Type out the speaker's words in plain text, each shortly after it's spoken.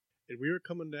And we are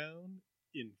coming down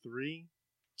in 3,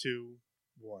 2,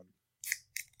 1.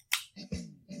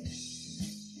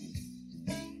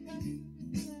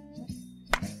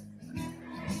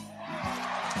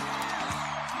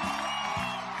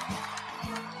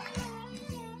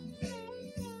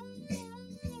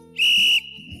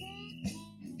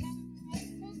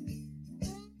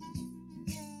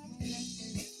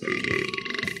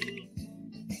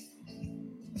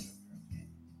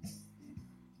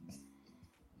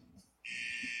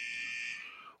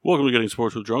 Welcome to Getting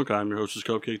Sports with Drunk. I'm your host,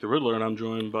 Cupcake the Riddler, and I'm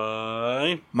joined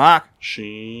by Mark.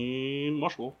 Sheen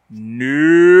Mushwell.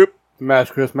 Nope. Smash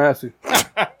Chris Massey.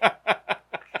 I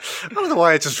don't know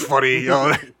why it's just funny,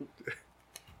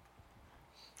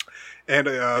 And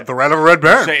the Rat of a Red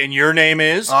Baron. And your name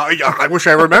is? Yeah, I wish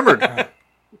I remembered.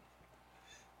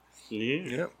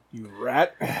 Yeah. You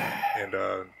rat. And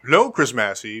no Chris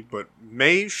Massey, but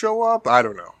may show up. I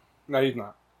don't know. No, he's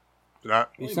not.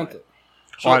 Not. He sent it.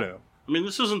 So, I know. I mean,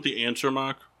 this isn't the answer,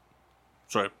 Mark.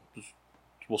 Sorry.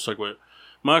 We'll segue it.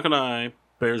 Mark and I,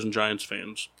 Bears and Giants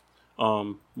fans,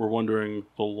 were wondering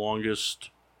the longest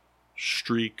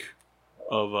streak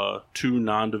of two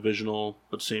non-divisional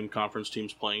but same conference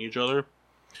teams playing each other.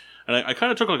 And I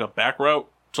kind of took like a back route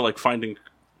to like finding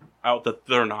out that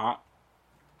they're not.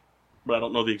 But I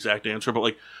don't know the exact answer. But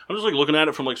like I'm just like looking at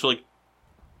it from like like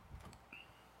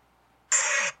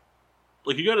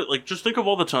you gotta like just think of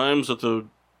all the times that the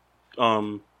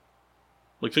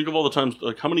think of all the times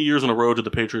like how many years in a row did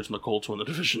the Patriots and the Colts win the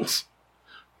divisions?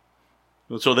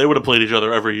 And so they would have played each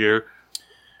other every year.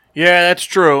 Yeah, that's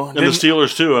true. And the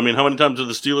Steelers too. I mean, how many times did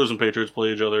the Steelers and Patriots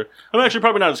play each other? I mean, actually,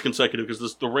 probably not as consecutive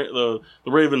because the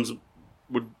Ravens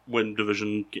would win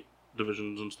divisions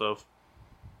and stuff.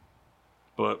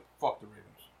 But Fuck the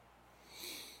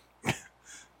Ravens.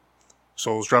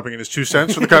 Soul's dropping in his 2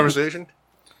 cents for the conversation.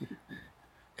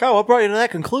 Kyle, what brought you to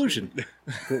that conclusion?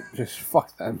 Just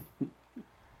fuck them.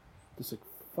 Just like,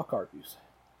 fuck Arby's.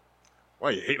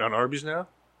 Why, you hating on Arby's now?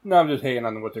 No, I'm just hating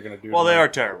on what they're going to do. Well, they tonight. are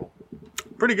terrible.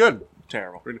 Pretty good.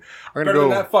 Terrible. I'm Better going to than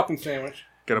go. that fucking sandwich.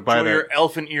 Gonna buy Enjoy that your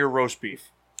elephant ear roast beef.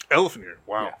 elephant ear.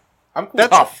 Wow. Yeah. I'm cool. That's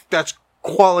Tough. That's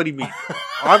quality meat.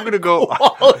 I'm gonna go.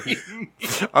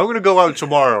 I'm gonna go out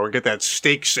tomorrow and get that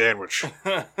steak sandwich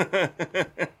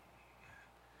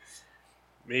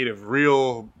made of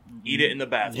real Eat it in the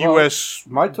bathroom. U.S.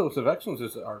 My toast of excellence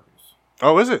is at Arby's.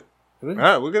 Oh, is it? Is it?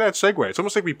 Ah, look at that segue. It's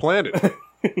almost like we planned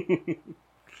it.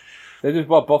 They just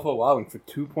bought Buffalo Wild Wings for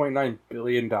 $2.9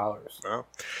 billion. Well,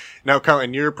 now, Kyle,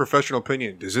 in your professional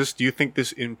opinion, do you think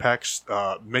this impacts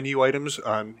menu items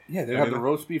on? Yeah, they have the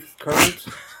roast beef curds.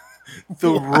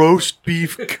 The roast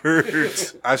beef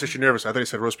curds. I was actually nervous. I thought you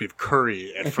said roast beef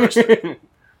curry at first,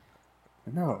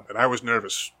 No. and I was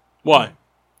nervous why?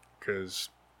 because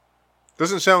it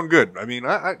doesn't sound good. I mean,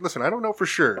 I listen. I don't know for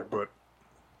sure, but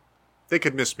they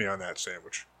could miss me on that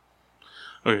sandwich.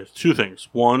 Okay, 2 things.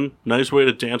 1, nice way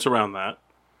to dance around that.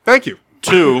 Thank you.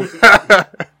 2,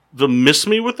 the miss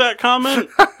me with that comment.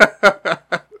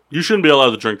 You shouldn't be allowed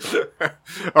to drink that.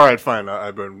 All right, fine.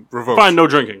 I've been revoked. Fine, no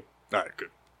drinking. All right, good.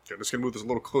 I'm just gonna move this a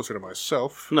little closer to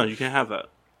myself, No, you can't have that.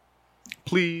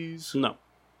 please. No.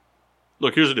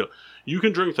 Look, here's the deal. You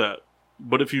can drink that,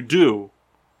 but if you do,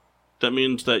 that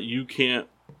means that you can't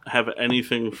have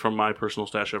anything from my personal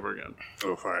stash ever again.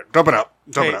 Oh, all right. Dump it out.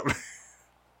 Dump it Hey. out.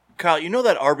 Kyle, you know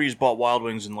that Arby's bought Wild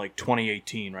Wings in like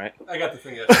 2018, right? I got the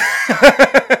thing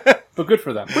yesterday. But good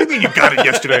for them. What do you mean you got it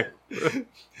yesterday?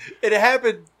 It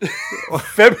happened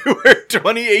February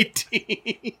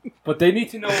 2018. But they need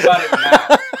to know about it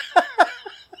now.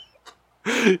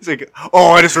 It's like,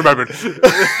 oh, I just remembered.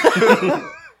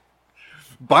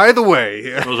 By the way,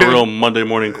 That was a real Monday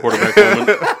morning quarterback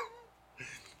moment.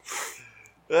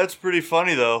 That's pretty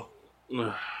funny, though.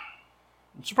 I'm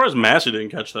surprised Massey didn't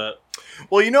catch that.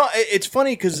 Well, you know, it's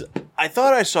funny because I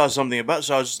thought I saw something about it,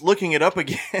 so I was looking it up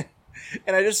again,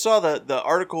 and I just saw the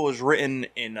article was written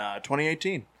in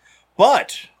 2018.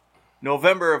 But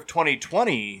November of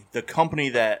 2020, the company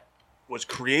that was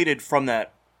created from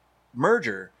that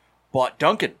merger bought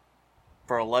Dunkin'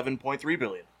 for $11.3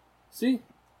 billion. See?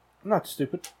 I'm not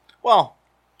stupid. Well,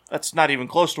 that's not even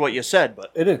close to what you said,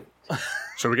 but It is.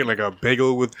 so we get like a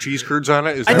bagel with cheese curds on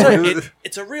it. Is I that tell what you,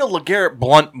 it's a real LeGarrette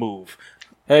Blunt move.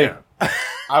 Hey,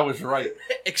 I was right.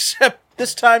 Except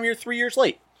this time you're 3 years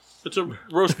late. It's a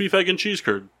roast beef, egg, and cheese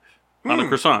curd on a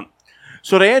croissant.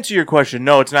 So to answer your question,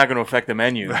 no, it's not going to affect the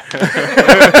menu.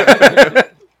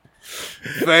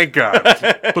 Thank God.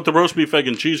 But the roast beef, egg,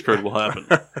 and cheese curd will happen.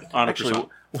 100%. Actually,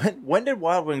 when did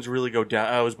Wild Wings really go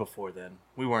down? Oh, it was before then.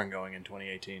 We weren't going in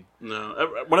 2018.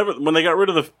 No, when they got rid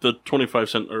of the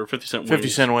 25-cent or 50-cent wings,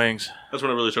 50-cent wings. that's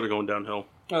when it really started going downhill.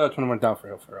 Oh, that's when it went down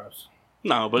for us.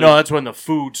 No, but No, that's when the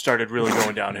food started really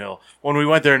going downhill. When we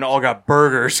went there and all got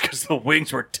burgers because the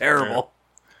wings were terrible.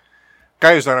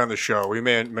 Guy who's not on the show. We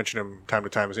may mention him time to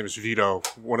time. His name is Vito.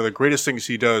 One of the greatest things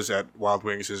he does at Wild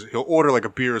Wings is he'll order like a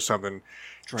beer or something,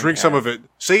 drink some of it,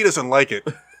 say he doesn't like it,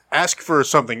 ask for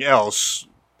something else,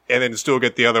 and then still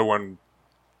get the other one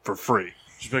for free.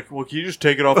 She's like, well, can you just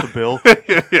take it off the bill?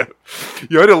 yeah,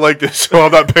 I didn't like this, so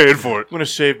I'm not paying for it. I'm going to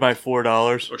save my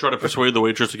 $4. or try to persuade the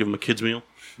waitress to give him a kid's meal.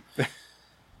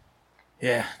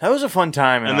 Yeah, that was a fun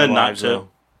time. And then not tip.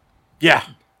 Yeah.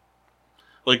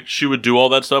 Like, she would do all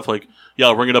that stuff, like, yeah,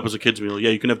 I'll bring it up as a kid's meal. Yeah,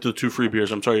 you can have the 2 free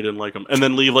beers. I'm sorry you didn't like them. And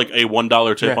then leave, like, a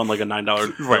 $1 tip on, like, a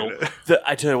 $9 bill. Right.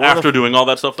 I tell you what, After doing all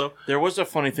that stuff, though? there was a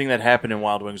funny thing that happened in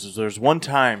Wild Wings. Is there's one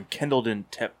time Kendall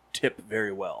didn't tip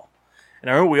very well. And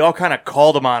I remember we all kind of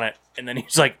called him on it. And then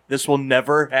he's like, this will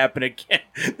never happen again.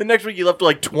 The next week he left with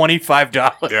like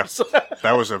 $25. Yeah,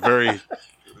 that was a very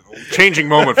changing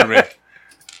moment for me.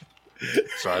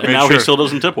 So I And made now sure. he still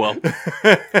doesn't tip well.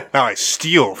 Now I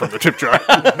steal from the tip jar.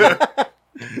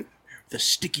 The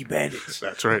sticky bandits.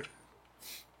 That's right.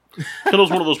 Kendall's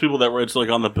one of those people that writes, like,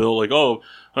 on the bill, like, oh,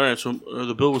 all right, so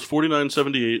the bill was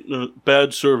 $49.78.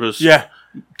 Bad service. Yeah.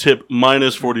 Tip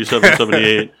minus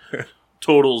 $47.78.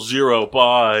 Total 0.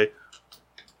 Bye.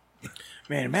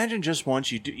 Man, imagine just once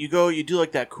you do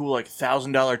like that cool like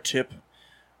 $1,000 tip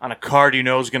on a card you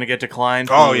know is going to get declined.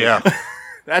 Oh yeah.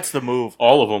 That's the move.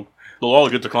 All of them. They'll all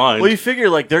get declined. Well, you figure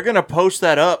like they're going to post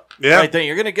that up. Yeah. Right then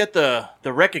you're going to get the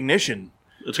recognition.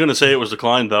 It's going to say it was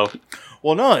declined, though.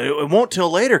 Well, no, it won't till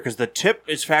later because the tip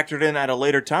is factored in at a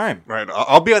later time. Right.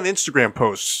 I'll be on the Instagram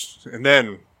posts, and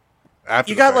then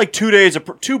after You the got fact-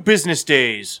 like 2 business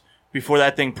days before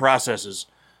that thing processes.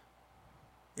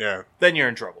 yeah. Then you're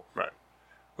in trouble. Right.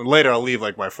 And later I'll leave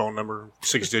like my phone number,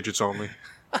 6 digits only.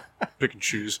 Pick and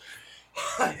choose.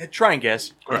 Try and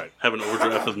guess. Right. Have an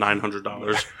overdraft of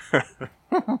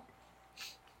 $900.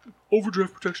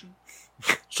 Overdraft protection.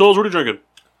 Souls, what are you drinking?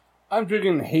 I'm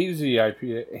drinking hazy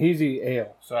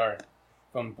ale. Sorry,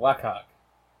 from Blackhawk,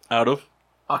 Out of?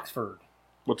 Oxford,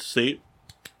 What state?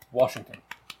 Washington.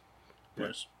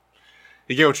 Nice.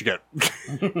 You get what you get.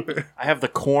 I have the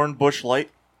corn bush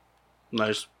light.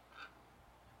 Nice.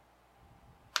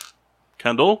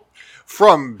 Kendall?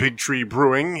 From Big Tree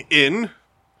Brewing in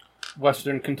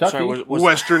Western Kentucky. Sorry,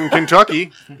 Western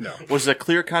Kentucky. No. was there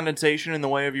clear condensation in the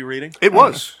way of you reading? It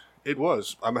was. It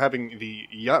was. I'm having the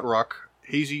Yacht Rock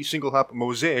Hazy Single Hop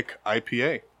Mosaic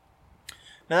IPA.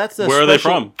 Now that's the Where are they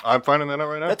special- from? I'm finding that out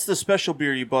right now. That's the special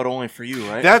beer you bought only for you,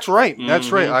 right? That's right.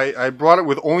 That's right. I brought it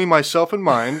with only myself in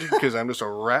mind because I'm just a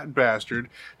rat bastard.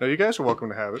 Now, you guys are welcome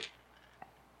to have it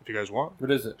if you guys want.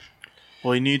 What is it?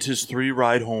 Well, he needs his 3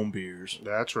 ride home beers.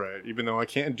 That's right. Even though I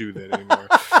can't do that anymore.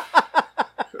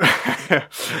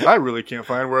 I really can't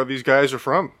find where these guys are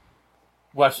from.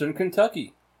 Western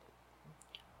Kentucky.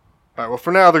 All right, well,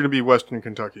 for now, they're going to be Western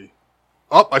Kentucky.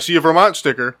 Oh, I see a Vermont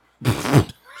sticker.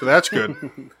 So that's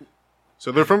good.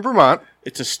 So they're from Vermont.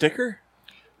 It's a sticker?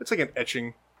 It's like an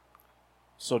etching.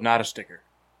 So not a sticker.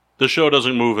 The show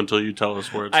doesn't move until you tell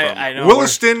us where it's from. I know.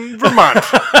 Williston, Vermont.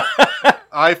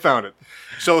 I found it.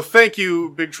 So thank you,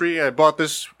 Big Tree. I bought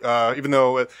this, even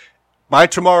though by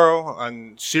tomorrow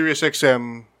on Sirius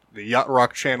XM, the Yacht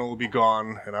Rock channel will be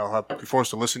gone, and I'll be forced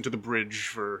to listen to the bridge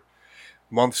for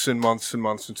months and months and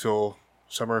months until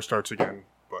summer starts again.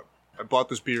 But I bought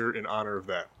this beer in honor of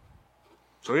that.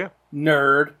 So yeah.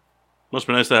 Nerd. Must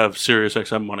be nice to have Sirius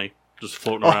XM money just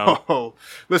floating around. Oh,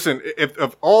 listen, if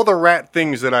of all the rat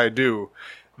things that I do,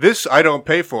 this I don't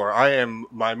pay for. I am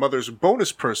my mother's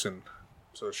bonus person.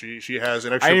 So she has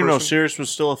an extra I didn't know person. Sirius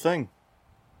was still a thing.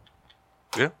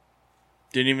 Yeah.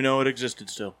 Didn't even know it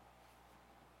existed still.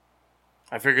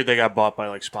 I figured they got bought by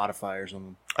like Spotify or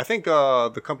something. I think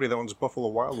the company that owns Buffalo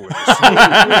Wild Wings.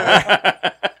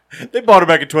 They bought it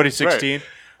back in 2016.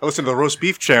 I listen to the roast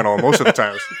beef channel most of the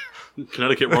times.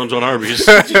 Connecticut runs on Arby's.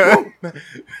 Hear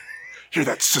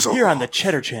that sizzle? Here on the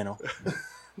Cheddar Channel.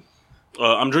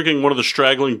 I'm drinking one of the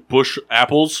straggling bush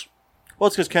apples. Well,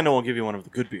 it's because Kendall won't give you one of the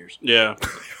good beers. Yeah.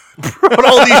 But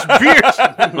all these beers.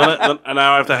 And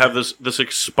now I have to have this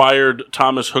expired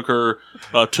Thomas Hooker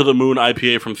To the Moon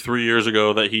IPA from 3 years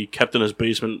ago that he kept in his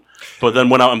basement, but then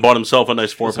went out and bought himself a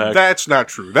nice 4-pack. That's not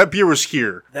true. That beer was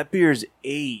here. That beer is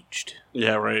aged.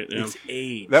 Yeah, right. Yeah. It's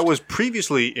aged. That was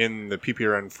previously in the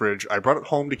PPRN fridge. I brought it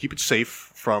home to keep it safe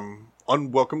from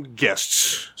unwelcomed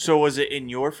guests. So was it in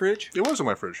your fridge? It was in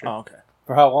my fridge. Yeah. Oh, okay.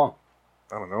 For how long?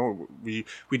 I don't know. We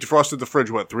defrosted the fridge,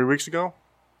 3 weeks ago?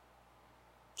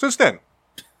 Since then.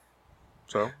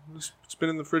 So, it's been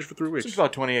in the fridge for 3 weeks. Since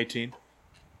about 2018.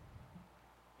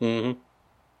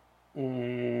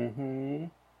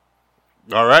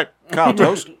 All right. Kyle,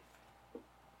 toast?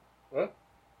 What?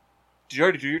 Did you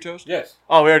already do your toast? Yes.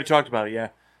 Oh, we already talked about it, yeah.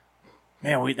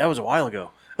 Man, that was a while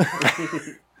ago. Yeah,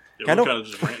 Kendall? we're kind of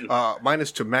just ranting. Mine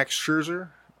is to Max Scherzer.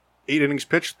 8 innings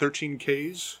pitched, 13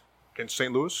 Ks against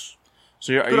St. Louis.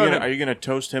 So Good on him. are you gonna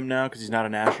toast him now because he's not a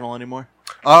national anymore?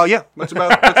 Yeah. That's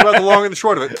about the long and the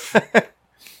short of it.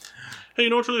 Hey, you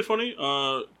know what's really funny?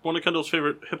 One of Kendall's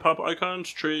favorite hip-hop icons,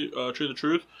 Trey the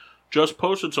Truth, just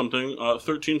posted something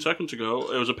 13 seconds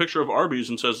ago. It was a picture of Arby's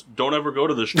and says, "Don't ever go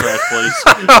to this trash place."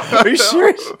 Are you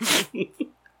serious?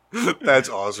 That's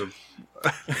awesome.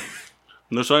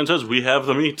 And the sign says, "We have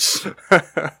the meats."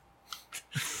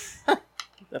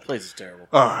 That place is terrible.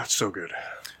 Oh, it's so good.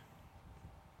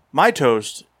 My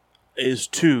toast is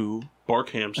to...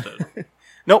 Bark Hampstead.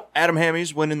 Nope, Adam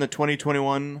Hammies winning the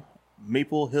 2021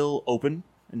 Maple Hill Open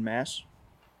in Mass.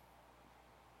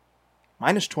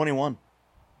 Minus 21.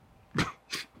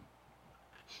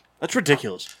 That's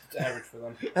ridiculous. It's average for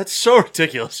them. That's so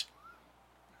ridiculous.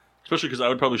 Especially because I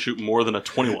would probably shoot more than a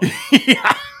 21.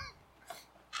 Yeah.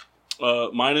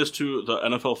 Mine is to the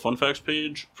NFL Fun Facts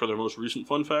page for their most recent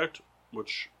fun fact,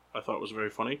 which I thought was very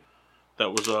funny.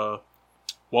 That was,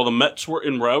 while the Mets were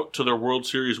en route to their World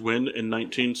Series win in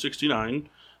 1969,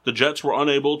 the Jets were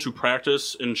unable to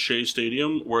practice in Shea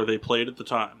Stadium where they played at the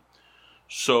time.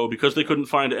 So because they couldn't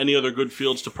find any other good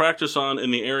fields to practice on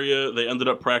in the area, they ended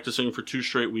up practicing for 2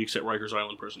 straight weeks at Rikers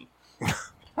Island Prison.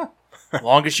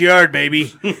 Longest yard,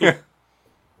 baby.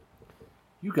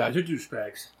 You guys are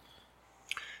douchebags.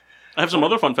 I have some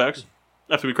other fun facts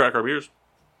after we crack our beers.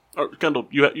 Oh, Kendall,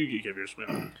 you gave yours.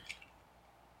 Yeah.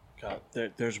 God,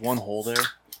 there's one hole there.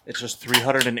 It's just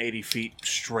 380 feet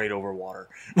straight over water.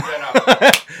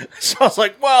 So I was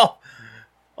like, well,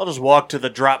 I'll just walk to the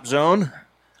drop zone.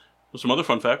 Some other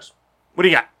fun facts. What do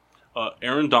you got?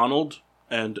 Aaron Donald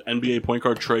and NBA point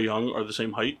guard Trae Young are the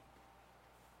same height.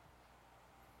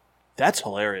 That's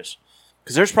hilarious.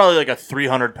 Because there's probably like a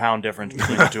 300-pound difference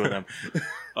between the two of them.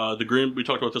 We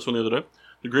talked about this one the other day.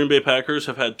 The Green Bay Packers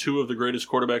have had 2 of the greatest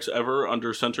quarterbacks ever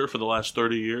under center for the last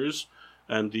 30 years.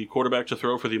 And the quarterback to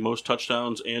throw for the most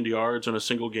touchdowns and yards in a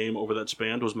single game over that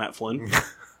span was Matt Flynn.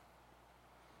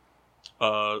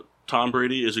 Tom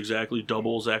Brady is exactly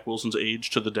double Zach Wilson's age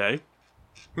to the day.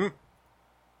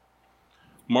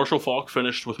 Marshall Faulk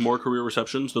finished with more career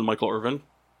receptions than Michael Irvin.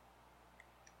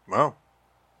 Wow.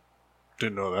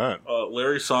 Didn't know that.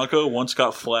 Larry Sonko once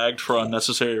got flagged for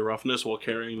unnecessary roughness while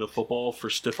carrying the football for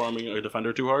stiff-arming a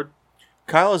defender too hard.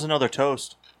 Kyle has another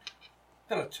toast.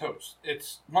 Not a toast.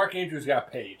 It's Mark Andrews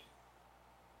got paid.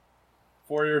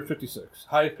 4-year-56.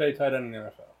 Highest paid tight end in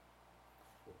the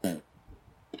NFL.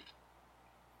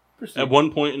 Proceed. At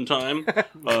one point in time,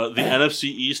 the NFC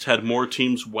East had more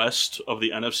teams west of the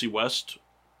NFC West,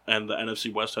 and the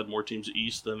NFC West had more teams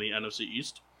east than the NFC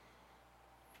East.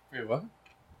 Wait, what?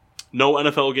 No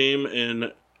NFL game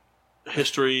in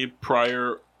history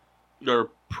prior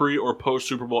or pre or post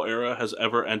Super Bowl era has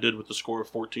ever ended with the score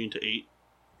of 14-8.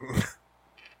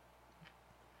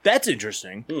 That's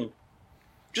interesting.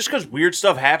 Just because weird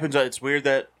stuff happens, it's weird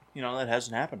that, that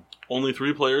hasn't happened. Only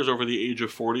 3 players over the age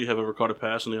of 40 have ever caught a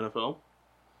pass in the NFL.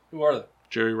 Who are they?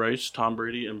 Jerry Rice, Tom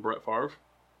Brady, and Brett Favre.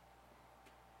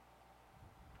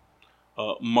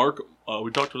 We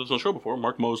talked about this on the show before.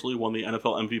 Mark Mosley won the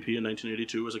NFL MVP in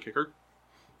 1982 as a kicker.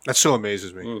 That still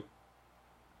amazes me.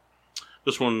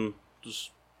 This one, I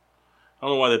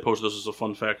don't know why they posted this as a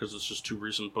fun fact because it's just too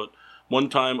recent, but one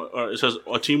time, it says,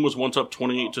 a team was once up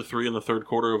 28-3 in the third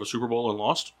quarter of a Super Bowl and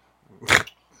lost.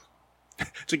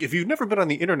 It's like, if you've never been on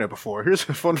the internet before, here's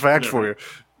a fun fact for you.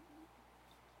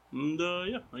 And, there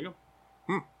you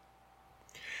go.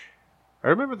 I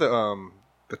remember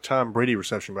the Tom Brady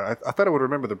reception, but I thought I would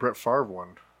remember the Brett Favre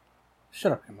one.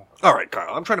 Shut up, Kendall. All right,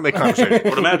 Kyle. I'm trying to make conversation. I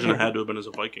would imagine it had to have been as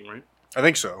a Viking, right? I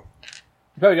think so.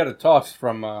 You probably got a toss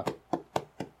from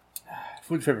who's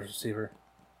your favorite receiver?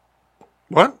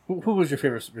 What? Who was your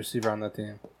favorite receiver on that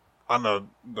team? On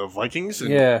the Vikings?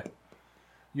 Yeah.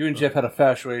 You and Jeff had a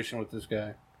infatuation with this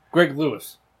guy. Greg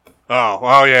Lewis.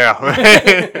 Oh, yeah.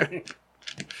 I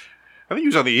think he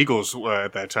was on the Eagles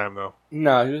at that time, though.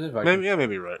 No, he was a Viking.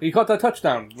 Maybe you're right. He caught that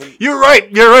touchdown. You're right.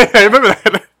 I remember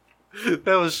that.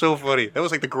 That was so funny. That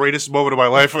was like the greatest moment of my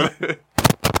life.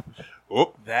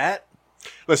 Oh. That?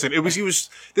 Listen,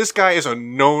 this guy is a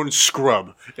known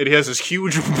scrub, and he has this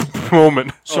huge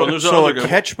moment. So there's a another guy.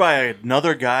 catch by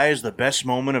another guy is the best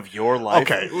moment of your life?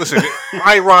 Okay, listen,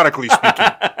 ironically speaking.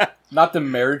 Not the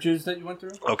marriages that you went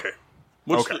through. Okay.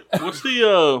 What's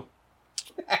the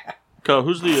Kyle,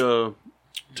 who's the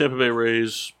Tampa Bay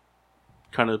Rays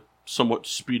kind of somewhat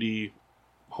speedy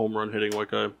home run hitting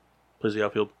white guy? Plays the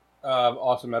outfield.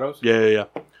 Austin Meadows. Yeah.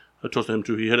 I talked to him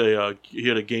too. He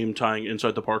hit a game tying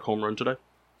inside the park home run today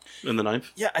in the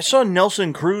 9th. Yeah, I saw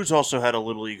Nelson Cruz also had a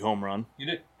Little League home run. You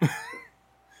did.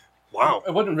 Wow.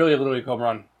 It wasn't really a Little League home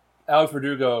run. Alex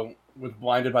Verdugo was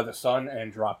blinded by the sun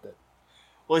and dropped it.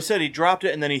 Well, he said he dropped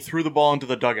it and then he threw the ball into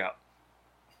the dugout.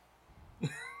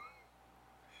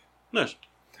 Nice.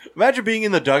 Imagine being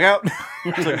in the dugout.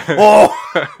 It's like, whoa!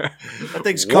 That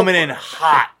thing's coming in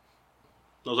hot.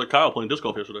 I was like Kyle playing disc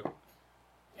golf yesterday.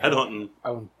 Headhunting.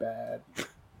 I went bad.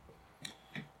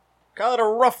 Kyle had a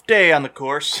rough day on the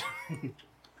course. Did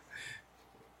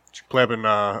you play up in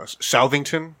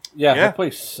Southington? Yeah, Yeah. that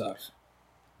place sucks.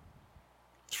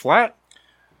 It's flat.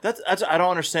 That's I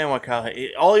don't understand why Kyle.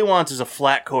 All he wants is a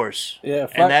flat course. Yeah,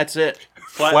 flat. And that's it.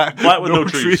 Flat with no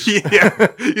trees. Yeah.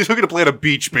 He's looking to play at a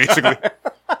beach, basically.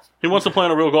 He wants to play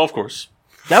on a real golf course.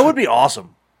 That would be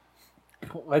awesome.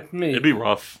 Like me. It'd be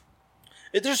rough.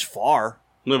 It's just far.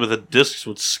 No, but the discs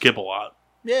would skip a lot.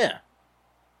 Yeah.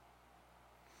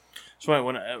 So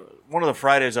when one of the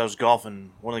Fridays I was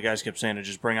golfing, one of the guys kept saying to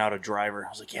just bring out a driver. I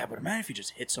was like, yeah, but imagine if you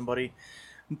just hit somebody.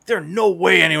 There's no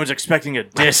way anyone's expecting a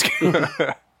disc.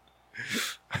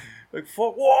 Like,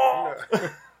 fuck, whoa!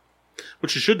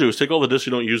 What you should do is take all the discs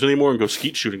you don't use anymore and go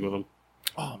skeet shooting with them.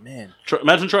 Oh, man.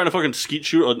 Imagine trying to fucking skeet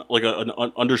shoot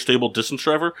an understable distance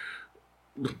driver.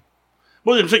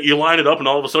 Well, you line it up and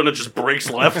all of a sudden it just breaks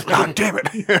left. God damn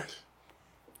it.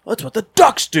 That's what the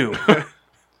Ducks do.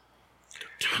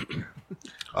 Should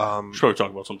probably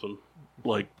talk about something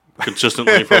like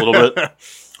consistently for a little bit.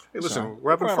 Hey, listen,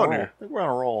 we're having fun here. I think we're on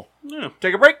a roll. Yeah.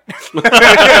 Take a break.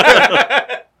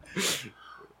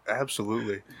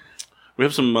 Absolutely. We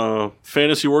have some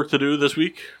fantasy work to do this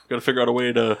week. Got to figure out a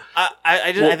way to.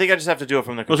 I think I just have to do it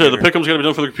from the Let's computer. say the pick'em's got to be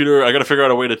done for the computer. I got to figure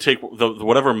out a way to take the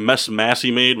whatever mess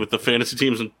Massey made with the fantasy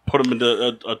teams and put them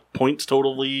into a points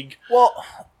total league. Well,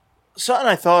 something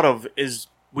I thought of is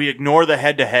we ignore the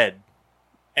head-to-head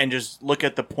and just look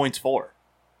at the points for.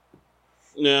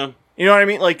 Yeah. You know what I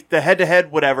mean? Like the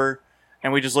head-to-head, whatever,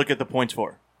 and we just look at the points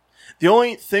for. The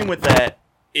only thing with that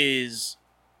is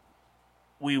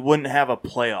we wouldn't have a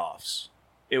playoffs.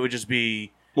 It would just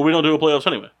be... Well, we don't do a playoffs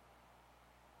anyway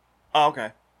Oh,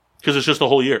 okay. because it's just the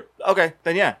whole year. Okay,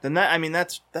 then yeah. Then that, I mean,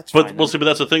 that's But fine. we'll see. But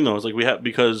that's the thing, though, is like we have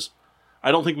because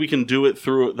I don't think we can do it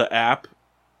through the app.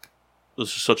 This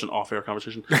is such an off-air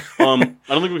conversation. I don't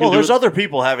think we can. Well, do there's it. other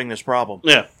people having this problem.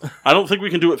 Yeah, I don't think we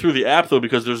can do it through the app though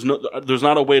because there's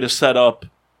not a way to set up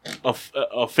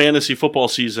a fantasy football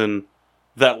season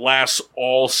that lasts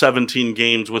all 17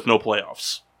 games with no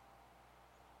playoffs.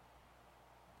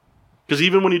 Because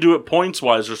even when you do it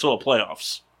points-wise, there's still a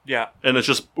playoffs. Yeah. And it's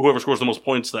just whoever scores the most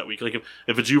points that week. Like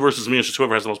if it's you versus me, it's just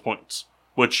whoever has the most points,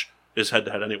 which is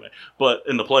head-to-head anyway. But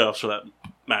in the playoffs, for that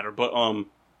matter. But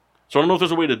so I don't know if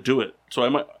there's a way to do it. So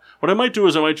what I might do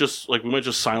is we might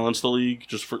just silence the league,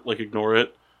 just for ignore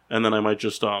it, and then I might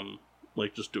just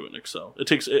just do it in Excel.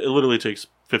 It literally takes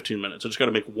 15 minutes. I just got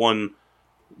to make one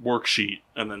worksheet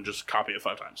and then just copy it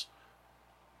 5 times.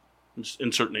 And just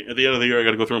insert at the end of the year. I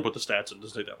got to go through and put the stats in. It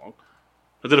doesn't take that long.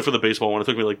 I did it for the baseball one. It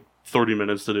took me 30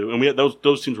 minutes to do, and we had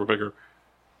those teams were bigger.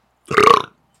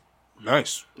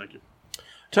 Nice. Thank you.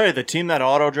 Tell you, the team that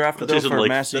auto-drafted That though tasted for like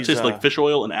Massey's... like fish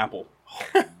oil and apple.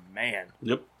 Man.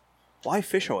 Yep. Why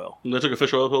fish oil? And I took a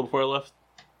fish oil pill before I left.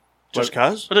 Just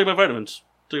cuz? I take my vitamins.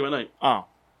 I take them at night. Oh.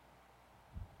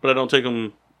 But I don't take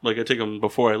them, I take them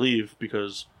before I leave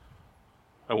because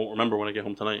I won't remember when I get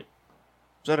home tonight.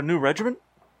 Is that a new regiment?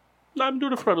 No, I'm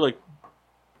doing it for probably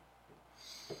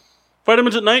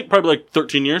vitamins at night, probably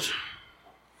 13 years.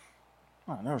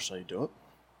 Oh, I never saw you do it.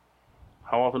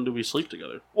 How often do we sleep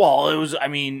together? Well,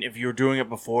 if you were doing it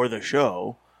before the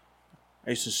show,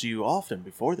 I used to see you often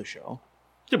before the show.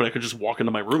 Yeah, but I could just walk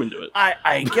into my room and do it.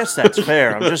 I guess that's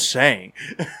fair. I'm just saying.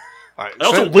 All right, I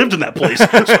also lived in that place.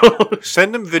 So-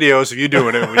 send them videos of you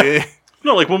doing it.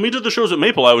 no, when we did the shows at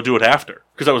Maple, I would do it after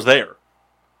because I was there.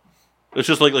 It's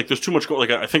just like there's too much.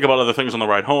 I think about other things on the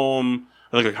ride home.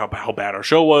 I think how bad our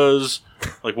show was,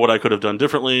 what I could have done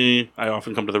differently. I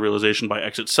often come to the realization by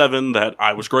exit 7 that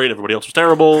I was great, everybody else was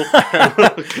terrible.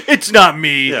 It's not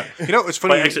me. Yeah. It's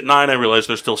funny. By exit 9, I realized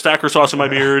there's still stacker sauce in my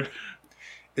beard.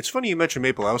 It's funny you mentioned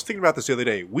Maple. I was thinking about this the other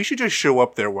day. We should just show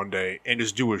up there one day and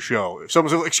just do a show. If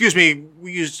someone's like, "Excuse me,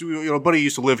 buddy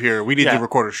used to live here. We need to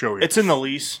record a show here." It's in the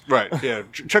lease. Right. Yeah.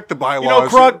 Check the bylaws.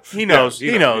 Krug? He knows.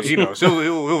 Yeah, he knows. He knows.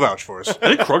 He'll vouch for us.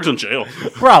 I think Krug's in jail.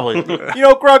 Probably.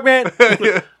 Krug, man?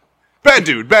 Bad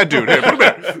dude. Hey, put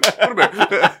him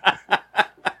back.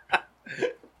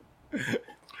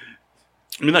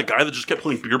 I mean, that guy that just kept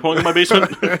playing beer pong in my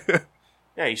basement?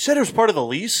 Yeah, you said it was part of the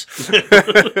lease.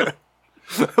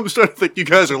 I'm starting to think you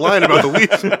guys are lying about the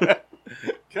lease.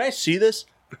 Can I see this?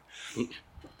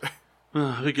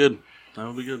 That'd be good. That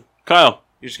would be good. Kyle.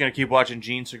 You're just going to keep watching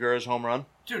Gene Segura's home run?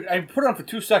 Dude, I put it on for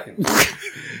 2 seconds.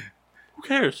 Who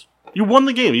cares? You won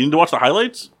the game. You need to watch the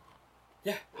highlights?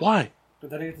 Yeah. Why? But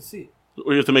then I get to see it.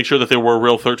 Or you have to make sure that there were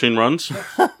real 13 runs?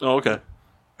 Oh, okay.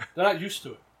 They're not used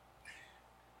to it.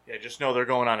 Yeah, just know they're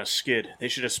going on a skid. They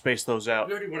should have spaced those out.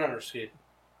 We already went on our skate.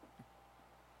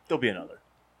 There'll be another.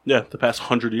 Yeah, the past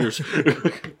 100 years.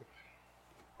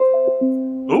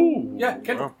 Ooh. Yeah,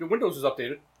 Ken, your Windows is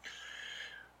updated.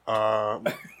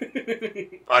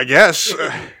 I guess.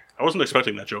 I wasn't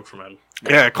expecting that joke from him.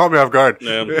 Yeah, it caught me off guard.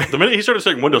 The minute he started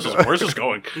saying Windows, I was like, where's this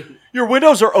going? Your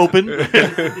windows are open.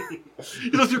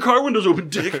 You left your car windows open,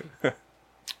 dick. All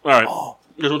right. Oh.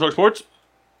 You guys want to talk sports?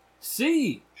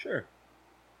 See. Sure.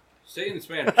 Say it in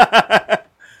Spanish.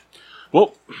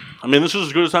 Well, I mean, this is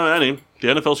as good a time as any. The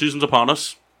NFL season's upon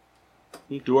us.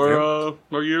 Do our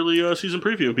yearly season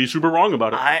preview. Be super wrong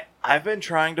about it. I've been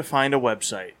trying to find a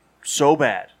website so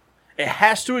bad. It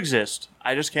has to exist.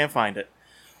 I just can't find it.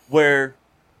 Where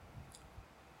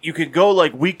you could go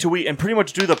like week to week and pretty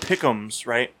much do the pick'ems,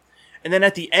 right? And then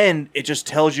at the end, it just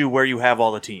tells you where you have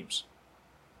all the teams.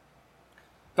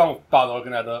 Don't bother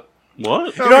looking that up.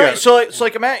 What? You know what I mean? So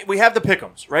like we have the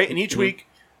pick'ems, right? And each week,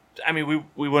 I mean,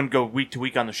 we wouldn't go week to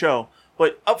week on the show,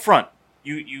 but up front,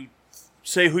 you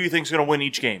say who you think's going to win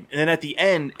each game, and then at the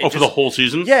end, For the whole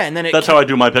season? Yeah, and then that's how I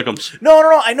do my pick'ems.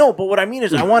 No, I know, but what I mean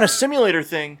is, I want a simulator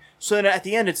thing, so then at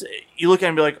the end, it's you look at it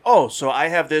and be like, oh, so I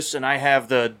have this, and I have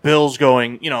the Bills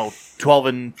going,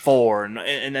 12-4,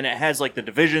 and then it has like the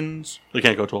divisions. They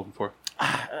can't go 12-4.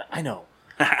 I know.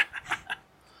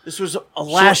 This was a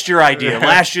last year idea.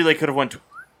 Last year they could have went.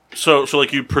 So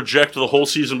like you project the whole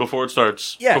season before it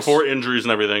starts, Yes. before injuries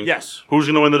and everything. Yes. Who's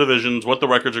going to win the divisions? What the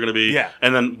records are going to be? Yeah.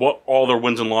 And then what all their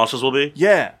wins and losses will be.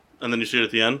 Yeah, And then you see it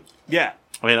at the end. yeah.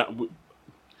 I mean,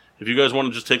 if you guys want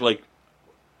to just take like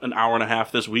an hour and a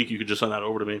half this week, you could just send that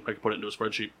over to me. I could put it into a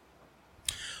spreadsheet.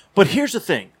 But here's the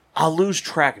thing: I'll lose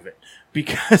track of it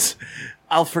because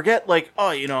I'll forget. Like, oh,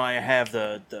 I have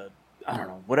the I don't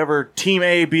know, whatever team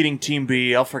A beating team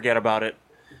B. I'll forget about it.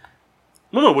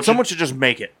 No, Someone should just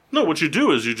make it. No, what you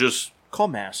do is you just Call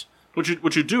Mass. what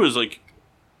you do is like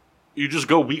you just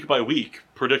go week by week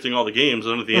predicting all the games,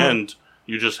 and then at the end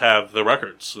you just have the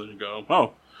records. So you go, oh,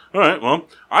 all right. Well,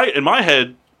 in my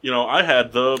head, I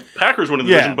had the Packers winning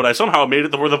the division, but I somehow made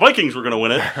it where the Vikings were going to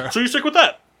win it. So you stick with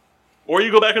that, or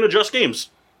you go back and adjust games.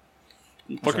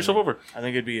 Fuck yourself over. I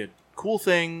think it'd be a cool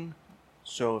thing.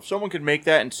 So if someone could make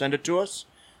that and send it to us,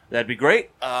 that'd be great.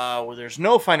 Well, there's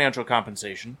no financial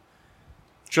compensation.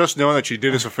 Just knowing that you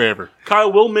did us a favor. Kyle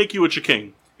will make you a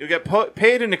king. You'll get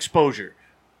paid in exposure.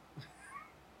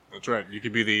 That's right. You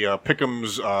could be the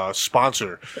Pick'em's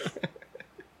sponsor.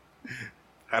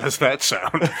 How does that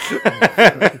sound?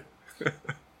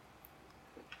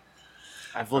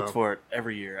 I've looked for it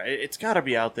every year. It's got to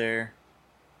be out there.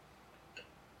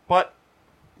 But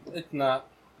It's not.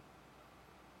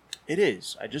 it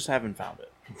is. I just haven't found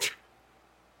it.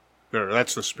 There,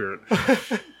 that's the spirit.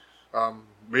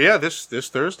 But yeah, this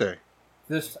Thursday.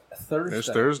 This Thursday. This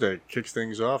Thursday kicks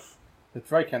things off.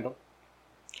 That's right, Kendall.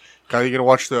 Kyle, you gonna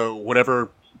watch the whatever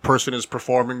person is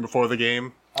performing before the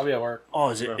game? I'll be at work. Oh,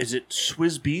 is it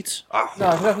Swizz Beats? Oh, No,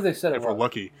 that's not who they said it if we're was.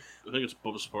 lucky. I think it's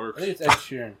Bubba Sparks. I think it's Ed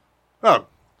Sheeran. Oh,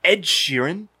 Ed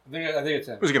Sheeran? I think it's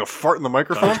him. was he gonna fart in the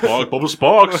microphone? Bubba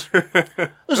Sparks.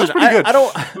 Listen, pretty good. I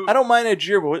don't mind Ed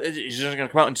Sheeran, but he's just going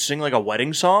to come out and sing like a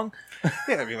wedding song?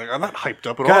 Yeah, I mean, like, I'm not hyped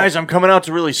up at Guys, all. I'm coming out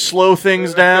to really slow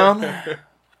things down.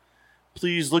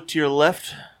 Please look to your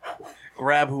left.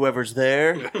 Grab whoever's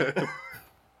there. The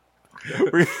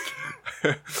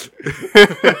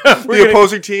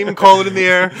opposing team call it in the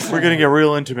air. We're going to get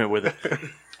real intimate with it.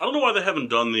 I don't know why they haven't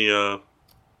done the.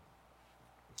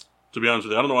 To be honest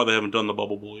with you, I don't know why they haven't done the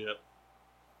Bubble Bowl yet.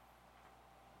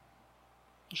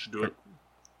 You should do it.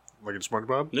 Like in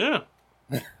SpongeBob. Yeah.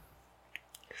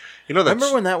 You know that's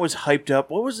Remember when that was hyped up?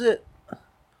 What was it?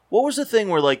 What was the thing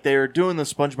where like they were doing the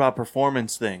SpongeBob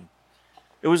performance thing?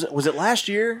 Was it last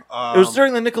year? It was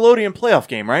during the Nickelodeon playoff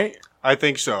game, right? I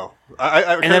think so.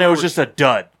 And then it was just a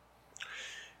dud.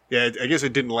 Yeah, I guess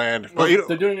it didn't land. Well, But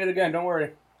they're doing it again. Don't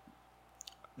worry.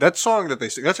 that song that they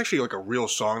sing, that's actually like a real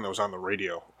song that was on the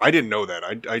radio. I didn't know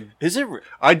that. Is it?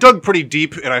 I dug pretty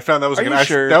deep and I found that was Are like you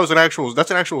sure?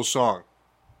 that's an actual song.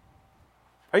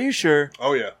 Are you sure?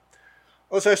 Oh yeah.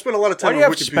 Listen, I spent a lot of time Why do you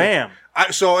on have Wikipedia.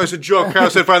 spam? So, as a joke, Kyle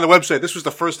said find the website. This was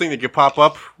the first thing that could pop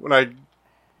up when I...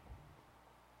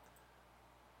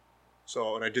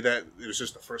 So, when I did that, it was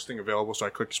just the first thing available, so I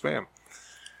clicked spam.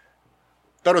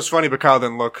 Thought it was funny, but Kyle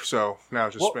didn't look, so now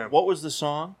it's just spam. What was the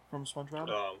song from SpongeBob?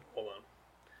 Hold on.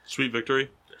 Sweet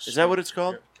Victory Is that what it's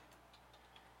called?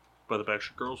 by the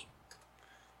Backstreet Girls.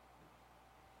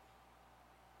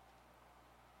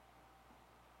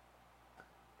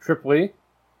 Triple E?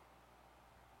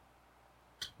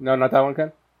 No, not that one,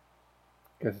 Ken?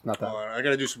 Guess it's not that Hold one. on, I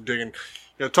gotta do some digging. You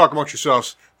gotta talk amongst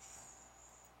yourselves.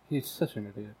 He's such an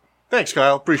idiot. Thanks,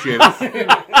 Kyle. Appreciate it.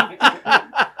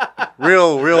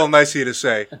 real nice of you to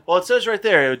say. Well, it says right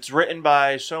there. It's written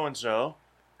by so and so.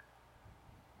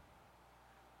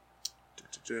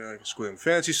 Squid and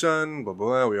Fancy Son, blah, blah,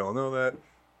 blah. We all know that.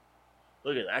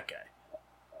 Look at that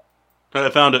guy. I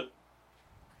found it.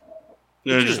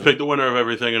 Yeah, just pick the winner of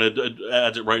everything, and it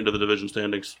adds it right into the division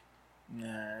standings.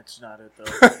 Nah, it's not it though.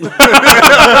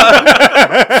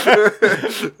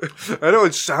 I know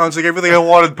it sounds like everything I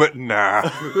wanted, but nah.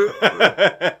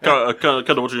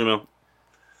 Kendall, what's your email?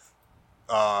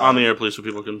 On the air, please, so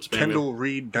people can spam you.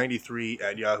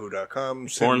 KendallReed93@yahoo.com.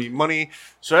 Send Porn. me money.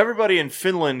 So everybody in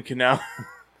Finland can now.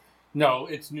 No,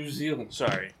 it's New Zealand.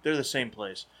 Sorry, they're the same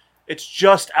place. It's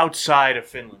just outside of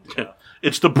Finland. So.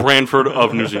 It's the Brantford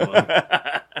of New Zealand.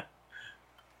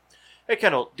 Hey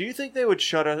Kendall, do you think they would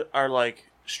shut our like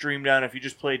stream down if you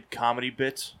just played comedy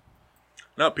bits?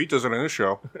 No, Pete does it in his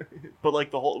show. But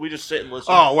like we just sit and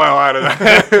listen. Oh, well, I don't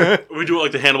know. We do it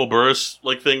like the Hannibal Buress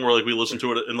like thing, where like we listen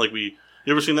to it and like we.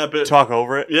 You ever seen that bit? Talk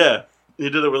over it. Yeah. He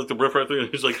did it with like the riff right thing. And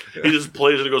he's like, he just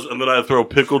plays it and goes, and then I throw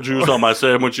pickle juice on my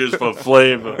sandwiches for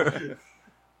flavor.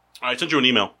 I sent you an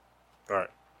email. All right.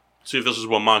 See if this is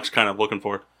what Monk's kind of looking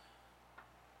for.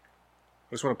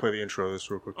 I just want to play the intro of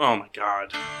this real quick. Oh my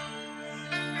god.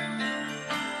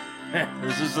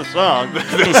 This is the song.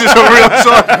 This is a real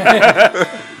song.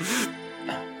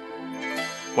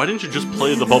 Why didn't you just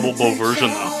play the Bubble Bow version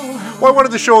though? Well, I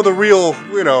wanted to show the real,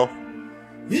 you know.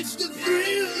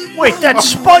 Wait,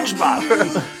 that's SpongeBob.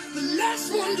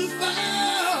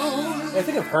 I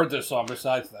think I've heard this song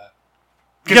besides that.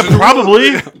 Yeah,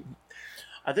 probably.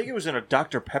 I think it was in a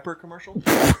Dr. Pepper commercial.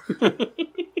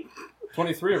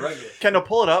 23 or regular? Kendall,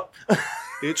 pull it up.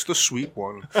 It's the sweet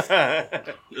one.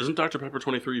 Isn't Dr. Pepper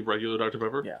 23 regular Dr.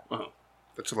 Pepper? Yeah. Oh.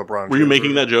 That's a LeBron. Were you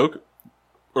making that joke?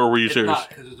 Or were you It's serious? not,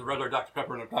 because it's a regular Dr.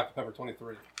 Pepper and a Dr. Pepper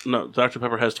 23. No, Dr.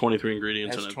 Pepper has 23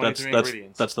 ingredients Has in it. 23 That's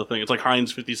ingredients. that's the thing. It's like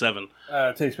Heinz 57.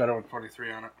 It tastes better with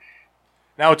 23 on it.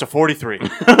 Now it's a 43.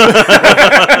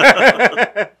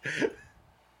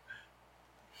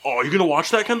 Oh, are you gonna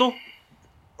watch that, Kendall?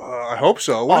 I hope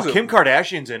so. What Oh, is it? Kim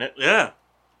Kardashian's in it. Yeah.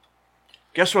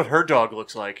 Guess what her dog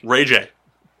looks like? Ray J.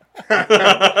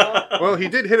 Well, he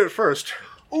did hit it first.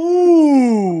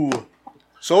 Ooh!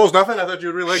 Soul's nothing. I thought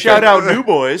you'd really like Shout that. out, New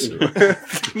Boys. New Boys.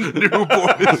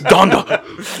 Donda.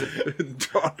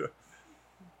 Donda.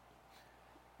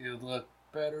 You look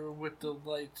better with the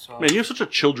lights on. Man, you have such a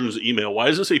children's email. Why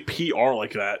does it say PR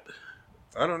like that?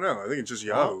 I don't know. I think it's just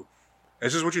Yahoo.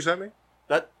 Is this what you sent me?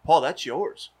 Paul, that's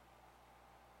yours.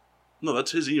 No,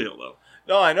 that's his email though.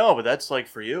 No, I know, but that's like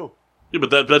for you. Yeah, but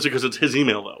that's because it's his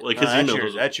email though. Like his that's, email your,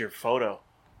 doesn't. that's your photo.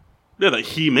 Yeah, that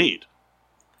he made.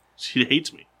 He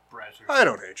hates me. Brasher. I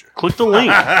don't hate you. Click the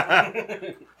link.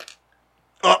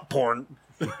 Porn.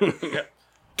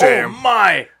 Damn. Oh,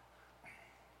 my!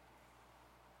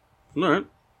 All right.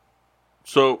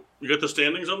 So you got the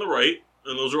standings on the right,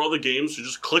 and those are all the games. You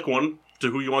just click one to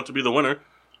who you want to be the winner.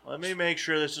 Let me make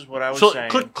sure this is what I was So saying.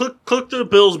 click the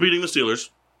Bills beating the Steelers.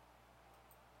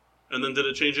 And then did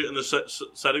it change it in the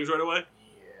settings right away?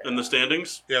 Yeah. In the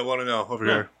standings? Yeah, I want to know over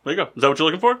Yeah. here. There you go. Is that what you're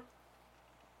looking for?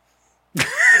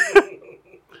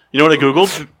 You know what I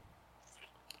Googled?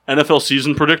 NFL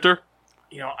season predictor.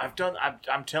 You know, I'm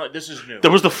telling this is new.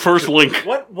 That was the first link.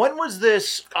 When was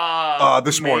this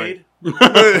This morning. made?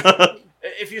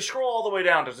 If you scroll all the way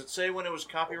down, does it say when it was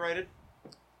copyrighted?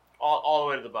 All the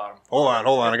way to the bottom. Hold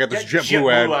on. I got this Get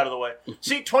JetBlue ad. out of the way.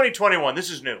 See, 2021. This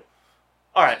is new.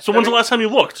 All right. So when's the last time you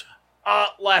looked?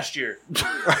 Last year.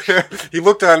 He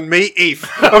looked on May 8th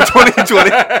of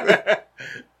 2020.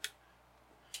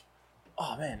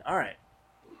 Oh man. All right.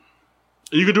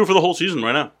 You can do it for the whole season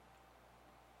right now.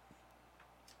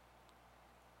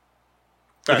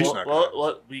 That's not good.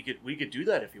 Well, we could do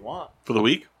that if you want. For the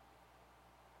week?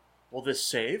 Will this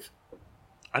save?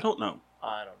 I don't know.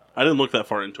 I don't know. I didn't look that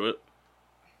far into it.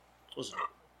 Listen,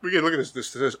 We can look at this. This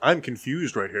says, I'm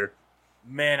confused right here.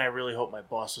 man, I really hope my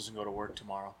boss doesn't go to work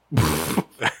tomorrow.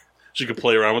 So you can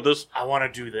play around with this. I want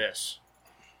to do this.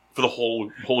 for the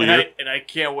whole And year. I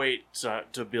can't wait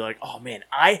to be like, oh man,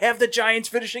 I have the Giants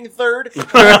finishing third.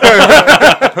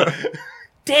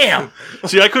 Damn.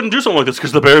 See, I couldn't do something like this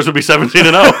because the Bears would be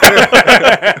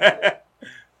 17-0.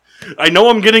 I know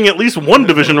I'm getting at least one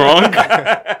division wrong.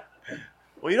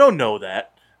 Well, you don't know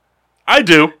that. I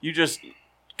do. You just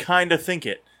kind of think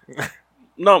it.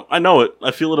 No, I know it.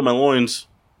 I feel it in my loins.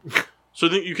 So I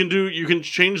think you can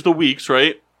change the weeks,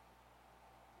 right?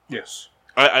 Yes.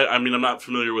 I mean, I'm not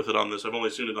familiar with it on this. I've only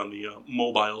seen it on the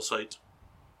mobile site.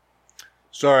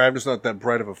 Sorry, I'm just not that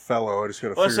bright of a fellow. I just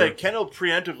gotta Well, I figure. say Kendall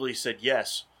preemptively said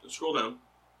yes. Scroll down.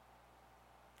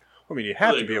 I mean, you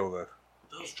have There to you be go. able to.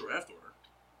 That was draft order.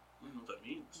 I don't know what that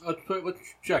means. Let's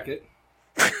check it.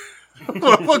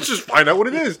 Let's just find out what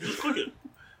it is. Just click it.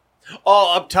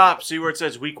 Oh, up top, see where it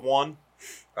says week 1?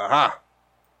 Aha.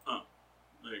 Oh,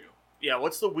 there you go. Yeah,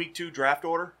 what's the week 2 draft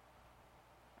order?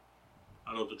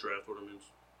 I know what the draft order means.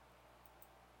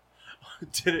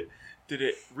 Did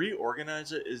it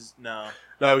reorganize it? No.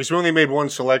 No, because we only made one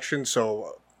selection,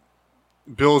 so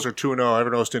Bills are 2-0.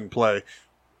 Everyone else didn't play.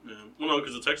 Yeah. Well, no,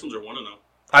 because the Texans are 1-0.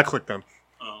 I clicked them.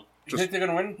 Oh. You think they're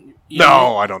gonna win?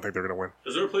 No, I don't think they're gonna win.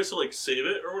 Is there a place to, like, save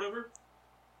it or whatever?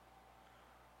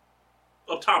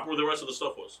 Up top where the rest of the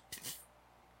stuff was.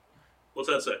 What's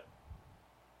that say?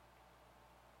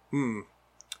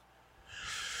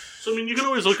 So, I mean, you can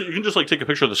always look at, you can just, like, take a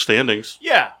picture of the standings.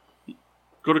 Yeah.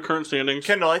 Go to current standings.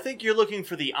 Kendall, I think you're looking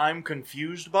for the I'm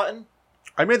confused button.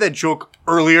 I made that joke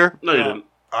earlier. No, you didn't.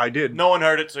 I did. No one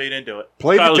heard it, so you didn't do it.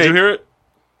 Play Kyle, the did you tape. hear it?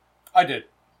 I did.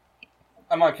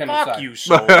 I'm on Kendall's Fuck side. you,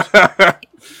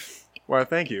 Souls. Well,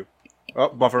 thank you. Oh,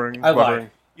 buffering. I buffering.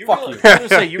 lied. You Fuck realize, you. I was gonna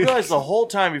say, you realized the whole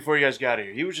time before you guys got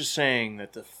here, he was just saying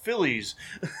that the Phillies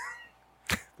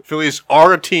The Phillies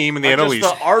are a team in the are NL just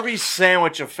East, the Arby's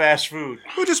sandwich of fast food.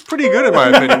 which is pretty good in my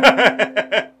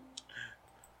opinion.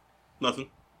 Nothing.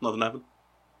 Nothing happened.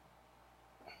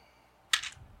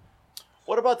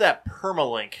 What about that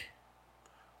permalink?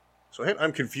 So I hit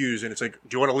I'm confused, and it's like,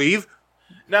 do you want to leave?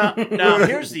 Now,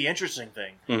 here's the interesting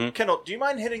thing. Mhm. Kendall, do you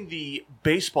mind hitting the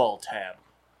baseball tab?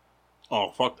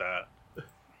 Oh, fuck that.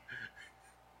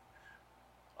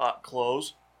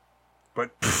 Close.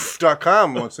 But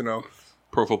 .com wants to know.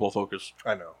 Pro Football Focus.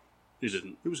 I know. You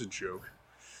didn't. It was a joke.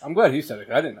 I'm glad he said it.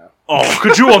 'Cause I didn't know. Oh,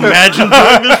 could you imagine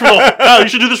doing this for the... Oh, you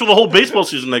should do this for the whole baseball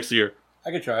season next year.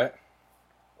 I could try it.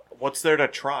 What's there to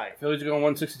try? Phillies are going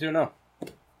 162 now.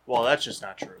 Well, that's just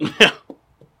not true. Yeah.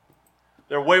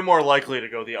 They're way more likely to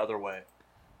go the other way.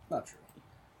 Not true.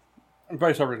 And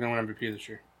Bryce Harper's going to win MVP this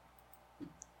year.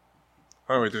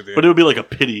 Why don't we do the But it would be like a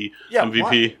pity Yeah,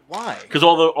 MVP. Why? Because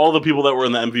all the people that were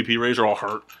in the MVP race are all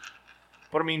hurt.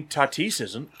 But I mean, Tatis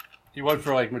isn't. He won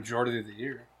for like majority of the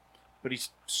year. But he's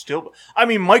still. I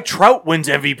mean, Mike Trout wins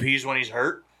MVPs when he's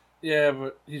hurt. Yeah,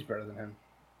 but he's better than him.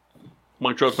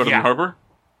 Mike Trout's better Yeah. than Harper?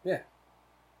 Yeah.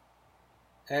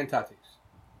 And Tatis.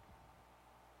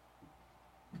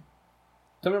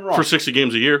 Tell me I'm wrong. For 60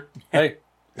 games a year. Hey,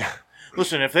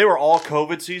 Listen, if they were all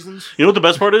COVID seasons, You know what the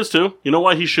best part is, too? You know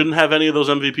why he shouldn't have any of those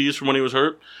MVPs from when he was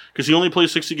hurt? Because he only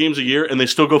plays 60 games a year, and they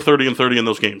still go 30-30 in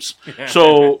those games.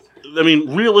 So, I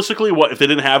mean, realistically, what if they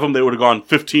didn't have him, they would have gone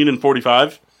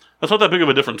 15-45? That's not that big of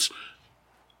a difference.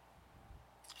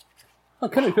 oh,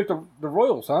 Kenny picked the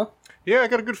Royals, huh? Yeah, I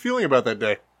got a good feeling about that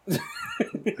day.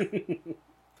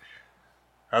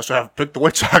 I also have picked the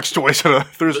White Sox twice on a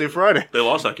Thursday, Friday. They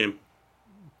lost that game.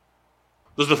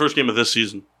 This is the first game of this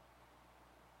season.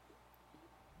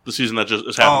 The season that just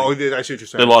is Oh, happening. I see what you're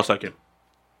saying. They lost that game.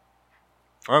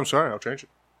 Oh, I'm sorry. I'll change it.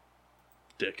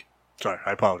 Dick. Sorry.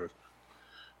 I apologize.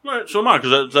 All right, so am I,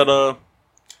 because that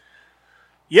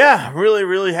yeah, really,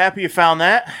 really happy you found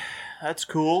that. That's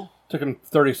cool. Took him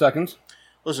 30 seconds.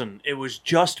 Listen, it was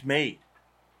just made.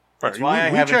 That's Right, why I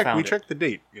haven't checked, found we it. checked the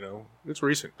date. It's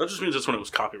recent. that just means that's when it was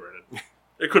copyrighted.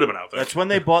 It could have been out there. That's when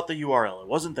they bought the URL. It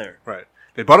wasn't there. Right.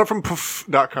 They bought it from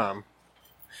puff.com.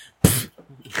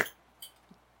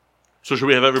 So should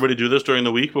we have everybody do this during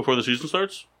the week before the season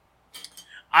starts?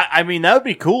 I mean, that would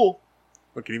be cool.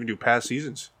 We could even do past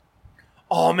seasons.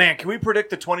 Oh, man, can we predict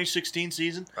the 2016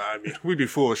 season? I mean, we'd be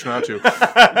foolish not to.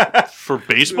 For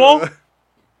baseball?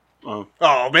 Oh,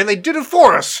 Oh, man, they did it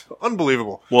for us.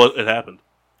 Unbelievable. well, it happened.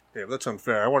 Yeah, but that's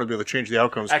unfair. I want to be able to change the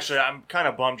outcomes. Actually, I'm kind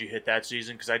of bummed you hit that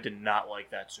season because I did not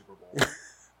like that Super Bowl.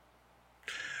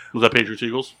 Was that Patriots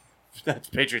Eagles? That's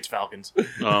Patriots Falcons.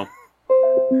 Oh.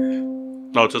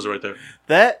 No, it says it right there.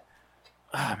 That,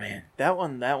 oh man, that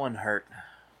one hurt.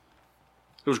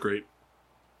 It was great.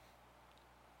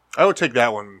 I would take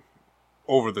that one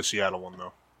over the Seattle one,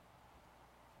 though.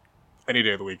 Any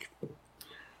day of the week.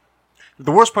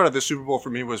 The worst part of this Super Bowl for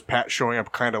me was Pat showing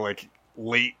up kind of like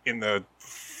late in the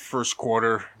first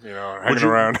quarter, hanging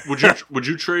around. would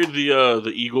you trade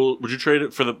the Eagle? Would you trade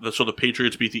it for the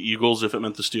Patriots beat the Eagles if it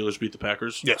meant the Steelers beat the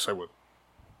Packers? Yes, I would.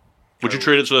 Would you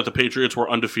trade it so that the Patriots were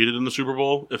undefeated in the Super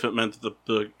Bowl if it meant that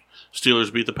the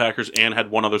Steelers beat the Packers and had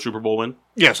one other Super Bowl win?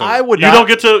 Yes, I would You not. don't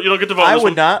get to vote. I on this would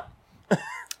one? not.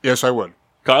 Yes, I would.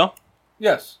 Kyle?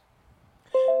 Yes.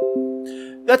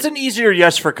 That's an easier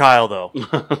yes for Kyle, though.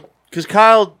 Because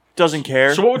Kyle doesn't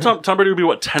care. So what would Tom Brady would be?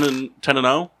 What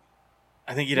 10-0?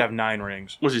 I think he'd have 9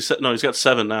 rings. Was he? No, he's got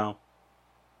 7 now.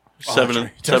 7 and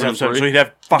He does 7 have and 7, 3. so he'd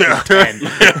have fucking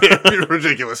 10.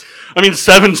 Ridiculous. I mean,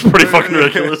 7's pretty fucking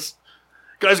ridiculous.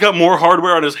 Guy's got more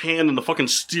hardware on his hand than the fucking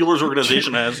Steelers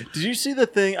organization has. Did you see the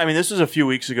thing? I mean, this was a few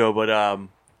weeks ago, but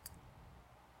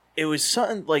it was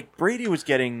something like Brady was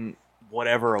getting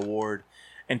whatever award,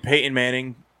 and Peyton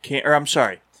Manning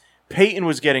Peyton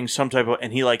was getting some type of,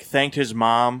 and he like thanked his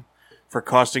mom for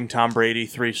costing Tom Brady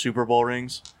 3 Super Bowl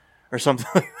rings or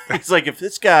something. It's like,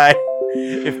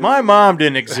 if my mom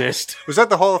didn't exist, Was that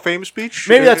the Hall of Fame speech?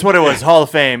 maybe that's what it was. Hall of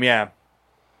Fame, yeah.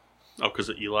 Oh, because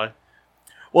of Eli?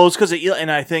 Well, it's because of Eli,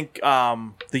 and I think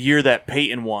the year that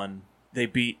Peyton won, they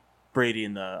beat Brady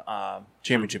in the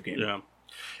championship game. Yeah.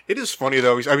 It is funny,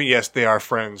 though. I mean, yes, they are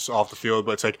friends off the field,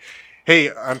 but it's like,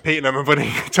 hey, I'm Peyton. I'm inviting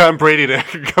Tom Brady to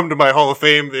come to my Hall of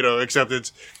Fame, except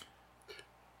it's,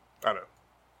 I don't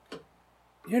know.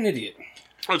 You're an idiot.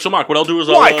 All right, so, Mark, what I'll do is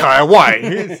Why, Kyle?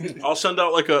 Why? I'll send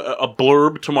out like a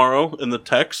blurb tomorrow in the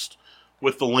text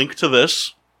with the link to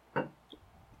this,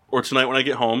 or tonight when I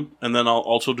get home, and then I'll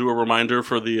also do a reminder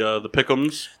for the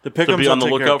pick'ems. The pick'ems to be on the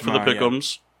I'll take care lookout of for the tomorrow,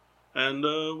 pick'ems, and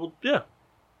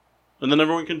and then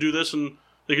everyone can do this, and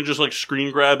they can just like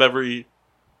screen grab every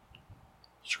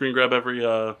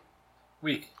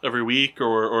Weak. every week,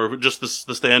 or just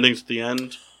the standings at the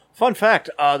end. Fun fact: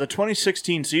 the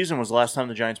 2016 season was the last time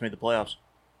the Giants made the playoffs.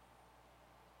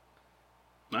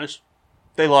 Nice.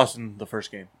 They lost in the first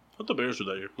game. What the Bears did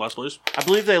that year? Last place. I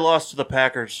believe they lost to the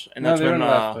Packers, and No, that's they were when in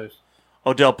the last place.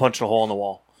 Odell punched a hole in the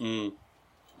wall.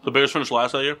 The Bears finished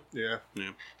last that year. Yeah, Yeah.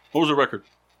 What was the record?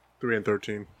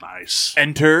 3-13. Nice.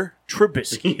 Enter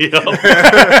Trubisky.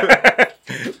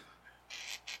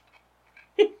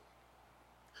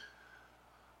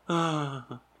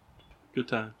 Good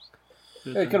times.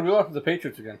 Hey, could we lost to the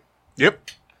Patriots again? Yep.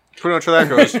 Pretty much where that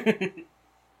goes.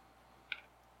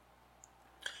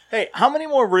 Hey, how many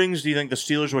more rings do you think the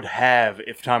Steelers would have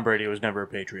if Tom Brady was never a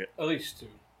Patriot? At least 2.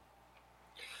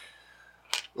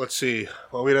 Let's see.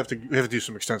 Well, we have to do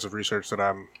some extensive research that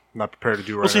I'm not prepared to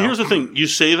do right Well, see, now. here's the thing. You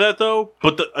say that though,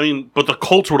 but the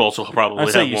Colts would also probably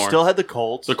I'd say have you more. still had the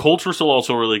Colts. The Colts were still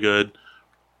also really good.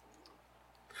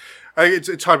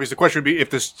 It's hard because the question would be if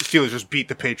the Steelers just beat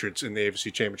the Patriots in the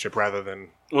AFC Championship rather than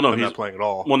Well, no, them he's not playing at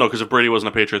all. Well, no, because if Brady wasn't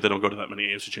a Patriot, they don't go to that many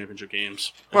AFC Championship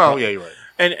games. Well, yeah, you're right.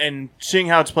 And seeing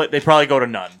how it's played, they probably go to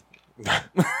none.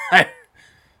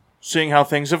 Seeing how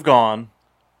things have gone.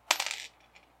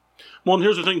 Well, and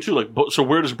here's the thing too. Like, so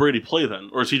where does Brady play then,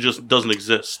 or is he just doesn't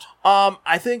exist?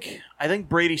 I think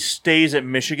Brady stays at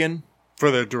Michigan. For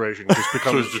the duration, it just So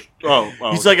becomes it's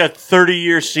just, He's like a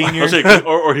 30-year senior. I was saying,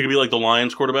 or he could be like the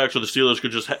Lions quarterback, so the Steelers could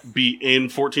just be in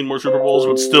 14 more Super Bowls,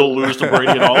 but still lose to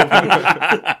Brady and all of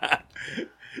them.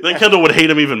 Then Kendall would hate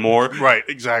him even more. right.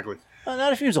 Exactly.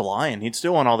 Not if he was a Lion. He'd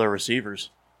still want all their receivers.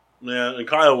 Yeah, and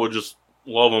Kyle would just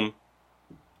love him.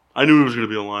 I knew he was going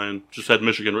to be a Lion. Just had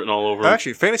Michigan written all over him.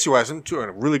 Actually, fantasy-wise, I'm in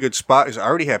a really good spot. Is I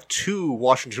already have 2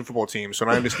 Washington football teams, so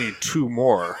now I just need 2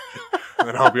 more, and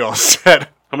then I'll be all set.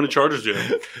 How many Chargers do you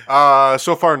have?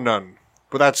 So far, none,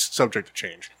 but that's subject to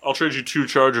change. I'll trade you 2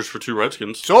 Chargers for 2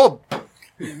 Redskins. Sold.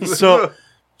 So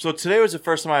today was the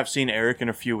first time I've seen Eric in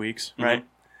a few weeks, right?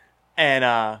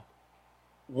 And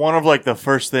one of like the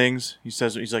first things he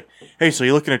says, he's like, "Hey, so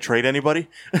you looking to trade anybody?"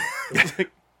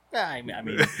 Like, I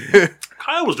mean,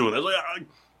 Kyle was doing that. Like,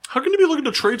 how can you be looking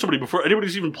to trade somebody before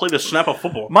anybody's even played a snap of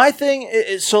football? my thing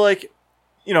is so like,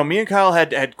 me and Kyle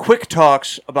had quick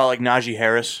talks about like Najee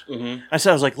Harris. Mm-hmm.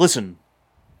 I was like, "Listen,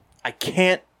 I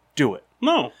can't do it,"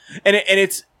 No. and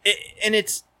it's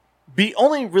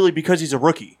only really because he's a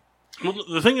rookie. Well,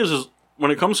 the thing is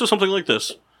when it comes to something like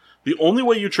this, the only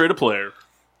way you trade a player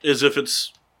is if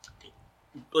it's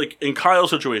like in Kyle's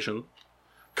situation.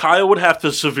 Kyle would have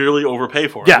to severely overpay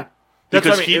for him. Yeah. That's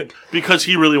Because what I mean. because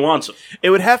he really wants him. It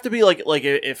would have to be like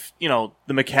if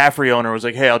the McCaffrey owner was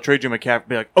like, "Hey, I'll trade you McCaffrey."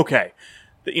 Be like, "Okay,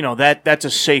 that's a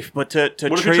safe." But to What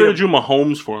if he trade traded him, you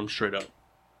Mahomes for him straight up?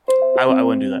 I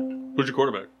wouldn't do that. Who's your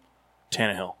quarterback?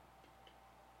 Tannehill.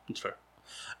 That's fair.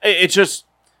 It's just,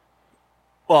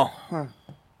 well,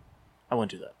 I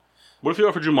wouldn't do that. What if he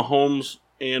offered you Mahomes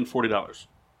and $40?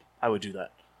 I would do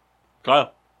that.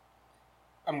 Kyle.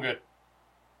 I'm good.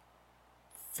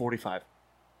 $45.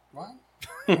 What?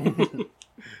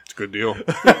 It's a good deal.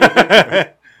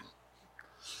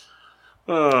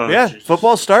 Yeah, Jesus.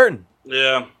 football's starting.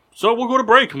 Yeah. So we'll go to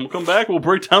break, and we'll come back, and we'll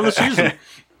break down the season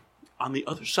on the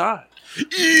other side.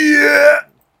 Yeah.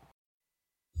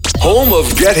 Home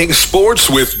of getting sports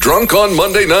with Drunk on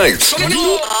Monday nights.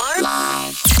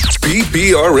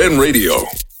 PPRN Radio.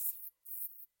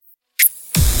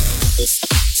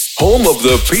 Home of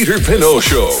the Peter Pinot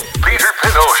Show. Peter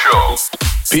Pinot Show.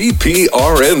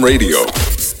 PPRN Radio.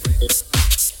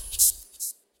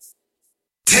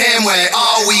 Damn, where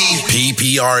are we?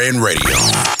 PPRN Radio.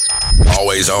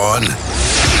 Always on,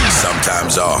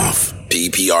 sometimes off.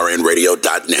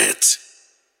 PPRNradio.net.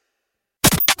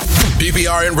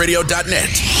 PPRNradio.net.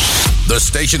 The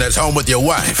station that's home with your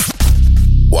wife.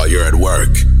 While you're at work,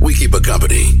 we keep her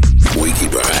company. We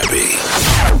keep her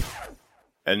happy.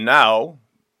 And now,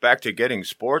 back to getting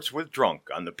sports with Drunk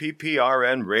on the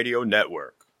PPRN Radio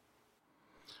Network.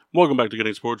 Welcome back to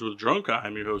Getting Sports with Drunk.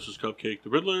 I'm your host, is Cupcake the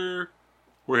Riddler.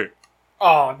 We're here.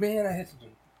 Oh, man, I had to do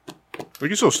We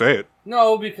can still say it.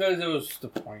 No, because it was the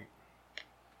point.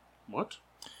 What?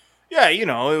 Yeah, it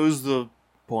was the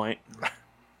point.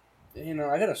 I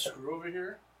got a screw over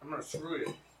here. I'm going to screw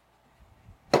you.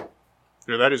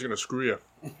 Yeah, that is going to screw you.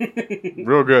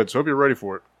 Real good. So hope you're ready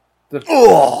for it. The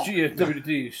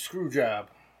GFWD screw job.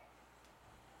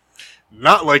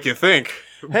 Not like you think,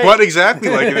 Hey. but exactly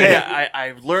like you think. Hey,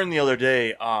 I learned the other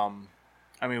day,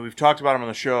 we've talked about him on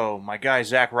the show. My guy,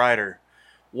 Zack Ryder,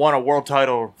 won a world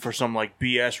title for some,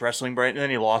 BS wrestling brand, and then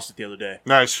he lost it the other day.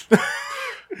 Nice.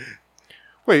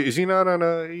 Wait, is he not on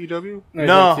AEW? No. he's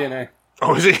No. on TNA.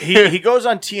 Oh, is he? He goes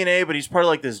on TNA, but he's part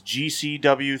of, this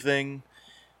GCW thing.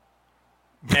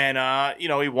 And,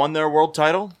 he won their world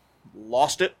title,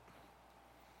 lost it.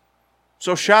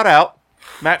 So, shout out,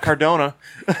 Matt Cardona.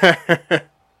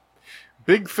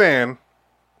 Big fan.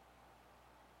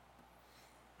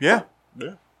 Yeah.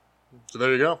 Yeah. So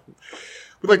there you go.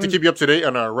 We'd like to keep you up to date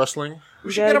on our wrestling.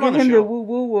 We should get him on the show. Woo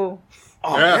woo woo.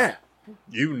 Oh, Yeah. yeah.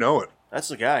 You know it. That's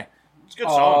the guy. It's a good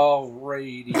song. Oh,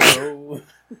 radio.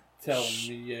 Tell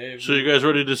me everything. So you guys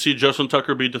ready to see Justin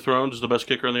Tucker be dethroned as the best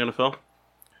kicker in the NFL?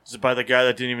 Is it by the guy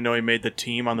that didn't even know he made the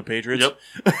team on the Patriots? Yep.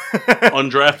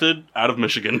 Undrafted, out of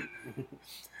Michigan.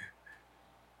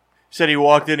 Said he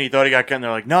walked in, he thought he got cut, and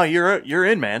they're like, no, you're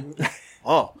in, man.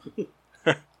 Oh.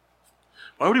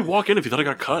 Why would he walk in if he thought he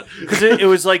got cut? Because it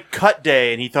was cut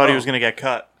day, and he thought he was going to get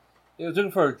cut. He was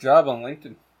looking for a job on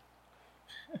LinkedIn.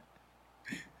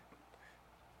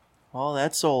 Oh,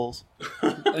 that's souls.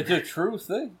 It's a true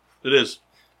thing. It is.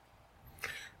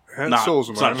 That souls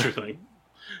of It's not a mine. true thing.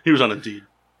 He was on Indeed.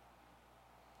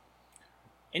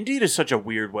 Indeed is such a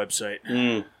weird website.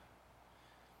 Mm.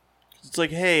 It's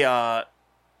like, hey,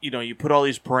 you put all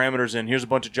these parameters in. Here's a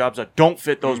bunch of jobs that don't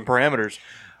fit those parameters.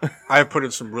 I've put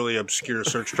in some really obscure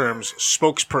search terms.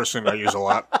 Spokesperson I use a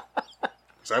lot.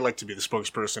 Because I like to be the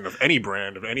spokesperson of any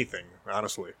brand, of anything,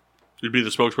 honestly. You'd be the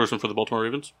spokesperson for the Baltimore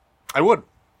Ravens? I would.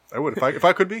 If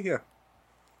I could be, yeah.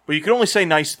 But you can only say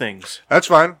nice things. That's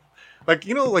fine.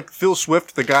 Like Phil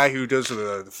Swift, the guy who does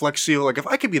the Flex Seal. If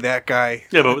I could be that guy.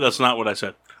 Yeah, but that's not what I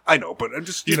said. I know, but I'm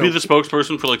just, You'd be the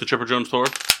spokesperson for the Chipper Jones tour?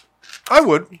 I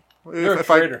would. You're a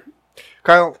traitor.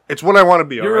 Kyle, it's what I want to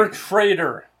be, You're all right? a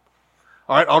traitor.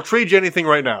 All right, I'll trade you anything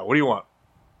right now. What do you want?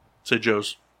 Say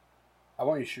Joe's. I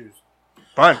want your shoes.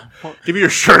 Fine. Give me your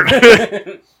shirt.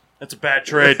 That's a bad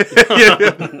trade.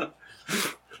 I'm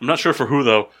not sure for who,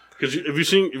 though. Because have you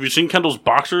seen Kendall's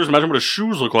boxers? Imagine what his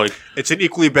shoes look like. It's an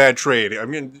equally bad trade. I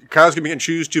mean, Kyle's going to be getting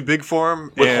shoes too big for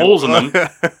him. With holes in them.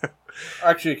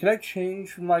 Actually, can I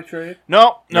change my trade?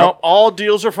 No, Nope. all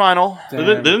deals are final. They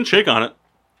didn't shake on it.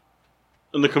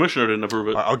 And the commissioner didn't approve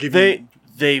it. I'll give you.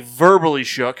 They verbally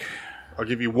shook. I'll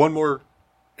give you one more.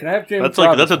 Can I have James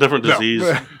That's a different disease.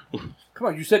 Come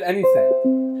on, you said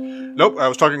anything. Nope, I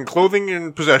was talking clothing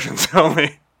and possessions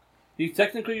only. He's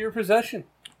technically your possession.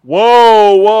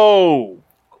 Whoa.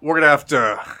 We're going to have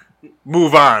to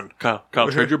move on. Kyle,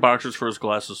 trade your boxers for his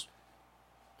glasses.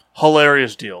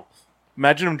 Hilarious deal.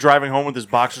 Imagine him driving home with his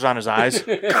boxers on his eyes.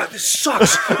 God, this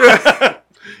sucks.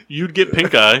 You'd get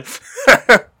pink eye.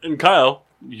 And Kyle,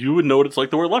 you would know what it's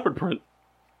like to wear leopard print.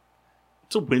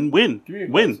 It's a win-win. Give me your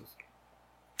Win. glasses.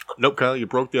 Nope, Kyle, you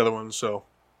broke the other one, so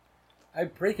I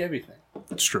break everything.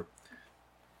 it's true.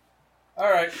 All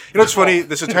right. You know what's funny?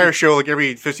 This entire show,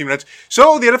 every 15 minutes.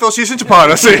 So the NFL season's upon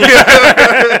us.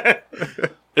 It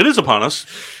is upon us.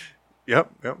 Yep.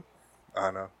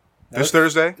 I know. This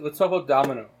Thursday? Let's talk about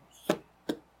dominoes.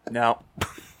 No.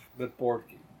 The board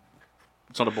game.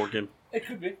 It's not a board game. It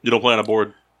could be. You don't play on a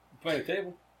board, Playing a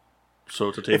table. so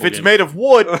it's a table If it's game. made of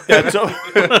wood, that's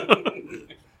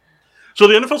So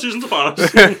the NFL season's upon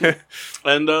us.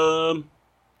 And,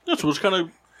 yeah, so we're just kind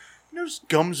of... There's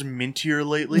gums mintier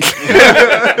lately.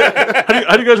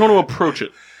 How do you guys want to approach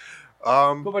it?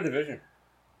 Go by division.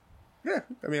 Yeah,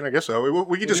 I mean, I guess so.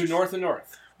 We could Do just north and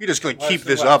north. we just like West keep and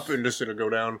this west. up and just it'll go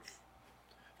down.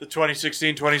 The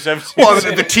 2016, 2017. Well,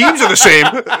 the teams are the same.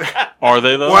 Are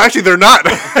they, though? Well, actually, they're not.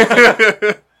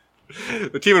 The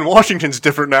team in Washington's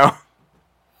different now.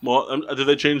 Well, did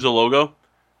they change the logo?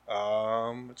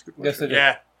 That's a good Yes, they question. do.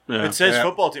 Yeah. Yeah. It says Yeah.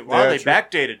 football team. Wow, Yeah, they true.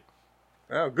 backdated.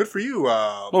 Oh, good for you.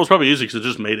 Well, it's probably easy because it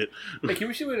just made it. Hey, can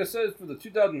we see what it says for the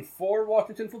 2004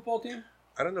 Washington football team?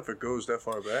 I don't know if it goes that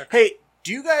far back. Hey,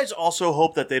 do you guys also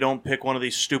hope that they don't pick one of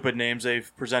these stupid names they've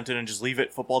presented and just leave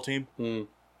it football team? Hmm.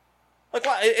 Like,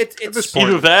 why? At It's this point-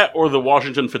 Either that or the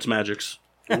Washington Fitzmagics.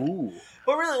 Ooh.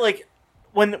 But really, like,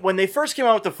 when they first came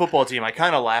out with the football team, I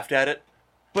kind of laughed at it.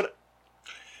 But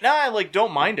now I, like,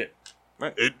 don't mind it.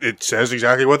 It says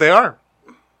exactly what they are.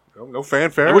 No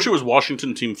fanfare. I wish it was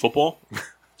Washington Team Football.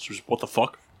 It's just, what the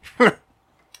fuck? We got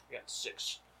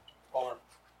 6. Palmer.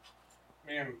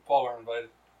 Me and Paul were invited.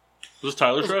 Was this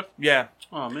Tyler's draft? Yeah.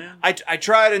 Oh, man. I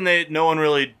tried, and no one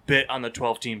really bit on the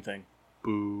 12-team thing.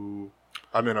 Boo.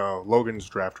 I'm in Logan's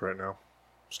draft right now,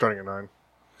 starting at 9.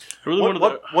 I really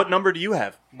wanted What number do you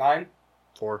have? 9.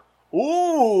 4.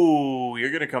 Ooh, you're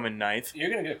going to come in ninth. You're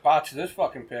going to get botched this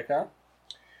fucking pick, huh?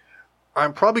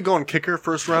 I'm probably going kicker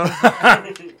first round.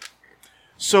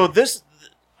 So this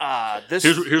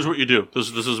Here's what you do. This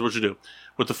is what you do.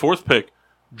 With the 4th pick,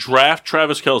 draft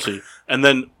Travis Kelce, and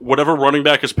then whatever running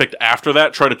back is picked after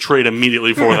that, try to trade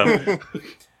immediately for them.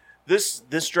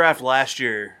 this draft last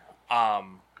year,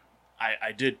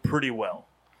 I did pretty well,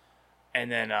 and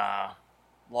then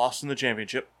lost in the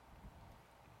championship.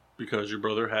 Because your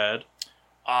brother had...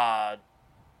 I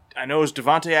know it was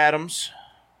Devontae Adams.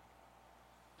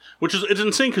 Which is, it's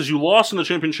insane because you lost in the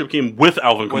championship game with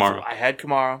Alvin Kamara. I had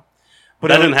Kamara, but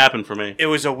That it didn't was, happen for me. it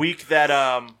was a week that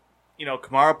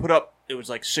Kamara put up. It was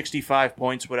like 65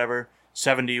 points, whatever,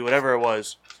 70, whatever it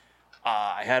was.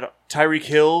 I had Tyreek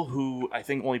Hill, who I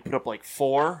think only put up like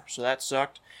 4, so that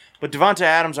sucked. But Devontae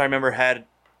Adams, I remember, had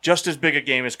just as big a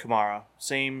game as Kamara,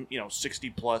 same 60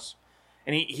 plus,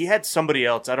 and he had somebody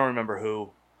else. I don't remember who.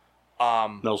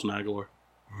 Nelson Aguilar.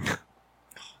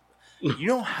 You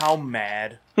know how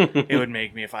mad it would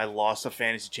make me if I lost a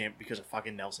fantasy champ because of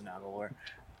fucking Nelson Aguilar.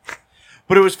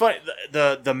 But it was funny.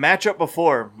 The matchup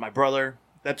before, my brother,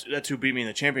 that's who beat me in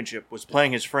the championship, was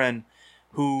playing his friend,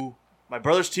 who my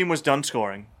brother's team was done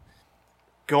scoring.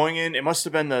 Going in, it must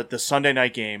have been the Sunday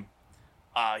night game.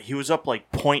 He was up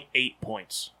like 0.8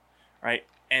 points, right?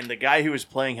 And the guy who was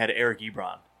playing had Eric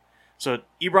Ebron. So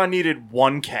Ebron needed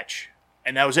 1 catch,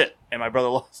 and that was it. And my brother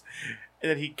lost.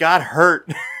 And then he got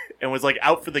hurt and was like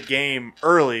out for the game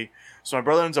early. So my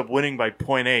brother ends up winning by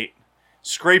 0.8,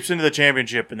 scrapes into the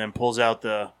championship, and then pulls out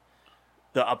the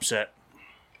upset.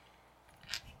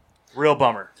 Real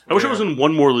bummer. I wish I was in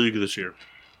one more league this year.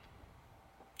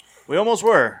 We almost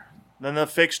were. Then the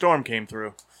fake storm came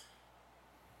through.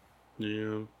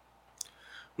 Yeah.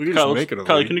 We can Kyle, just make it a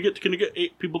Kyle, league. can you get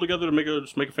 8 people together to make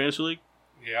a fantasy league?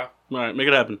 Yeah. All right, make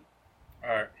it happen.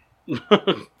 All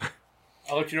right.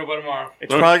 I'll let you know by tomorrow.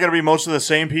 It's probably going to be most of the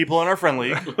same people in our friend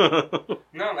league.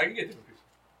 No, I can get different people.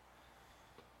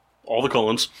 All the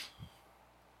Cullens.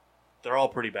 They're all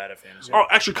pretty bad at fantasy. Oh,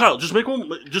 actually, Kyle, just make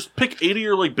one. Just pick 80 of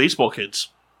your like baseball kids.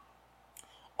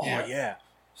 Oh, yeah.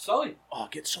 Sully. Oh,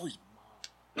 get Sully's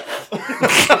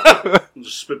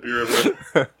Just spit beer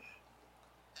everywhere.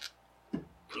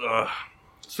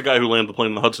 It's the guy who landed the plane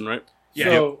in the Hudson, right? Yeah.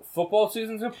 So, football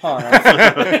season's upon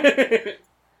us.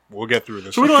 We'll get through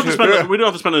this. So we don't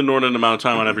have to spend an inordinate amount of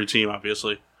time on every team,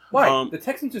 obviously. Why? The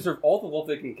Texans deserve all the love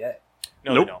they can get.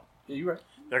 No, Nope. they don't. Yeah, you're right.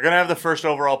 They're going to have the first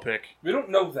overall pick. We don't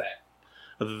know that.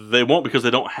 They won't because they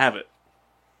don't have it.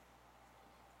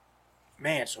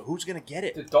 Man, so who's going to get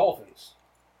it? The Dolphins.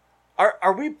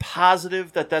 Are we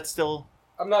positive that that's still...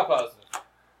 I'm not positive.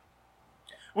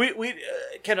 We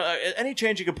can any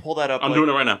chance you could pull that up? I'm doing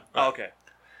it right now. Oh, okay.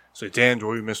 So, Dan, do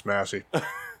we miss Massey?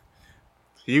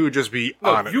 You would just be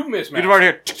No, on it. you miss You'd Matt. right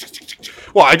here.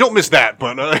 Well, I don't miss that,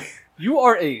 but You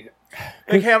are a...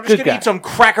 Like, hey, I'm just Good going to guy. eat some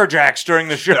Cracker Jacks during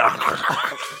the show.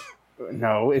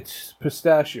 No, it's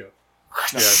pistachio.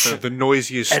 yeah, the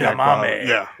noisiest snack bar. Edamame.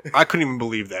 Yeah, I couldn't even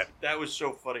believe that. That was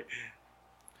so funny.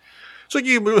 So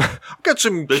I've got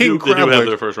some They king do have crab their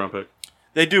legs. first round pick.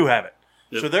 They do have it.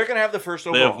 Yep. So they're going to have the first They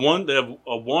overall. have one. They have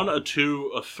a 1, a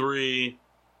 2, a 3,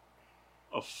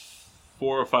 a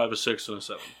 4, a 5, a 6, and a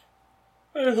 7.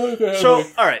 So,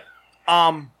 all right.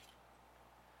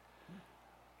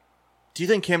 Do you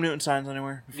think Cam Newton signs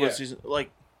anywhere before the Yeah. season?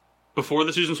 Like, Before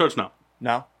the season starts, no.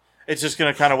 no? It's just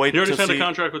going to kind of wait He already to signed see. a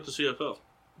contract with the CFL.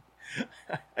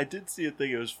 I did see a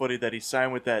thing. It was funny that he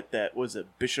signed with that was it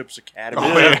Bishop's Academy.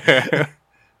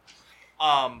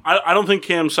 I don't think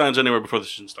Cam signs anywhere before the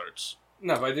season starts.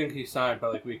 No, but I think he signed by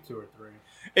like week 2 or 3.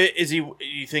 Is he?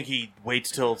 You think he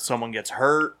waits till someone gets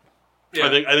hurt? Yeah. I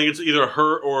think it's either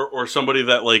her or somebody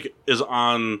that like is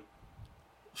on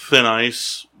thin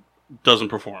ice doesn't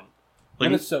perform. Like,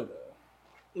 Minnesota.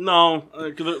 no,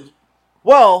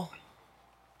 Well,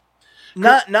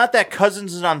 not that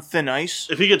Cousins is on thin ice.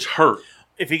 if he gets hurt,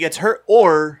 If he gets hurt,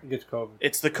 or He gets COVID.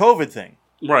 it's the COVID thing.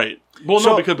 right? Well,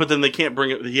 So- no, but then they can't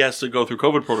bring it. He has to go through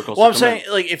COVID protocols. Well, to I'm come in.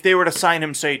 saying like if they were to sign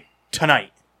him, say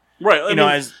tonight. right? I know,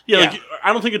 mean, as- yeah, yeah. like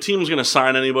I don't think a team's going to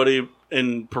sign anybody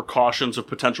in precautions of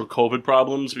potential COVID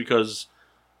problems because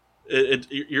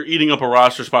you're eating up a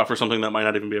roster spot for something that might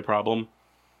not even be a problem.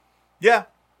 Yeah.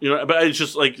 You know, but it's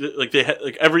just like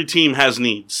every team has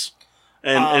needs,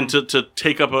 and to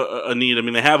take up a need. I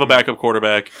mean, they have a backup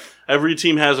quarterback. Every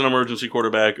team has an emergency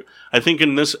quarterback. I think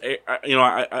in this,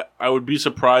 I would be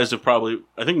surprised if I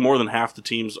think more than half the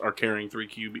teams are carrying 3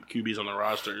 QBs on their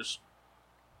rosters.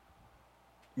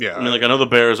 Yeah. I mean, like I know the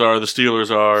Bears are, the Steelers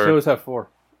are. Steelers have 4.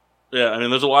 Yeah, I mean,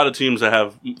 there's a lot of teams that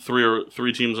have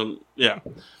three teams on. Yeah,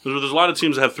 there's a lot of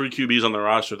teams that have 3 QBs on their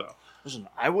roster though. Listen,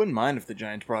 I wouldn't mind if the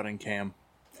Giants brought in Cam.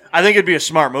 I think it'd be a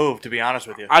smart move, to be honest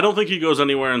with you. I don't think he goes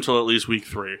anywhere until at least week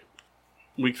 3.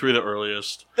 Week 3 the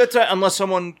earliest. That's unless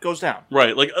someone goes down.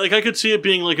 Right, like I could see it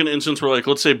being like an instance where, like,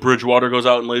 let's say Bridgewater goes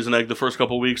out and lays an egg the first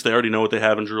couple weeks. They already know what they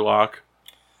have in Drew Lock,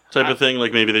 type of thing.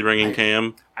 Like maybe they bring in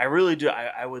Cam. I really do.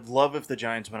 I would love if the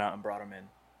Giants went out and brought him in.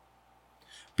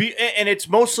 And it's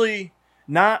mostly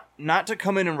not to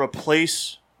come in and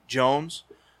replace Jones,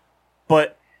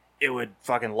 but it would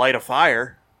fucking light a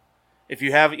fire. If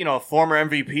you have, a former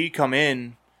MVP come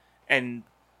in and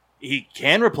he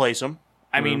can replace him.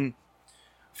 I mean,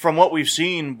 from what we've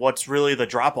seen, what's really the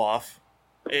drop off?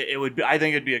 It would be. I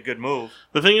think it'd be a good move.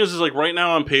 The thing is like right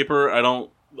now on paper, I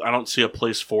don't see a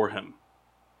place for him.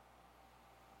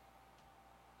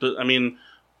 I mean,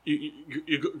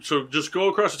 so just go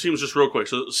across the teams just real quick.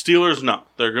 So the Steelers, no,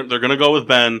 they're going to go with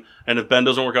Ben, and if Ben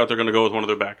doesn't work out, they're going to go with one of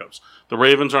their backups. The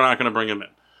Ravens are not going to bring him in.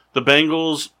 The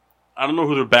Bengals, I don't know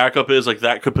who their backup is. Like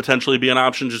that could potentially be an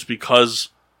option just because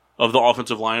of the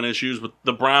offensive line issues. But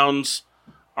the Browns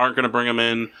aren't going to bring him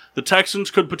in. The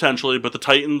Texans could potentially, but the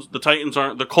Titans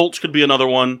aren't. The Colts could be another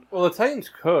one. Well, the Titans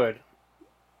could,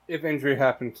 if injury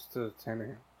happens to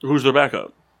Tannehill. Who's their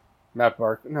backup? Matt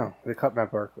Barkley. No, they cut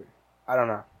Matt Barkley. I don't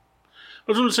know.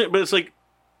 That's what I'm saying, but it's like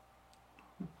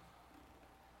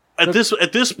at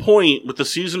this point with the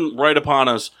season right upon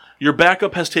us, your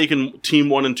backup has taken team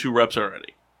 1 and 2 reps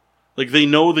already. Like they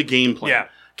know the game plan. Yeah.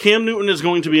 Cam Newton is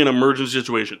going to be an emergency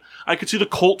situation. I could see the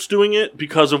Colts doing it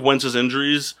because of Wentz's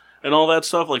injuries and all that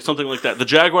stuff, like something like that. The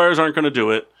Jaguars aren't going to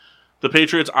do it. The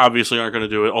Patriots obviously aren't going to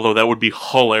do it, although that would be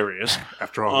hilarious.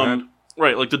 After all that.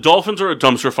 Right, like the Dolphins are a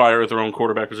dumpster fire at their own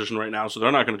quarterback position right now, so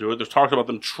they're not going to do it. There's talk about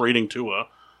them trading Tua,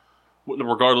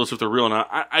 regardless if they're real or not.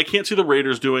 I can't see the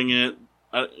Raiders doing it.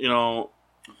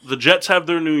 The Jets have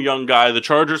their new young guy. The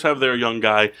Chargers have their young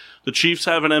guy. The Chiefs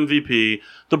have an MVP.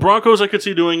 The Broncos I could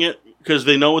see doing it because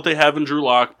they know what they have in Drew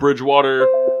Lock. Bridgewater,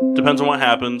 depends on what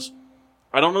happens.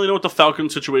 I don't really know what the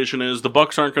Falcons situation is. The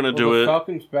Bucks aren't going to do the it.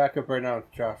 Falcons' backup right now is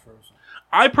Josh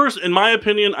Rosen. In my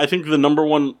opinion, I think the number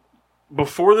one,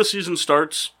 before the season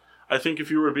starts, I think if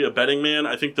you were to be a betting man,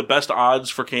 I think the best odds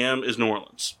for Cam is New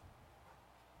Orleans.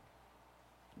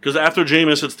 Because after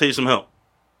Jameis, it's Taysom Hill.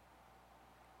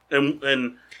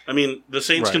 And I mean, the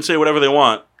Saints can say whatever they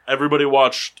want. Everybody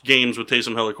watched games with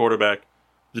Taysom Hill at quarterback.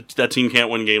 That team can't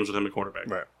win games with him at quarterback.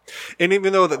 Right. And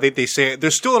even though they say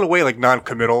they're still in a way like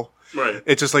non-committal. Right.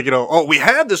 It's just like, we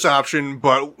had this option,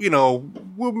 but,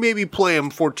 we'll maybe play him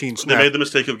 14 snaps. They made the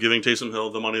mistake of giving Taysom Hill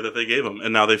the money that they gave him,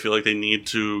 and now they feel like they need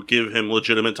to give him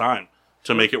legitimate time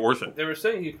to make it worth it. They were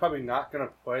saying he's probably not going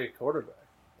to play quarterback.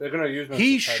 They're going to use him.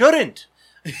 He shouldn't.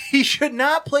 He should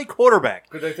not play quarterback.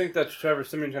 Because they think that Trevor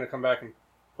Simeon's going to come back and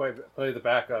play the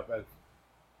backup as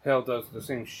Hill does the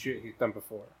same shit he's done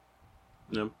before.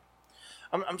 Yeah.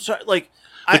 I'm sorry. Like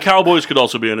the Cowboys could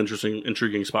also be an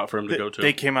intriguing spot for him to go to.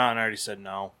 They came out and already said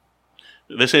no.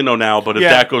 They say no now, but if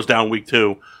that goes down week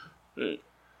 2, they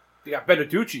got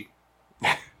Beneducci.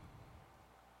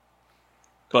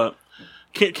 But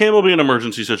Cam will be an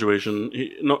emergency situation.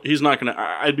 He's not going to.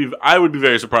 I would be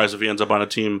very surprised if he ends up on a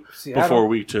team before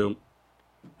week 2.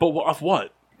 But off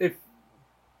what? If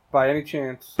by any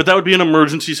chance. But that would be an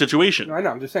emergency situation. No, I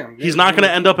know. I'm just saying. He's not going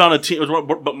to end up on a team.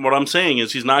 But what I'm saying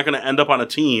is he's not going to end up on a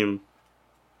team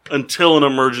until an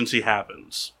emergency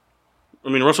happens. I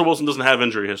mean, Russell Wilson doesn't have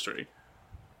injury history.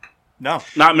 No.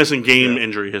 Not missing game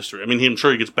injury history. I mean, I'm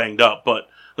sure he gets banged up, but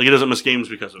like he doesn't miss games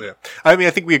because of it. Yeah. I mean, I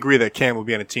think we agree that Cam will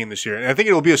be on a team this year, and I think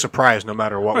it will be a surprise no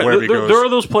matter what, Right, wherever he there, goes. there are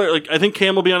those players. Like I think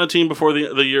Cam will be on a team before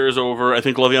the year is over. I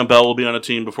think Le'Veon Bell will be on a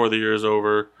team before the year is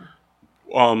over.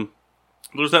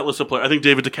 There's that list of players. I think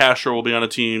David DeCastro will be on a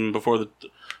team before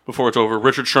it's over.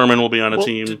 Richard Sherman will be on a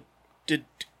team. Did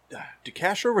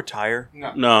Castro retire?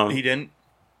 No, He didn't.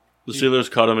 the Steelers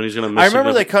cut him, and he's going to miss. I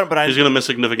remember they cut him, but he's going to miss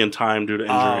significant time due to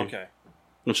injury. Oh, okay.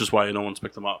 Which is why no one's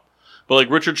picked him up. But like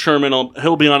Richard Sherman,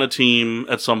 he'll be on a team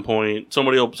at some point.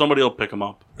 Somebody will pick him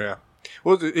up. Yeah.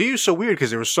 Well, he was so weird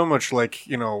because there was so much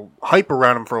hype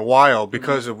around him for a while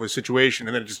because of his situation,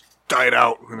 and then it just died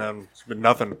out, and then it's been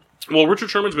nothing. Well, Richard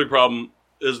Sherman's big problem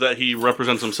is that he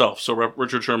represents himself. So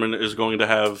Richard Sherman is going to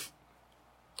have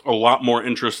a lot more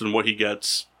interest in what he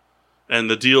gets, and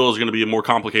the deal is going to be more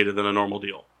complicated than a normal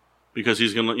deal because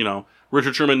he's going to,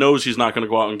 Richard Sherman knows he's not going to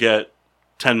go out and get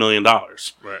 $10 million.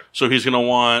 Right. So he's going to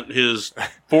want his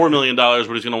 $4 million,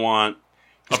 but he's going to want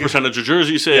a percentage of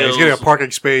jersey sales. Yeah, he's getting a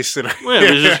parking space. And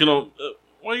he's just going to.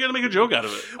 Why you got to make a joke out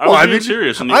of it? I was being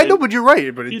serious. And I know, but you're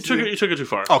right. But you took it too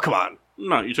far. Oh, come on.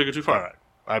 No, you took it too far. All right.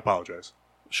 I apologize.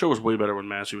 The show was way better when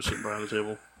Massey was sitting behind the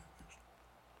table.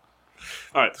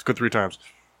 All right. It's good 3 times.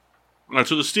 All right,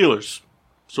 so the Steelers.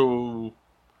 So,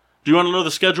 do you want to know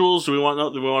the schedules? Do we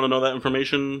want to know that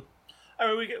information?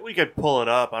 I mean, we could pull it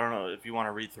up. I don't know if you want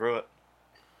to read through it.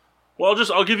 Well,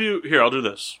 I'll give you here. I'll do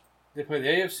this. They play the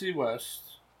AFC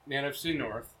West, the NFC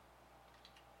North.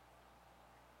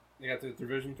 They got the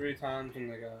Division 3 times,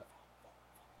 and they got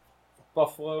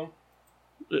Buffalo.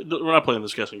 We're not playing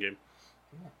this guessing game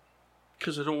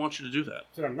because I don't want you to do that.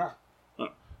 So I'm not.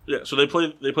 Yeah, so they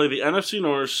play the NFC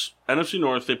North. NFC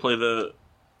North. They play the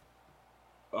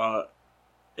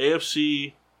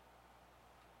AFC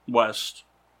West,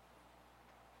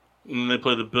 and then they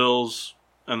play the Bills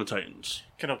and the Titans.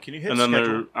 Can you hit And then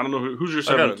schedule? I don't know who's your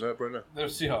I got seventh. it right now. They're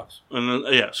Seahawks. And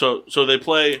then so they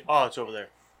play. Oh, it's over there.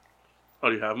 Oh,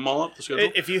 do you have them all up the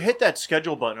schedule? If you hit that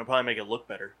schedule button, it'll probably make it look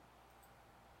better.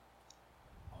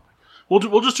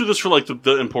 We'll just do this for like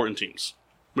the important teams.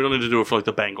 We don't need to do it for like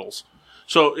the Bengals.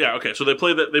 So yeah, okay. So they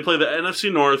play the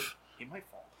NFC North. He might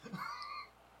fall.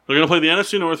 They're going to play the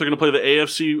NFC North. They're going to play the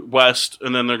AFC West,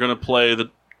 and then they're going to play the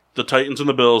Titans and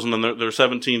the Bills, and then their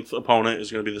 17th opponent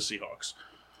is going to be the Seahawks.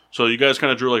 So you guys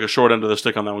kind of drew like a short end of the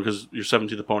stick on that one because your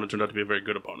 17th opponent turned out to be a very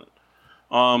good opponent.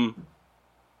 I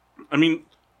mean,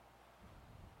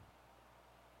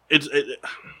 I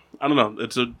don't know.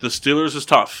 The Steelers is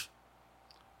tough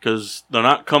because they're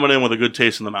not coming in with a good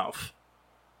taste in the mouth.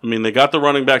 I mean, they got the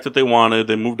running back that they wanted.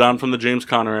 They moved on from the James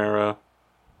Conner era.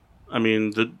 I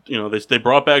mean, they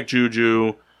brought back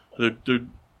Juju.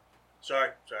 Sorry.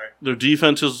 Their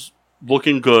defense is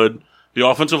looking good. The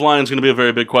offensive line is going to be a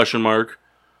very big question mark.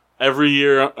 Every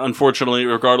year, unfortunately,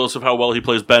 regardless of how well he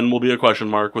plays, Ben will be a question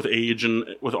mark with age and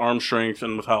with arm strength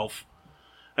and with health.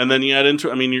 And then you add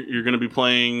into, I mean, you're going to be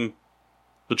playing.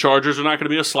 The Chargers are not going to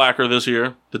be a slacker this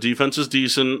year. The defense is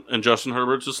decent, and Justin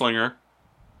Herbert's a slinger.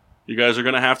 You guys are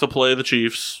going to have to play the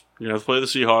Chiefs. You're going to have to play the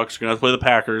Seahawks. You're going to have to play the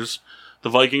Packers. The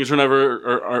Vikings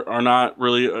are not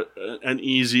really an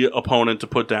easy opponent to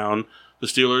put down. The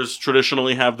Steelers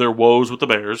traditionally have their woes with the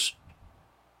Bears.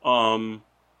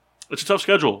 It's a tough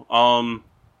schedule. I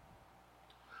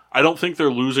don't think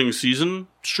their losing season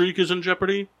streak is in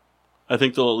jeopardy. I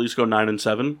think they'll at least go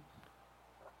 9-7.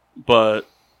 But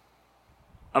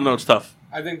I don't know. It's tough.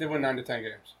 I think they win 9 to 10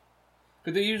 games.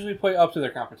 Because they usually play up to their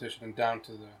competition and down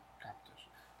to the competition.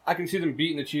 I can see them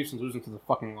beating the Chiefs and losing to the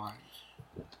fucking Lions.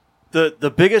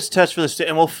 The biggest test for this,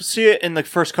 and we'll see it in the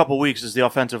first couple weeks, is the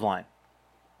offensive line.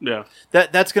 Yeah.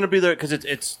 That's going to be there because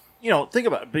it's think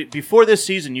about it. Before this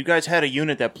season, you guys had a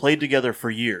unit that played together for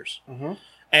years,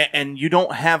 and you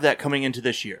don't have that coming into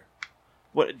this year.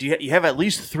 What do you have? At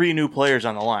least 3 new players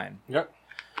on the line. Yep.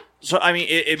 So I mean,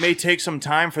 it may take some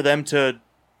time for them to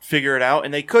figure it out,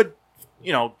 and they could,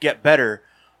 get better.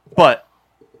 But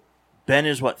Ben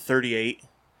is 38.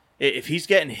 If he's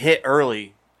getting hit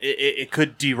early, it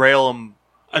could derail him.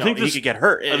 I think he could get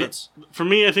hurt. For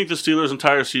me, I think the Steelers'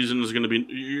 entire season is going to be.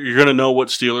 You're going to know what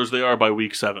Steelers they are by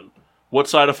week 7. What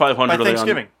side of 500 by are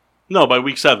Thanksgiving? They on? No, by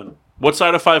week 7. What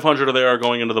side of 500 are they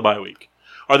going into the bye week?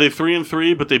 Are they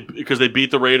 3-3? But because they beat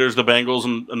the Raiders, the Bengals,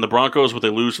 and the Broncos, but they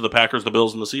lose to the Packers, the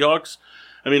Bills, and the Seahawks.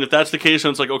 I mean, if that's the case,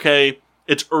 then it's like okay,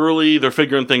 it's early. They're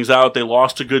figuring things out. They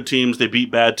lost to good teams. They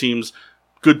beat bad teams.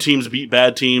 Good teams beat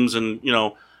bad teams, and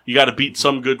you got to beat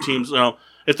some good teams.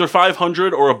 If they're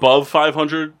 500 or above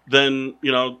 500, then,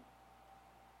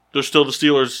 they're still the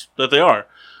Steelers that they are.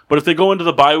 But if they go into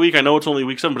the bye week, I know it's only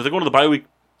week 7, but if they go into the bye week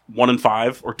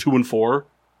 1-5 or 2-4,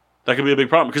 That could be a big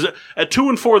problem because at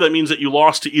 2-4, that means that you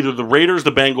lost to either the Raiders,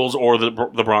 the Bengals, or the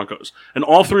Broncos, and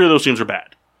all three of those teams are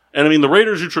bad. And I mean, the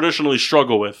Raiders you traditionally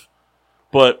struggle with,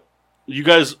 but you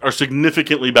guys are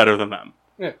significantly better than them.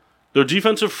 Yeah. Their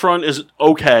defensive front is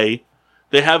okay.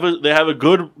 They have a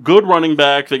good running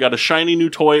back. They got a shiny new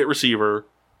toy at receiver.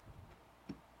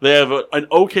 They have an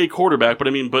okay quarterback, but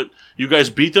you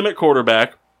guys beat them at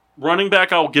quarterback. Running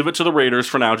back, I'll give it to the Raiders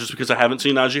for now, just because I haven't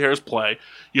seen Najee Harris play.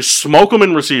 You smoke them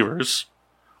in receivers.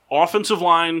 Offensive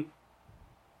line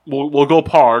will go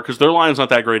par, because their line's not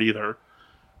that great either.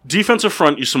 Defensive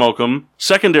front, you smoke them.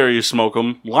 Secondary, you smoke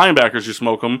them. Linebackers, you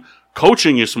smoke them.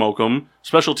 Coaching, you smoke them.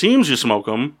 Special teams, you smoke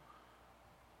them.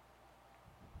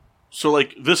 So,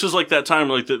 this is that time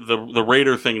where the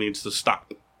Raider thing needs to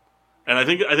stop. And I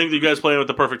think you guys play them at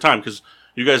the perfect time, because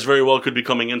you guys very well could be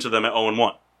coming into them at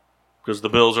 0-1. Because the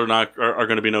Bills are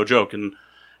going to be no joke, and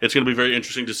it's going to be very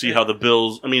interesting to see how the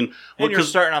Bills. And you're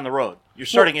starting on the road. You're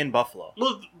starting in Buffalo.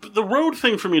 Well, the road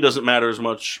thing for me doesn't matter as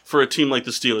much for a team like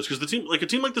the Steelers, because a team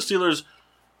like the Steelers,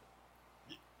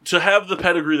 to have the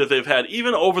pedigree that they've had,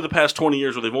 even over the past 20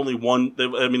 years, where they've only won.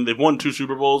 They've won 2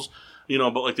 Super Bowls,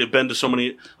 but they've been to so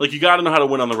many. You got to know how to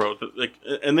win on the road,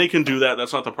 and they can do that.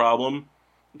 That's not the problem,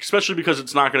 especially because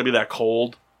it's not going to be that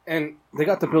cold. And they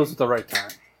got the Bills at the right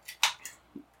time.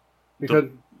 Because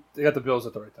they got the Bills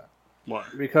at the right time. Why?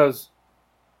 Because,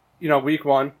 week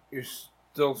 1,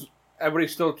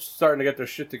 everybody's still starting to get their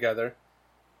shit together.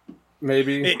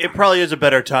 Maybe it probably is a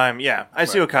better time. Yeah, I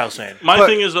see what Kyle's saying. My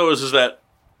thing is that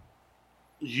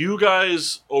you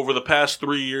guys over the past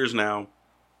 3 years now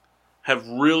have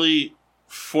really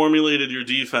formulated your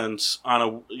defense on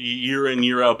a year in,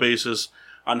 year out basis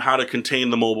on how to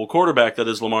contain the mobile quarterback that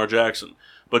is Lamar Jackson.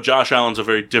 But Josh Allen's a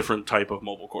very different type of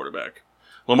mobile quarterback.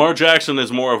 Lamar Jackson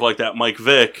is more of that Mike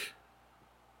Vick,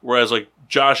 whereas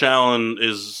Josh Allen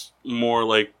is more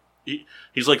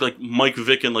he's like Mike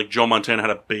Vick and Joe Montana had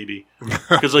a baby,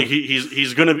 because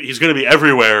he's gonna be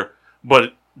everywhere,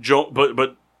 but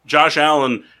Josh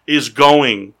Allen is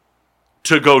going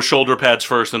to go shoulder pads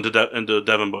first into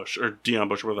Devin Bush or Deion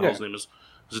Bush, whatever the hell his name is.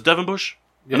 Is it Devin Bush?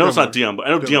 Yeah, I know it's not Deion, but I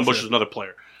know Deion Bush is another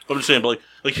player. But I'm just saying,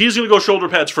 he's gonna go shoulder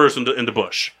pads first into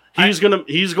Bush. He's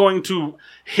going to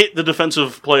hit the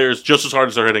defensive players just as hard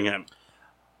as they're hitting him.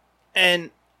 And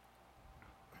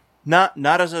not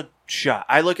as a shot.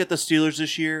 I look at the Steelers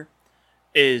this year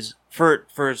is for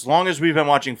as long as we've been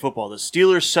watching football, the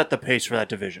Steelers set the pace for that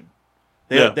division.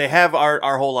 They have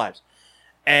our whole lives.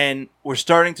 And we're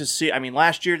starting to see,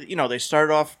 last year, they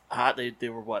started off hot. They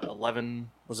were what, 11?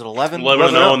 Was it 11?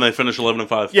 11-0, and they finished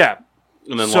 11-5. Yeah.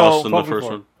 And then lost in the first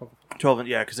one. 12,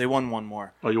 yeah, because they won one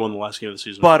more. Oh, you won the last game of the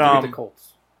season. But the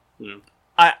Colts. Yeah.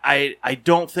 I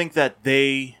don't think that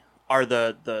they are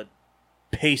the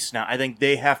pace now. I think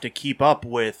they have to keep up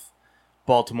with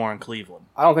Baltimore and Cleveland.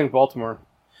 I don't think Baltimore.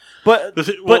 But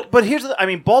here's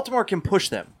Baltimore can push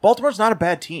them. Baltimore's not a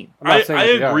bad team. I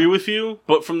agree with you,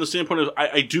 but from the standpoint of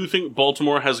I do think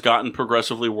Baltimore has gotten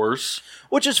progressively worse,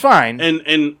 which is fine.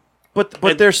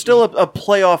 But they're still a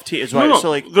playoff team.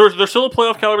 They're still a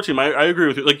playoff caliber team. I agree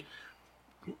with you.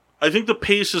 I think the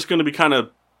pace is going to be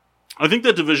I think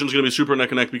that division is going to be super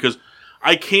neck and neck, because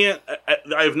I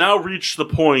have now reached the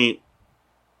point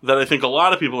that I think a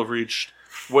lot of people have reached,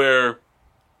 where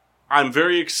I'm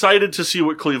very excited to see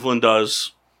what Cleveland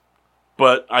does,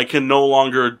 but I can no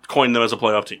longer coin them as a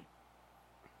playoff team,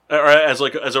 or as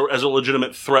a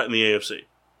legitimate threat in the AFC,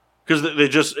 because they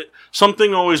just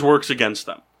something always works against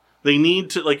them. They need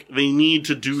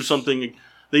to do something.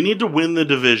 They need to win the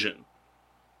division,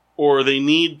 or they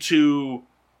need to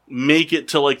make it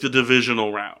to the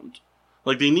divisional round.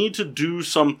 They need to do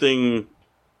something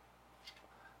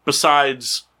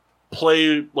besides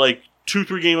play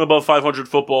 2-3 game above 500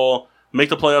 football, make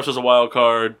the playoffs as a wild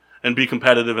card, and be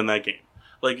competitive in that game.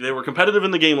 They were competitive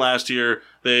in the game last year.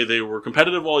 They were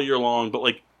competitive all year long,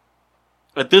 but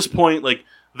at this point,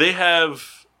 they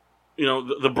have,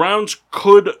 the Browns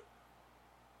could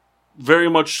very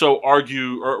much so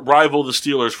argue or rival the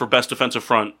Steelers for best defensive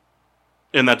front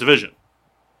in that division,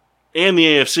 and the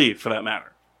AFC for that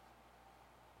matter.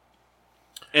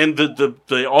 And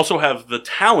they also have the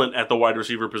talent at the wide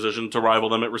receiver position to rival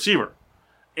them at receiver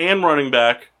and running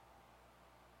back,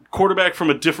 quarterback from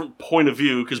a different point of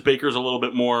view, because Baker's a little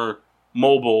bit more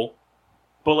mobile,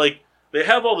 but they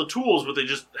have all the tools, but they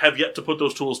just have yet to put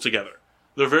those tools together.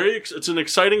 It's an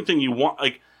exciting thing. You want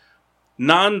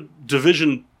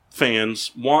non-division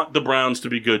fans want the Browns to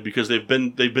be good, because they've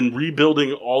been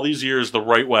rebuilding all these years the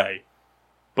right way,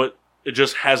 but it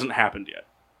just hasn't happened yet.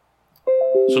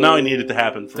 So now I need it to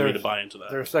happen for me to buy into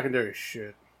that. Their secondary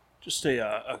shit. Just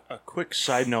a quick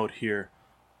side note here.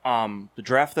 the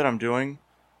draft that I'm doing,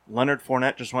 Leonard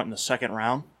Fournette just went in the second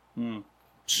round.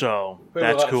 So We have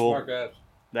a that's lot of cool. smart guys.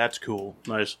 That's cool.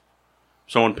 Nice.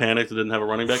 Someone panicked and didn't have a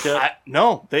running back yet?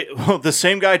 No, the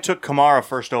same guy took Kamara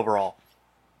first overall.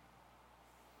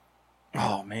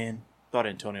 Oh man, thought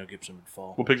Antonio Gibson would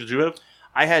fall. What pick did you have?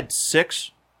 I had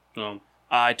 6. Oh,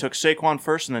 I took Saquon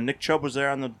first, and then Nick Chubb was there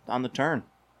on the turn.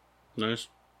 nice.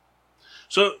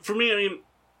 So, for me,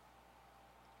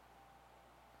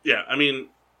 I mean,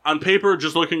 on paper,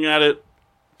 just looking at it,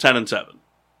 10-7.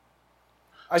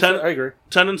 I agree.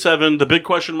 10-7. The big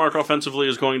question mark offensively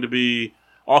is going to be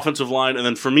offensive line, and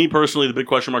then for me personally, the big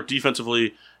question mark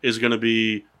defensively is going to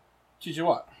be TJ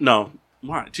Watt. no.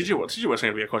 Why? TJ Watt's not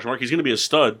going to be a question mark. He's going to be a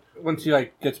stud. Once he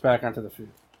gets back onto the field.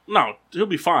 No, he'll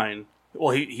be fine.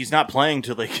 Well, he's not playing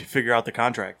till they figure out the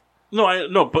contract.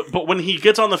 No, but when he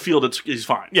gets on the field, he's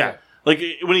fine. Yeah. Like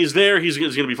when he's there, he's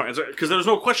going to be fine because there's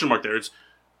no question mark there. It's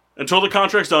until the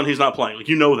contract's done, he's not playing. Like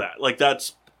you know that. Like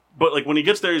that's. But like when he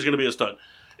gets there, he's going to be a stud.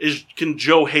 Can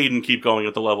Joe Hayden keep going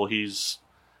at the level he's?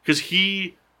 Because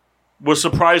he was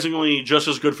surprisingly just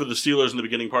as good for the Steelers in the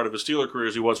beginning part of his Steeler career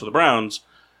as he was for the Browns,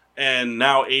 and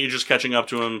now age is catching up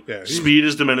to him. Yeah, Speed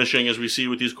is diminishing as we see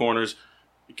with these corners.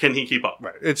 Can he keep up?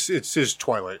 Right. It's his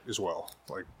twilight as well.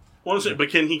 Like, Well, I'm saying, but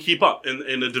can he keep up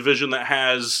in a division that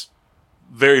has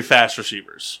very fast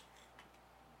receivers?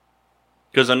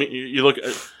 Because, I mean, you look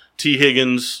at T.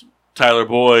 Higgins, Tyler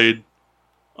Boyd.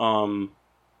 I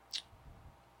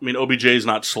mean, OBJ's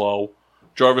not slow.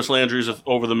 Jarvis Landry's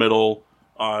over the middle.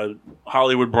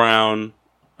 Hollywood Brown.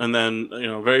 And then,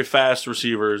 very fast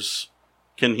receivers.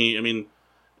 Can he, I mean,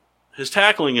 his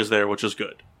tackling is there, which is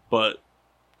good. But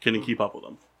can he keep up with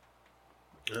them?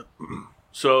 Yep.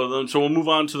 So we'll move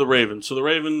on to the Ravens. So the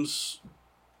Ravens,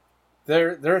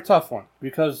 They're a tough one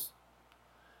because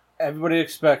everybody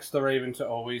expects the Ravens to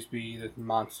always be the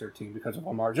monster team because of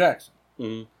Lamar Jackson.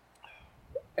 Mhm.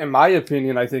 In my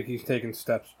opinion, I think he's taken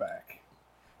steps back.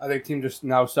 I think team just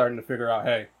now starting to figure out,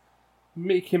 hey,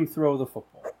 make him throw the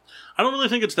football. I don't really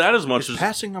think it's that as much His as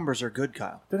passing numbers are good,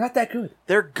 Kyle. They're not that good.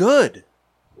 They're good.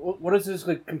 What is his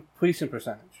completion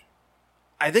percentage?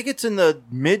 I think it's in the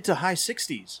mid to high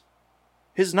 60s.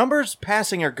 His numbers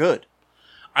passing are good.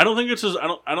 I don't think it's as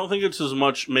I don't think it's as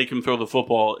much make him throw the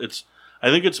football. I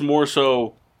think it's more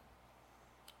so.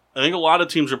 I think a lot of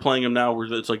teams are playing him now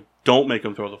where it's like don't make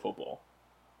him throw the football.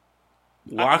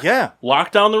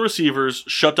 Lock down the receivers,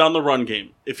 shut down the run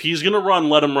game. If he's going to run,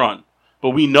 let him run.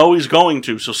 But we know he's going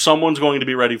to, so someone's going to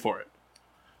be ready for it.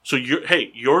 So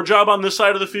your job on this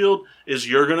side of the field is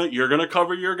you're gonna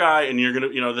cover your guy and you're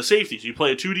gonna the safeties. You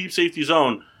play a 2 deep safety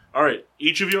zone. All right,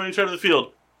 each of you on each side of the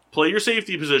field, play your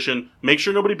safety position. Make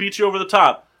sure nobody beats you over the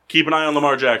top. Keep an eye on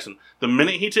Lamar Jackson. The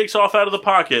minute he takes off out of the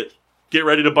pocket, get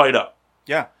ready to bite up.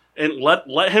 Yeah. And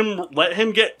let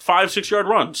him get 5-6 yard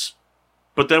runs.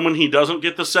 But then when he doesn't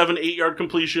get the 7-8 yard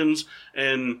completions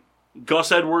and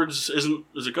Gus Edwards is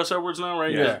it Gus Edwards now,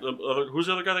 right? Yeah. Who's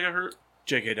the other guy that got hurt?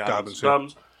 J.K. Dobbins.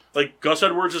 Dobbins. Like Gus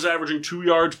Edwards is averaging 2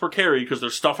 yards per carry because they're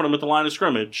stuffing him at the line of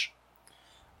scrimmage.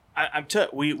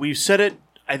 We've said it.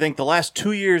 I think the last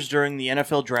 2 years during the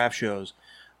NFL draft shows,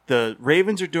 the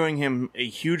Ravens are doing him a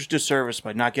huge disservice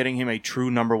by not getting him a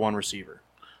true number one receiver.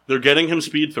 They're getting him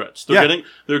speed threats. They're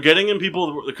getting him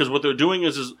people because what they're doing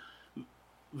is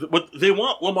what they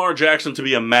want Lamar Jackson to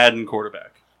be a Madden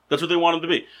quarterback. That's what they want him to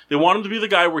be. They want him to be the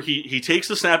guy where he takes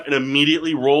the snap and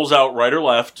immediately rolls out right or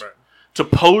left to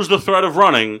pose the threat of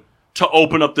running to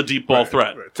open up the deep ball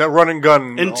threat. It's that run and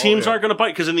gun. And teams aren't going to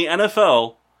bite because in the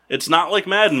NFL, it's not like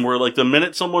Madden where like the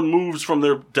minute someone moves from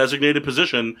their designated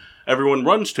position, everyone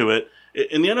runs to it.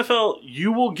 In the NFL,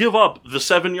 you will give up the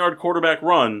 7-yard quarterback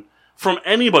run from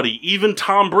anybody, even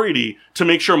Tom Brady, to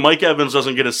make sure Mike Evans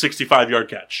doesn't get a 65-yard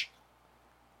catch.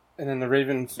 And then the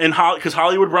Ravens... And because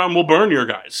Hollywood Brown will burn your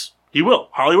guys. He will.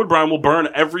 Hollywood Brown will burn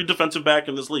every defensive back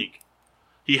in this league.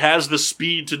 He has the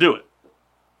speed to do it.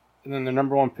 And then the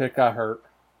number one pick got hurt.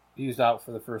 He's out for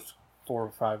the first 4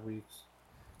 or 5 weeks.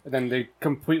 And then they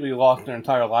completely lost their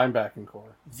entire linebacking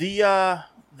core. The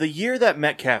year that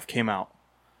Metcalf came out,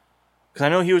 because I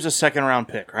know he was a second-round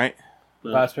pick, right?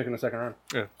 Last pick in the second round.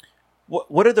 Yeah.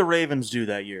 What did the Ravens do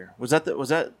that year? Was that That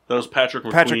was Patrick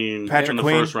McQueen in the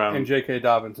Queen first round. And J.K.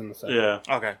 Dobbins in the second. Yeah.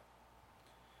 Okay.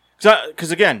 Because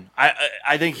again,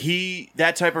 I think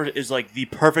that type of is like the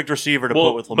perfect receiver to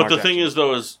put with Lamar But the Jackson. thing is,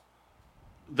 though, is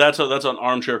that's an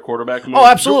armchair quarterback move. Oh,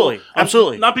 absolutely.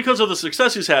 Absolutely. Not because of the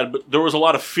success he's had, but there was a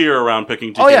lot of fear around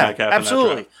picking DK Metcalf.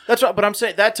 absolutely. In that draft. That's right. But I'm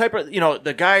saying that type of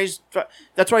the guys.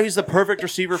 That's why he's the perfect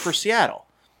receiver for Seattle.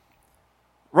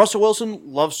 Russell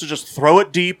Wilson loves to just throw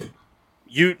it deep,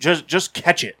 You just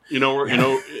catch it.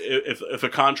 If a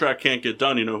contract can't get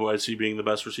done, you know who I see being the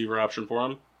best receiver option for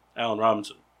him? Allen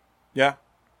Robinson. Yeah.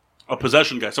 A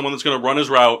possession guy, someone that's going to run his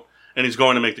route and he's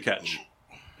going to make the catch.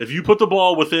 If you put the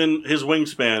ball within his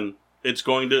wingspan, it's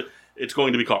going to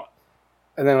be caught.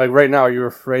 And then, like right now, are you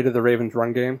afraid of the Ravens'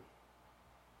 run game?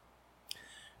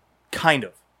 Kind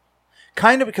of,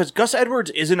 because Gus Edwards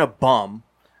isn't a bum,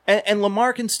 and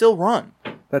Lamar can still run.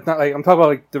 That's not like I'm talking about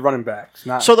like the running backs.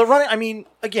 Not So the running. I mean,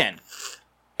 again,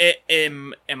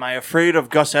 am I afraid of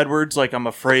Gus Edwards? Like I'm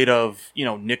afraid of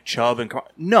Nick Chubb and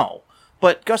no.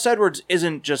 But Gus Edwards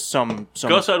isn't just some.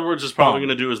 Gus Edwards is probably going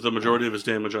to do the majority of his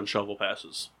damage on shovel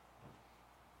passes.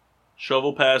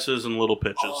 Shovel passes and little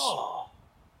pitches. Oh.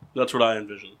 That's what I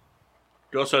envision.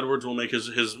 Gus Edwards will make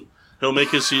he'll make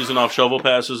his season off shovel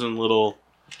passes and little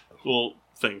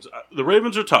things. The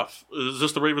Ravens are tough. Is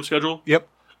this the Ravens schedule? Yep.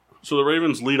 So the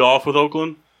Ravens lead off with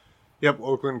Oakland? Yep,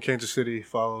 Oakland, Kansas City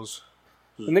follows.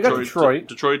 And they got Detroit.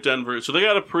 Detroit, Denver. So they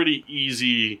got a pretty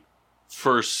easy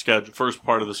first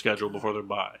part of the schedule before their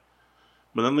bye.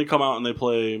 But then they come out and they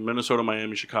play Minnesota,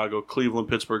 Miami, Chicago, Cleveland,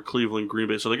 Pittsburgh, Cleveland, Green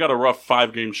Bay. So they got a rough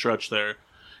 5-game stretch there.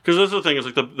 Because that's the thing, is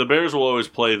like the Bears will always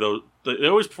play those. They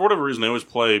always, for whatever reason, they always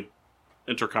play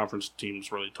interconference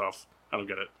teams really tough. I don't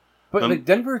get it. But like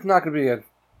Denver's not going to be as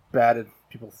bad as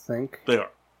people think. They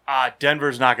are.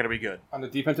 Denver's not going to be good On the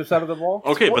defensive side of the ball?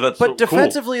 Okay, but that's But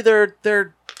defensively, cool.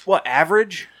 they're what,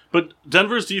 average? But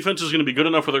Denver's defense is going to be good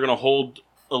enough where they're going to hold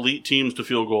elite teams to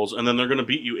field goals, and then they're going to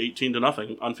beat you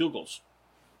 18-0 on field goals.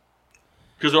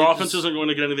 Because their offense isn't going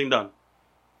to get anything done.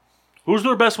 Who's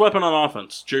their best weapon on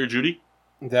offense? Jerry Jeudy?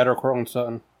 That or Cortland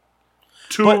Sutton.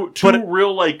 Two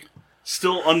real, like,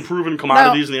 still unproven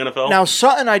commodities in the NFL. Now,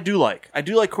 Sutton I do like. But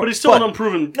he's still an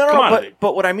unproven commodity.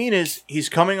 But what I mean is he's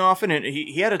coming off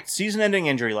he had a season-ending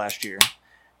injury last year.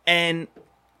 And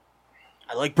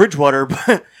I like Bridgewater,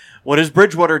 but what has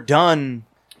Bridgewater done?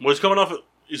 Well, he's coming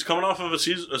off of a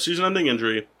season-ending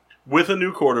injury with a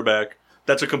new quarterback.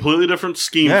 That's a completely different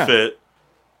scheme fit.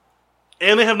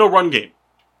 And they have no run game.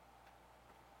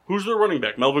 Who's their running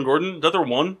back? Melvin Gordon? Is that their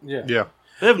one? Yeah.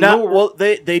 They have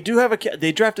they do have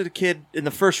they drafted a kid in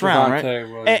the first round,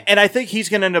 right? And I think he's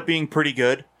going to end up being pretty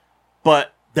good,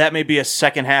 but that may be a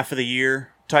second half of the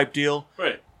year type deal.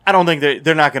 Right. I don't think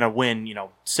they're not going to win,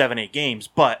 7-8 games,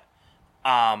 but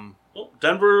well,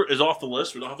 Denver is off the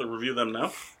list. We don't have to review them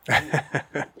now.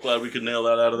 Glad we could nail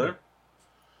that out of there.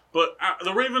 But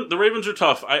the Ravens are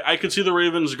tough. I could see the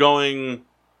Ravens going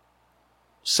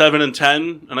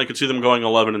 7-10, and I could see them going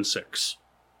 11-6,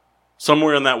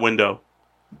 somewhere in that window,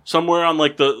 somewhere on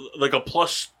like a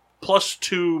plus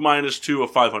 2 minus 2 of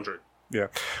 500. Yeah,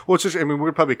 well, it's just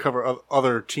we'll probably cover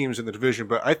other teams in the division,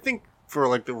 but I think for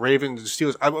like the Ravens and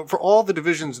Steelers, for all the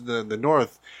divisions in the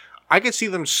North, I could see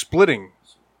them splitting.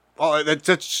 Oh,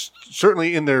 that's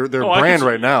certainly in their brand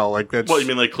right now. Like that's. What you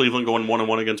mean, like Cleveland going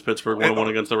 1-1 against Pittsburgh, 1-1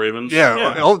 against the Ravens?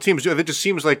 Yeah, all the teams do. It just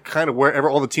seems like kind of wherever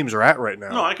all the teams are at right now.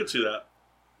 No, I could see that.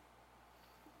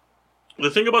 The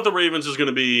thing about the Ravens is going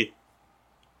to be,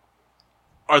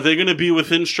 are they going to be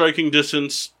within striking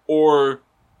distance, or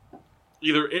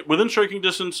either within striking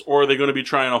distance, or are they going to be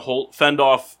trying to fend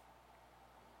off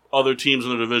other teams in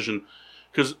the division?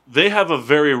 Because they have a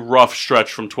very rough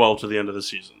stretch from 12 to the end of the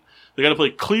season. They got to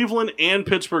play Cleveland and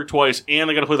Pittsburgh twice, and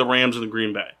they got to play the Rams and the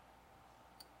Green Bay.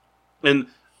 And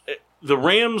the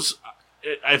Rams,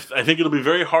 I think it'll be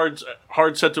very hard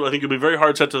set to. I think it'll be very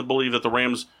hard set to believe that the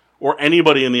Rams or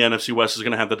anybody in the NFC West is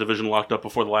going to have that division locked up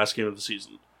before the last game of the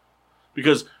season.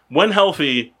 Because when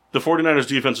healthy, the 49ers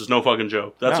defense is no fucking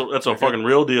joke. That's a fucking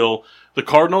real deal. The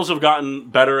Cardinals have gotten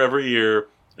better every year,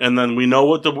 and then we know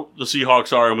what the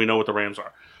Seahawks are and we know what the Rams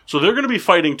are. So they're going to be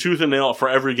fighting tooth and nail for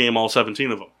every game, all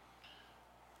 17 of them.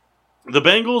 The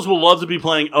Bengals will love to be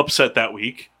playing upset that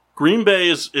week. Green Bay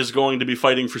is going to be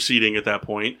fighting for seeding at that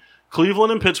point.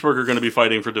 Cleveland and Pittsburgh are going to be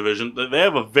fighting for division. They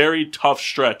have a very tough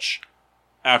stretch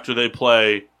after they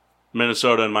play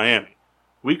Minnesota and Miami.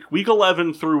 Week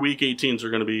 11 through week 18 are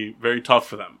going to be very tough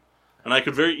for them. And I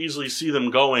could very easily see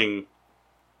them going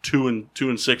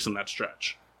 2-6 in that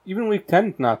stretch. Even week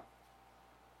 10 not.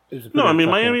 No, I mean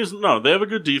Miami's they have a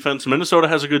good defense. Minnesota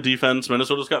has a good defense.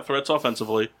 Minnesota's got threats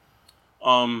offensively.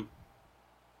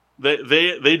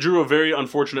 They drew a very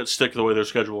unfortunate stick the way their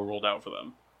schedule rolled out for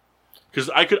them. Because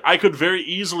I could very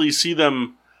easily see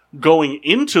them going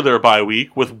into their bye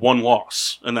week with one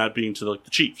loss, and that being to the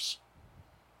Chiefs.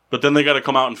 But then they got to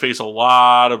come out and face a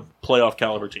lot of playoff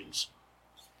caliber teams.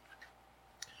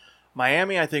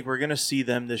 Miami, I think we're going to see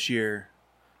them this year.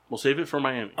 We'll save it for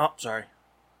Miami. Oh, sorry.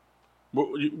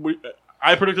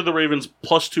 I predicted the Ravens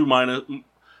plus minus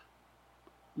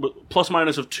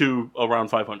of 2 around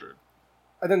 500.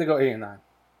 I think they go 8-9.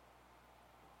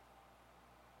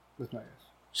 That's my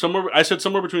guess. I said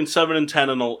somewhere between 7-10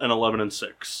 and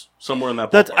 11-6. Somewhere in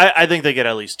that. That's. ballpark. I think they get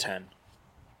at least 10.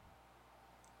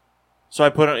 So I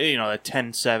put a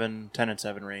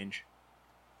 10-7 range.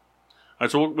 All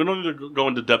right, so we don't need to go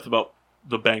into depth about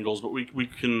the Bengals, but we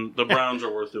can. The Browns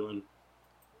are worth doing.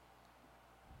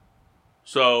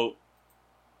 So,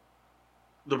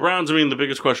 the Browns. I mean, the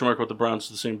biggest question mark with the Browns is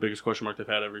the same biggest question mark they've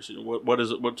had every season.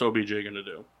 What's OBJ going to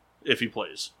do if he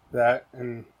plays? That,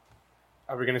 and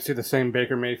are we going to see the same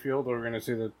Baker Mayfield, or are we going to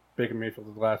see the Baker Mayfield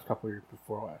of the last couple of years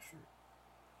before last year?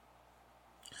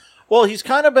 Well, he's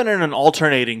kind of been in an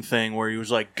alternating thing where he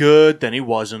was like good, then he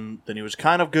wasn't, then he was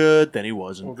kind of good, then he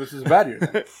wasn't. Well, this is a bad year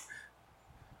then.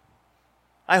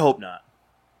 I hope not.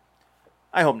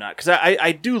 Because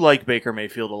I do like Baker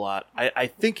Mayfield a lot. I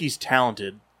think he's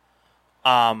talented.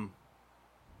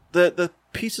 The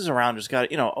pieces around just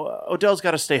got Odell's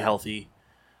got to stay healthy.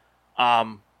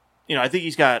 I think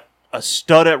he's got a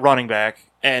stud at running back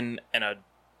and a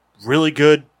really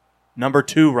good number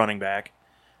 2 running back.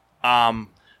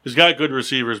 He's got good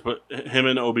receivers, but him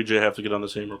and OBJ have to get on the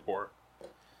same rapport.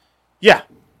 Yeah.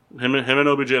 Him and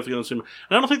OBJ have to get on the same. And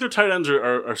I don't think their tight ends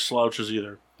are slouches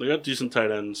either. They got decent tight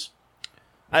ends.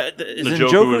 Is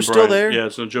Njoku still there? Yeah,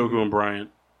 it's Njoku and Bryant.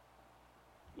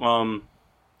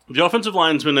 The offensive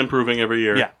line's been improving every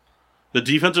year. Yeah. The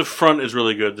defensive front is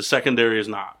really good. The secondary is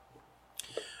not.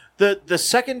 The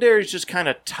secondary is just kind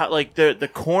of like the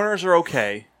corners are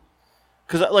okay.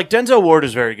 Because like Denzel Ward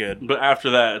is very good. But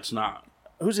after that, it's not.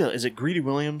 Who's it? Is it Greedy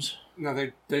Williams?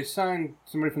 No, they signed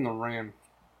somebody from the Rams.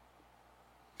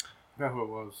 I forgot who it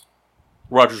was.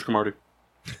 Rogers Cromartie.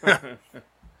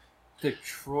 Like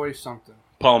Troy something.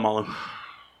 Palomalo.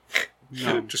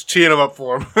 No. Just teeing him up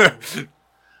for him.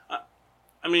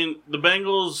 I mean, the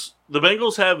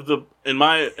Bengals have in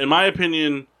my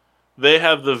opinion, they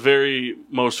have the very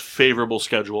most favorable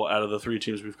schedule out of the 3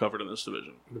 teams we've covered in this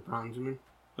division. The Browns, you mean?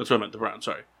 That's what I meant, the Browns,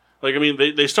 sorry. Like, I mean,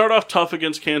 they start off tough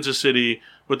against Kansas City,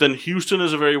 but then Houston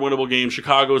is a very winnable game.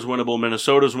 Chicago is winnable.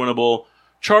 Minnesota's winnable.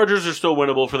 Chargers are still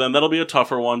winnable for them. That'll be a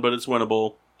tougher one, but it's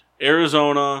winnable.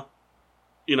 Arizona,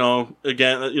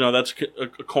 again, that's a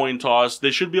coin toss. They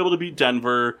should be able to beat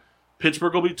Denver.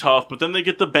 Pittsburgh will be tough, but then they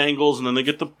get the Bengals, and then they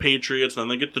get the Patriots, and then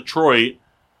they get Detroit.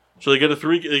 So they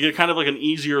get kind of like an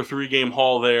easier 3-game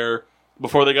haul there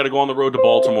before they got to go on the road to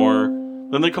Baltimore.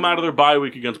 Then they come out of their bye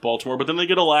week against Baltimore, but then they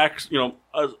get a lax,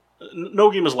 no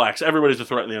game is lax. Everybody's a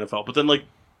threat in the NFL. But then,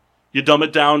 you dumb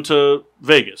it down to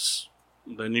Vegas.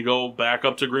 Then you go back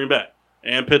up to Green Bay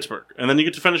and Pittsburgh. And then you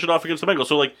get to finish it off against the Bengals.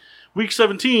 So, week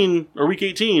 17 or week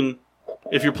 18,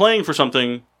 if you're playing for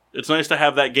something, it's nice to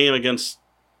have that game against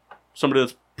somebody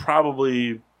that's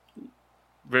probably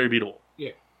very beatable.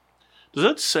 Yeah. Does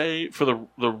that say for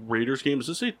the Raiders game, does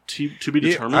it say to be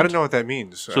determined? I don't know what that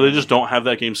means. So they just don't have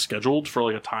that game scheduled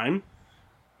for a time?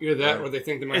 Either that or they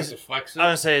think they might have to flex it. I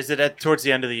was going to say, is it towards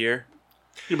the end of the year?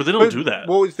 Yeah, but they don't do that.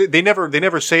 Well, they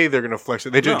never say they're going to flex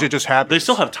it. It just happens. They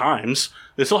still have times.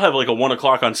 They still have a 1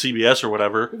 o'clock on CBS or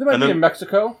whatever. They might be in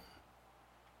Mexico.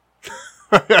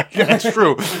 Yeah, that's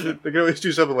true. They can always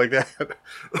do something like that.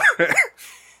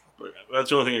 That's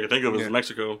the only thing I can think of is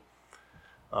Mexico.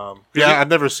 I've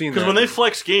never seen that. Because when they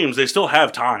flex games, they still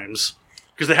have times.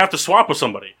 Because they have to swap with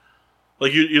somebody.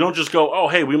 You don't just go, oh,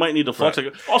 hey, we might need to flex.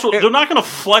 Right. Also, they're not going to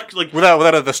flex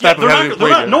without the snap of having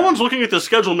played. No one's looking at the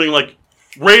schedule and being like,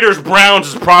 Raiders-Browns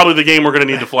is probably the game we're going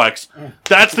to need to flex.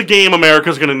 That's the game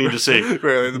America's going to need to see.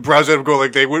 Right, the Browns have to go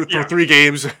they went through 3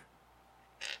 games.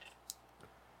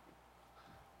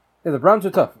 Yeah, the Browns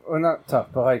are tough. Well, not tough,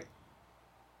 but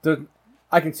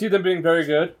I can see them being very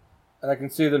good, and I can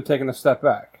see them taking a step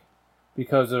back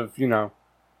because of you don't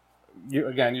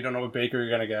know what Baker you're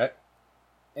going to get,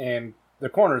 and the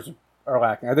corners are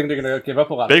lacking. I think they're going to give up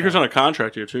a lot. Baker's on a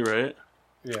contract here too, right?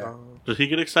 Yeah. Did he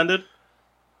get extended?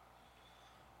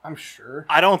 I'm sure.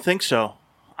 I don't think so.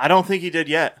 I don't think he did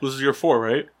yet. This is year 4,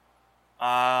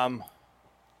 right?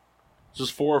 This is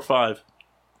 4 or 5.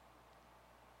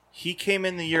 He came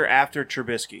in the year after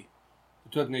Trubisky.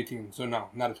 2018, so no,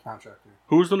 not his contract year.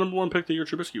 Who was the number 1 pick the year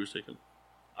Trubisky was taken?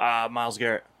 Myles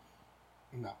Garrett.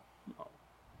 No.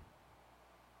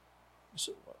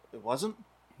 It wasn't?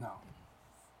 No.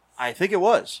 I think it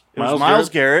was. It was Myles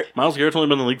Garrett. Myles Garrett's only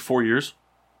been in the league 4 years.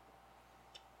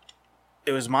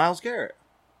 It was Myles Garrett.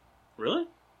 Really?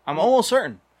 I'm almost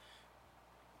certain.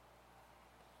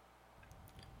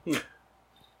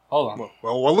 Hold on.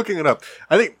 Well, while looking it up,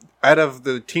 I think out of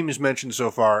the teams mentioned so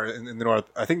far in the North,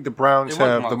 I think the Browns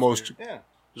have the most. Yeah.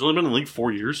 He's only been in the league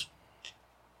 4 years.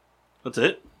 That's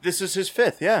it? This is his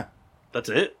 5th, yeah. That's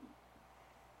it?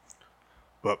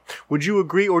 But would you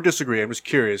agree or disagree? I'm just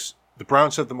curious. The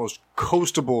Browns have the most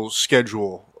coastable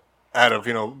schedule out of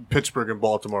Pittsburgh and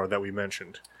Baltimore that we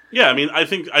mentioned. Yeah, I mean, I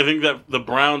think that the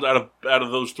Browns out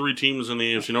of those three teams in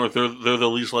the AFC North, they're the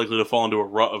least likely to fall into a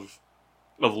rut of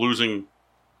losing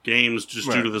games just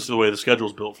due to the way the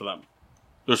schedule's built for them.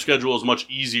 Their schedule is much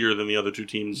easier than the other two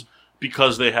teams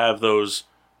because they have those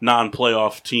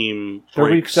non-playoff team Their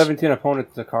breaks. Week 17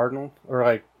 opponent, the Cardinals, or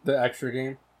like the extra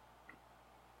game.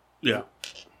 Yeah.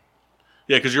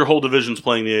 Yeah, because your whole division's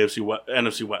playing the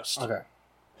NFC West. Okay.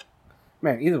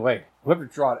 Man, either way, whoever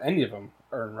drawed any of them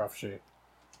are in rough shape.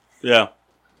 Yeah.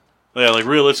 Yeah, like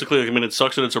realistically, I mean, it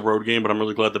sucks that it's a road game, but I'm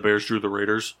really glad the Bears drew the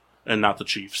Raiders and not the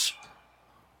Chiefs.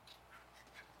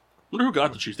 I wonder who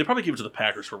got the Chiefs. They probably gave it to the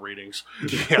Packers for ratings.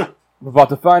 Yeah. We're about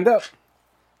to find out.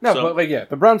 No, So- but like, yeah,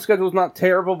 the Browns' schedule is not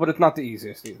terrible, but it's not the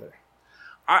easiest either.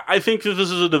 I think that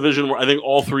this is a division where I think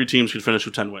all three teams could finish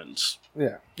with 10 wins.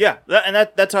 Yeah. Yeah,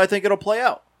 that's how I think it'll play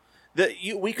out.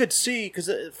 We could see, because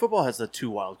football has the 2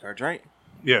 wild cards, right?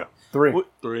 Yeah. 3.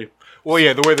 3. Well,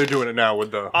 yeah, the way they're doing it now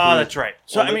with the... Oh, that's right.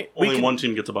 So, only, I mean, only one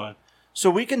team gets a bye. So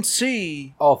we can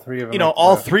see, All 3 of them.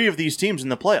 all 3 of these teams in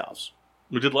the playoffs.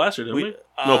 We did last year, didn't we?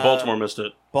 No, Baltimore missed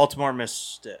it. Baltimore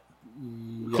missed it.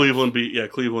 Cleveland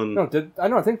beat, Cleveland.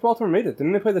 No, I think Baltimore made it.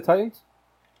 Didn't they play the Titans?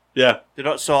 Yeah,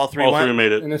 So all 3 all went? 3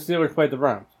 made it. And the Steelers played the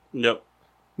Browns. Yep.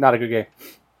 Not a good game.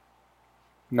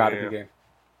 Not a Yeah. good game.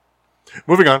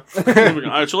 Moving on. All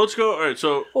right, so let's go. All right,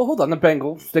 so Well, hold on. The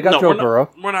Bengals. They got no, Joe we're not- Burrow.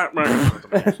 We're not.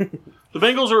 The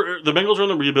Bengals are in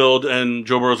the rebuild, and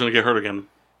Joe Burrow's going to get hurt again.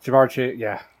 Jamar Chase.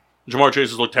 Yeah. Jamar Chase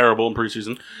has looked terrible in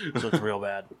preseason. It looks real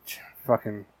bad.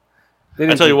 Fucking. They I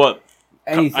didn't tell you do what,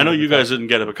 anything I know with you the guys didn't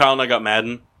get it, but Kyle and I got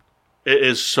Madden. It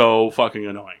is so fucking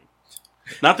annoying.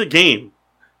 Not the game.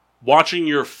 Watching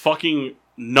your fucking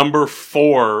number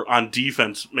 4 on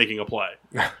defense making a play.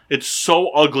 It's so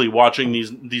ugly watching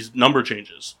these number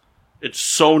changes. It's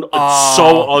so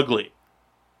ugly.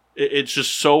 It's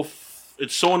just so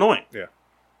it's so annoying. Yeah.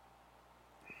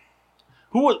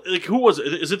 Who was it?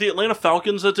 Is it the Atlanta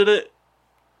Falcons that did it?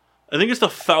 I think it's the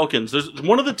Falcons. There's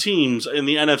one of the teams in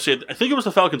the NFC. I think it was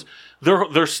the Falcons.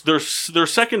 Their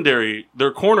secondary,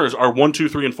 their corners are 1, 2,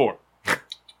 3, and 4.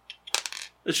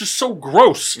 It's just so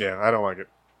gross. Yeah, I don't like it.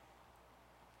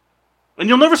 And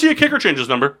you'll never see a kicker change his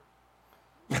number.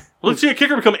 Let's see a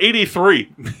kicker become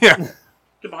 83. Yeah.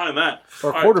 Get behind that. Or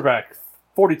All right. quarterback.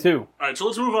 42. All right, so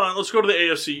let's move on. Let's go to the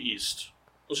AFC East.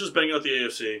 Let's just bang out the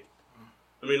AFC.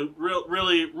 I mean,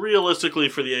 realistically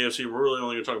for the AFC, we're really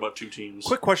only going to talk about 2 teams.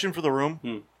 Quick question for the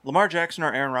room. Lamar Jackson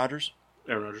or Aaron Rodgers?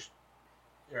 Aaron Rodgers.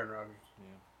 Aaron Rodgers.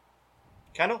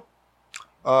 Kendall?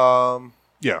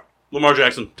 Yeah. Lamar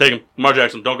Jackson. Take him. Lamar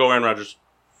Jackson. Don't go Aaron Rodgers.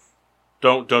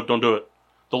 Don't do it.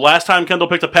 The last time Kendall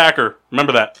picked a Packer,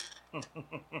 remember that.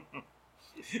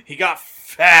 He got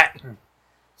fat.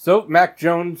 So, Mac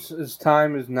Jones'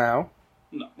 time is now.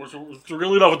 No, we're going to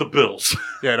lead off with the Bills.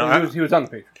 Yeah, no, He was on the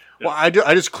Patriots. well, I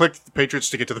just clicked the Patriots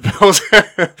to get to the Bills.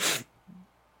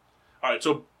 All right,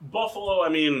 so Buffalo, I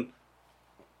mean,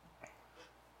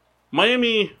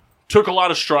 Miami took a lot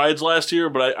of strides last year,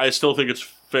 but I still think it's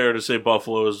fair to say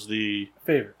Buffalo is the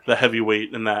Favorite.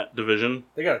 heavyweight in that division.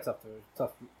 They got a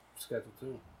tough schedule,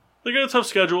 too. They got a tough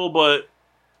schedule, but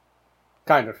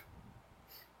Kind of.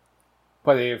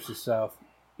 Play the AFC South.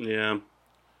 yeah,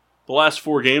 the last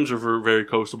 4 games are very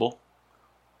coastable.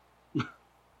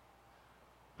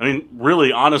 I mean,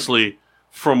 really, honestly,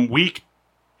 from week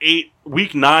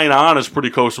 9 on is pretty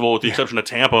coastable with the exception of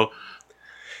Tampa.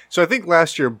 So I think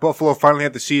last year Buffalo finally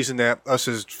had the season that us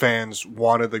as fans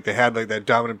wanted. Like they had like that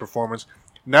dominant performance.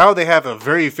 Now they have a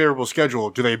very favorable schedule.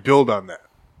 Do they build on that?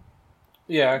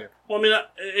 Yeah. Well, I mean,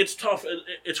 it's tough.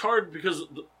 It's hard because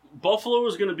Buffalo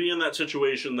is going to be in that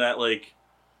situation that, like,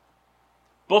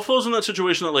 Buffalo's in that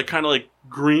situation that, like, kind of like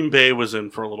Green Bay was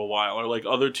in for a little while, or like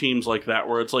other teams like that,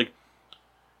 where it's like,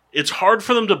 it's hard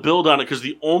for them to build on it because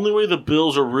the only way the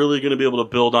Bills are really going to be able to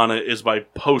build on it is by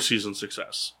postseason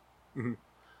success. Mm-hmm.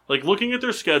 Like, looking at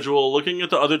their schedule, looking at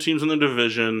the other teams in the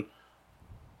division,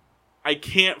 I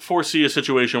can't foresee a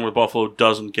situation where Buffalo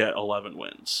doesn't get 11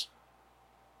 wins.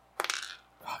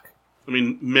 I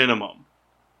mean, minimum.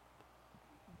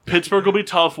 Pittsburgh will be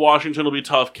tough. Washington will be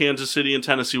tough. Kansas City and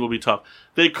Tennessee will be tough.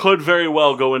 They could very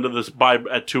well go into this bye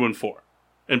at 2-4,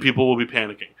 and people will be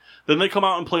panicking. Then they come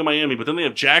out and play Miami, but then they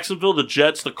have Jacksonville, the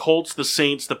Jets, the Colts, the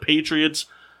Saints, the Patriots.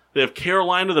 They have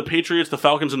Carolina, the Patriots, the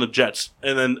Falcons, and the Jets,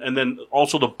 and then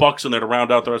also the Bucs in there to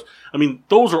round out the rest. I mean,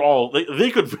 those are all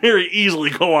they could very easily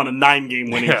go on a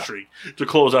 9-game winning streak to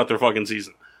close out their fucking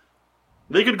season.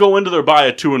 They could go into their bye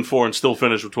at 2-4 and still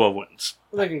finish with 12 wins.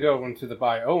 Well, they can go into the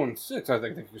bye 0-6. I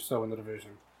think they can still win the division.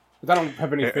 But I don't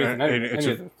have any faith in And any it's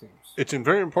of those teams. It's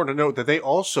very important to note that they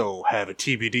also have a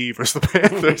TBD versus the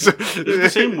Panthers. Is it the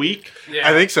same week?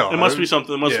 I think so. It must be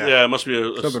something. It must be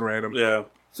a Something random. Yeah.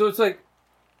 So it's like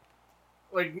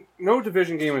no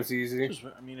division game is easy.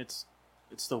 I mean, it's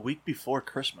the week before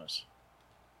Christmas.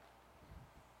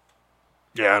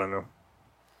 Yeah, I don't know.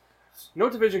 No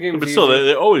division game But is still, easy.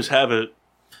 they always have it.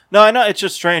 No, I know it's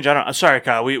just strange. I'm sorry,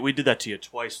 Kyle. We did that to you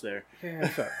twice there. Yeah,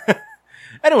 sorry.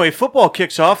 Anyway, football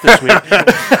kicks off this week.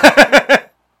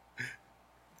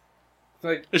 It's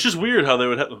like It's just weird how they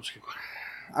would have.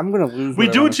 I'm gonna lose. We what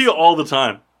I do it wanna to you all the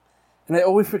time. and I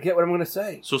always forget what I'm gonna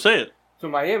say. So say it. So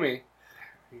Miami.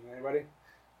 Anybody?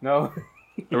 No.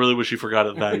 I really wish he forgot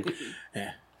it then.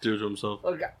 Yeah. Do it to himself.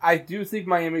 Look, I do think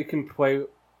Miami can play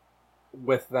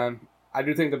with them. I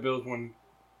do think the Bills win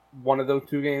one of those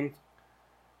two games,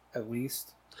 at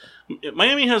least.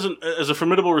 Miami has a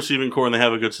formidable receiving core, and they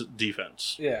have a good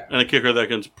defense. Yeah. And a kicker that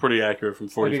gets pretty accurate from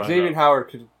 45 Like Xavier yards. Howard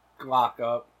could lock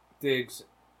up Diggs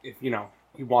if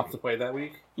he wants to play that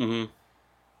week. Mm-hmm.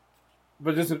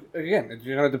 But just again, it's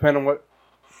going to depend on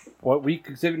what week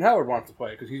Xavier Howard wants to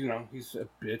play because he's a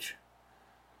bitch.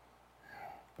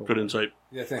 Good insight.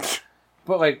 Yeah, thanks.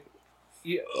 But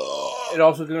it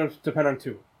also going to depend on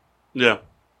two. Yeah.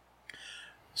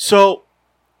 So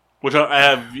Which I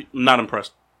have not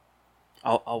impressed.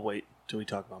 I'll wait till we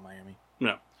talk about Miami.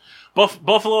 No.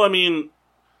 Buffalo, I mean,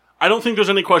 I don't think there's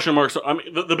any question marks. I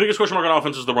mean, the biggest question mark on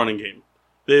offense is the running game.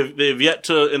 They've yet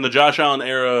to, in the Josh Allen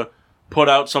era, put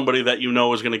out somebody that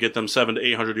is going to get them 700 to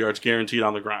 800 yards guaranteed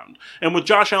on the ground. And with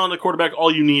Josh Allen, the quarterback,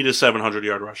 all you need is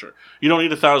 700-yard rusher. You don't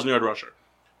need a 1,000-yard rusher.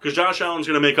 Because Josh Allen's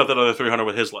going to make up that other 300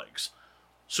 with his legs.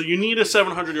 So you need a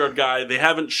 700-yard guy. They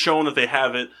haven't shown that they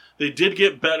have it. They did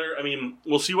get better. I mean,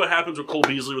 we'll see what happens with Cole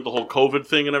Beasley with the whole COVID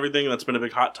thing and everything. That's been a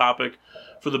big hot topic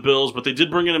for the Bills. But they did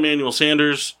bring in Emmanuel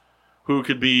Sanders, who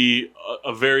could be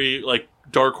a very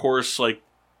dark horse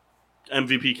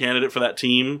MVP candidate for that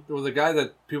team. Well, the guy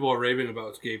that people are raving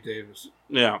about is Gabe Davis.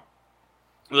 Yeah.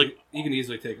 He can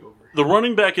easily take over. The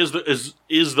running back is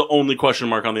the only question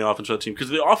mark on the offense of that team. Because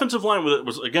the offensive line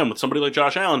with somebody like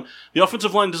Josh Allen, the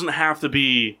offensive line doesn't have to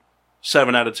be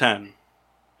 7 out of 10.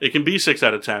 It can be 6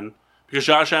 out of 10. Because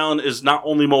Josh Allen is not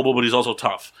only mobile, but he's also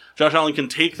tough. Josh Allen can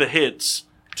take the hits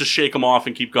to shake them off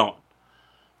and keep going.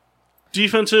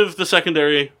 Defensive, the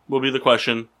secondary will be the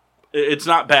question. It's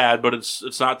not bad, but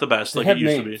it's not the best They like have it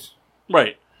used names. to be.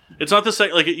 Right. It's not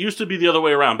it used to be the other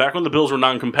way around. Back when the Bills were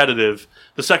non-competitive,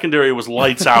 the secondary was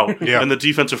lights out, Yeah. and the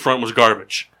defensive front was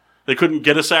garbage. They couldn't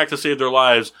get a sack to save their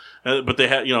lives, but they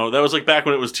had, that was like back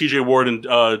when it was T.J. Ward and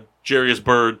Jarius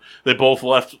Byrd. They both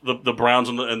left the Browns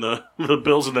and the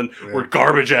Bills, and then were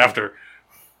garbage after.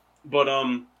 But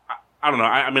I don't know.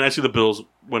 I mean, I see the Bills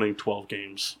winning 12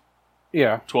 games,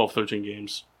 Yeah. 12, 13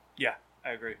 games. Yeah,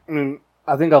 I agree. I mean,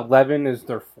 I think 11 is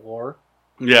their floor.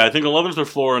 Yeah, I think 11's their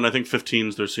floor, and I think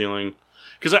 15's their ceiling.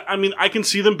 Because, I mean, I can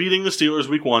see them beating the Steelers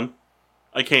week 1.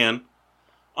 I can.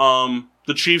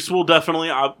 The Chiefs will definitely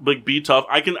be tough.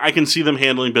 I can see them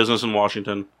handling business in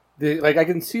Washington. I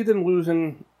can see them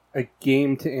losing a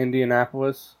game to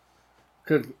Indianapolis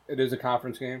because it is a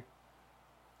conference game.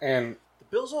 And The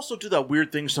Bills also do that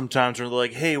weird thing sometimes where they're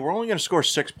like, hey, we're only going to score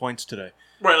 6 points today.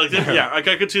 Right, I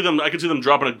could see them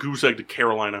dropping a goose egg to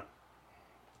Carolina.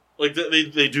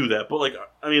 They do that. But,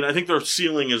 I think their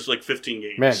ceiling is 15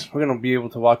 games. man, we're going to be able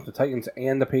to watch the Titans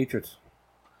and the Patriots.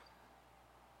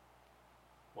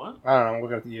 What? I don't know. I'm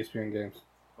looking at the ESPN games.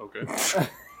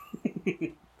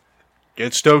 Okay.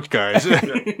 Get stoked, guys.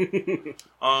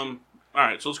 All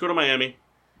right, so let's go to Miami.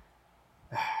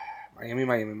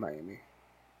 Miami.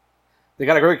 They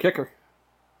got a great kicker.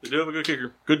 They do have a good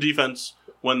kicker. Good defense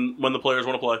when the players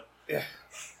want to play.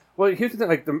 Well, here's the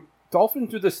thing. The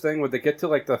Dolphins do this thing where they get to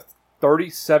the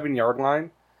 37-yard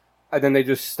line, and then they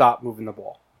just stop moving the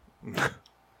ball.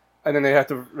 And then they have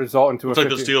to result into It's a like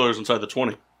the 50 Steelers inside the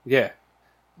 20. Yeah.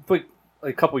 But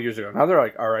a couple years ago. Now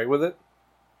they're all right with it.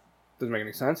 Doesn't make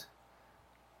any sense.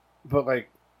 But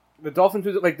the Dolphins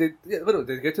do literally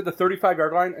they get to the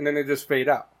 35-yard line and then they just fade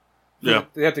out. So Yeah.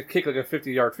 They have to kick a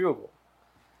 50-yard field goal.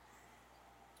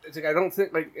 It's I don't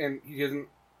think and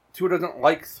Tua doesn't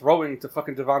like throwing to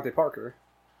fucking Devontae Parker.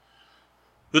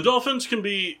 The Dolphins can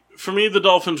be, for me, the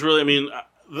Dolphins really, I mean,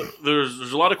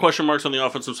 there's a lot of question marks on the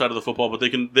offensive side of the football, but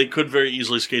they could very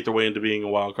easily skate their way into being a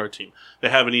wild card team. They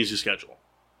have an easy schedule.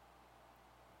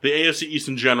 The AFC East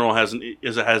in general has an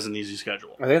easy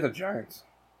schedule. They have the Giants.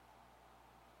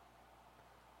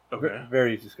 Okay.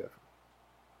 Very easy schedule.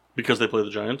 Because they play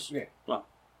the Giants? Yeah. Wow.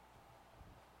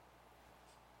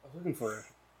 I was looking for a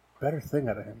better thing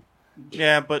out of him.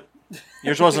 Yeah, but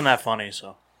yours wasn't that funny,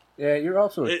 so. Yeah, you're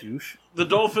also a It- douche. The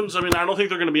Dolphins, I mean, I don't think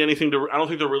they're going to be anything to. I don't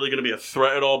think they're really going to be a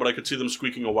threat at all. But I could see them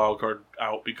squeaking a wild card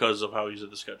out because of how easy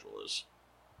the schedule is.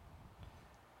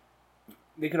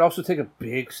 They could also take a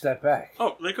big step back.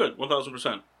 Oh, they could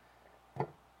 1,000%.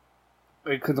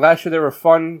 Because last year they were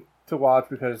fun to watch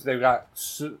because they got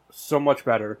so much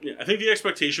better. Yeah, I think the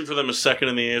expectation for them is second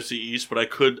in the AFC East, but I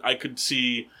could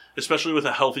see, especially with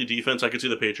a healthy defense, I could see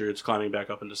the Patriots climbing back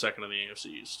up into second in the AFC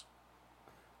East.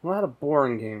 A lot of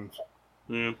boring games.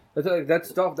 Yeah, That's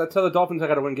how the Dolphins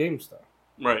got to win games,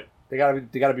 though. right. They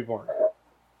gotta be boring.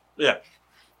 Yeah.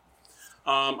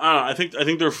 I don't know.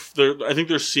 I think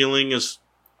their ceiling is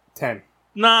 10.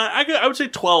 I would say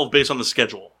 12 based on the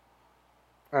schedule.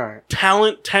 All right.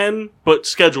 Talent 10, but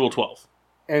schedule 12.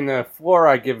 And the floor,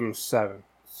 I give them 7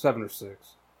 or 6.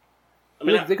 I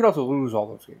mean, They could also lose all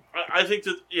those games. I think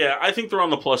that I think they're on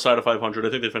the plus side of 500. I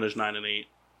think they finished 9-8.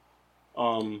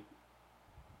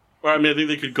 I think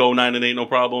they could go 9-8, no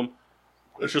problem.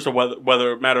 It's just a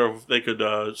whether matter of they could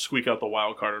squeak out the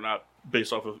wild card or not,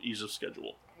 based off of ease of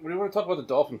schedule. What do you want to talk about the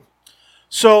Dolphins?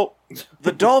 So,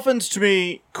 the Dolphins, to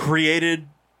me, created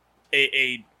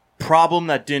a problem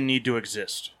that didn't need to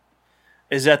exist.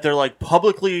 Is that they're, like,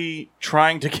 publicly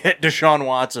trying to get Deshaun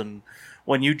Watson.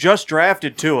 When you just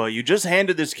drafted Tua, you just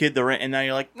handed this kid the ring, and now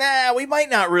you're like, nah, we might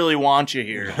not really want you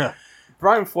here.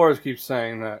 Brian Flores keeps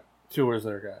saying that Tua's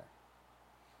their guy.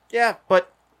 Yeah,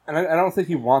 but And I don't think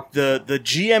he wants the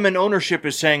GM and ownership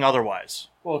is saying otherwise.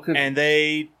 Well, because And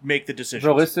they make the decisions.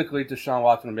 realistically, Deshaun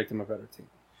Watson would make them a better team.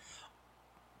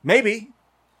 Maybe.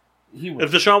 He would.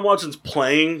 If Deshaun Watson's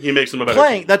playing, he makes them a better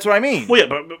Playing, team. that's what I mean. Well,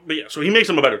 yeah, but yeah, so he makes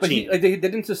them a better But team. they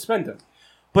didn't suspend him.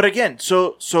 But again,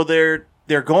 so they're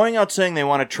going out saying they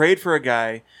want to trade for a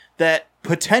guy that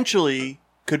potentially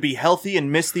could be healthy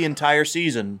and miss the entire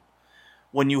season.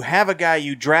 When you have a guy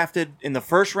you drafted in the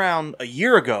first round a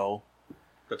year ago,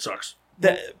 That sucks.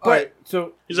 but All right,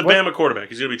 so He's a what- Bama quarterback.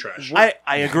 He's going to be trash.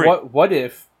 I agree. What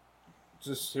if?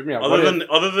 Just hear me out.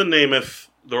 Other than Namath,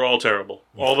 they're all terrible.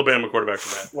 All the Bama quarterbacks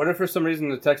are bad. What if for some reason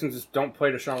the Texans just don't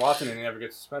play Deshaun Watson and he never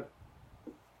gets suspended?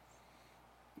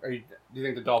 Do you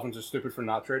think the Dolphins are stupid for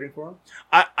not trading for him?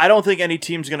 I don't think any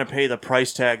team's going to pay the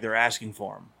price tag they're asking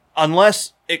for him.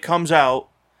 Unless it comes out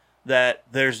that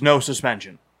there's no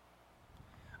suspension.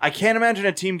 I can't imagine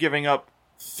a team giving up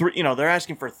they're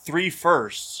asking for 3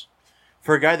 firsts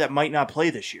for a guy that might not play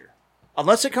this year.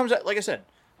 Unless it comes out, like I said,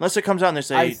 unless it comes out and they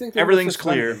I say think they everything's would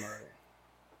suspend clear. him already.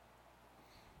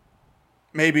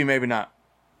 Maybe, maybe not.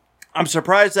 I'm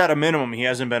surprised at a minimum he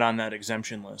hasn't been on that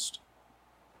exemption list.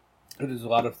 There's a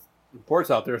lot of reports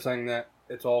out there saying that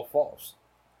it's all false.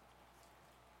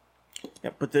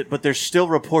 Yeah, but there's still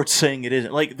reports saying it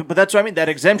isn't. But that's what I mean. That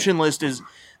exemption list is,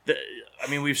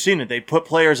 we've seen it. They put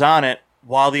players on it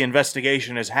while the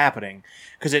investigation is happening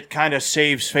because it kind of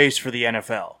saves face for the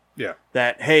NFL. Yeah.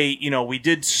 That, hey, we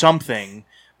did something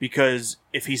because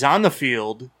if he's on the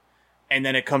field and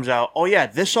then it comes out, oh yeah,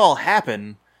 this all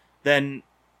happened, then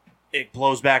it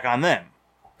blows back on them.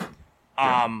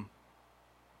 Yeah.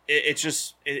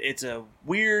 It's a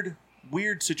weird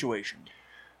situation.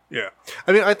 Yeah,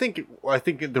 I think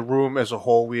in the room as a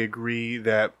whole we agree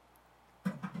that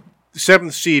the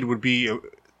 7th seed would be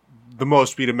the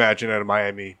most we'd imagine out of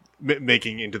Miami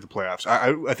making into the playoffs.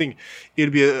 I think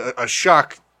it'd be a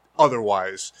shock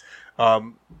otherwise.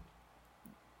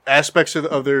 Aspects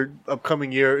of their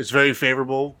upcoming year is very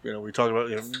favorable. We talked about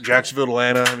Jacksonville,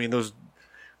 Atlanta. Those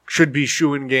should be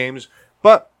shoo-in games,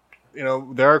 but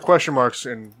there are question marks,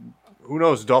 and who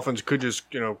knows? The Dolphins could just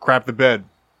crap the bed,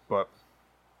 but.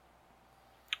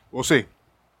 We'll see.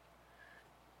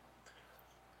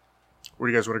 Where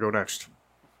do you guys want to go next?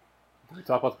 Can we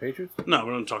talk about the Patriots? No,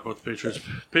 we don't talk about the Patriots.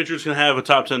 Patriots can have a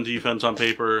top 10 defense on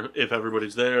paper if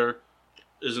everybody's there.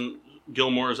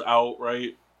 Gilmore's out,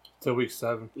 right? Till week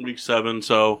 7. Week 7,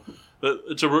 so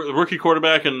it's a rookie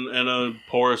quarterback and a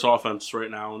porous offense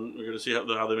right now, and we're going to see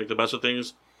how they make the best of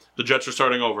things. The Jets are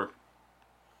starting over.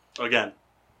 Again.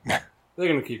 They're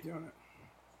going to keep doing it.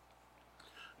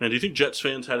 Man, do you think Jets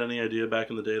fans had any idea back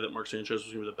in the day that Mark Sanchez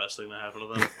was going to be the best thing that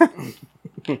happened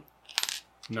to them?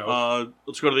 No.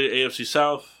 Let's go to the AFC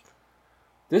South.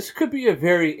 This could be a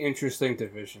very interesting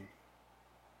division.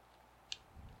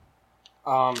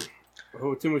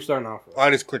 Who team are we starting off with? I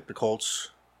just clicked the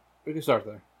Colts. We can start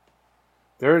there.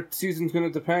 Their season's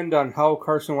going to depend on how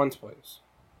Carson Wentz plays.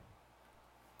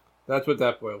 That's what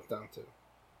that boils down to.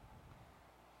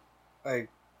 I'm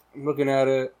looking at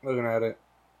it.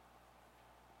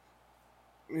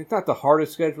 It's not the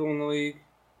hardest schedule in the league.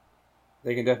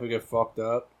 They can definitely get fucked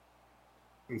up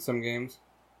in some games.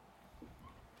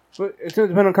 But it's going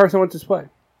to depend on Carson Wentz's play.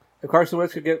 If Carson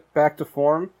Wentz could get back to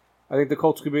form I think the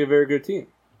Colts could be a very good team.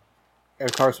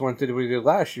 If Carson Wentz did what he did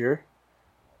last year,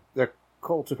 the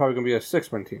Colts are probably going to be a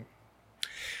 6-win team.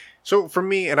 So for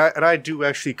me, and I do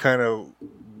actually kind of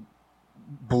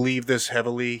believe this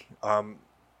heavily.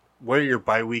 Where your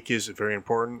bye week is very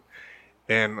important.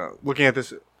 And looking at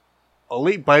this, a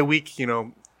late bye week,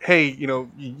 hey,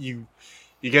 you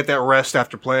get that rest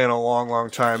after playing a long,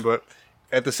 long time, but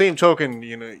at the same token,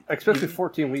 especially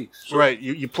 14 weeks, right?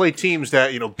 You play teams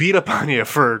that beat up on you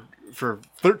for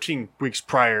 13 weeks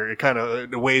prior. It kind of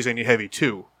weighs on you heavy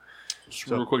too. Just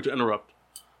real quick to interrupt.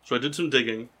 So I did some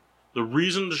digging. The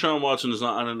reason Deshaun Watson is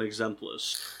not on an exempt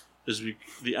list is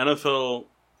the NFL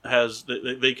has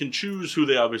they can choose who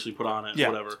they obviously put on it,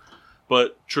 whatever.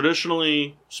 But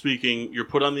traditionally speaking, you're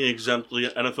put on the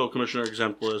NFL commissioner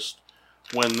exempt list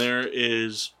when there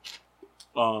is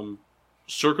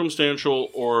circumstantial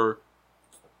or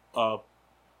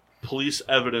police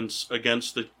evidence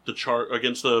against the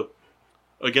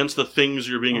things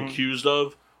you're being accused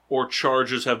of, or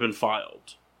charges have been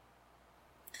filed.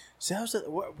 See,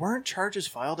 weren't charges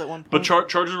filed at one point? But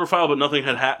charges were filed, but nothing's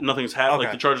happened. Okay.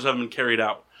 Like the charges haven't been carried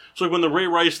out. So like when the Ray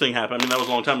Rice thing happened, I mean that was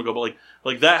a long time ago, but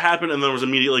like that happened, and then there was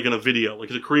immediately like in a video, like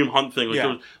the Kareem Hunt thing.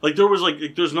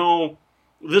 There's no.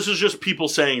 This is just people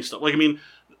saying stuff. Like I mean,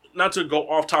 not to go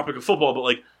off topic of football, but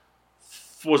like,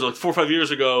 was it like 4 or 5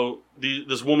 years ago?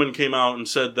 This woman came out and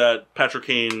said that Patrick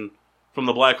Kane from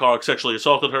the Blackhawks sexually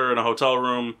assaulted her in a hotel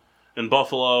room in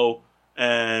Buffalo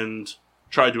and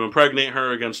tried to impregnate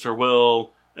her against her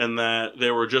will, and that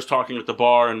they were just talking at the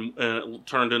bar, and it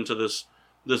turned into this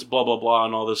blah blah blah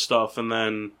and all this stuff, and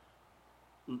then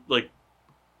like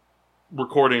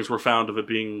recordings were found of it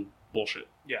being bullshit.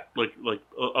 Yeah, like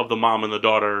of the mom and the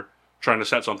daughter trying to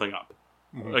set something up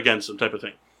against them, type of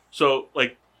thing. So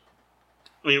like,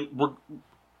 I mean, we're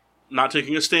not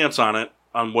taking a stance on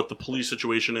what the police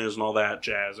situation is and all that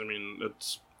jazz. I mean, I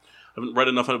haven't read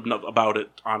enough about it,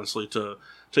 honestly, to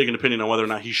take an opinion on whether or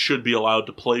not he should be allowed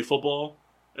to play football.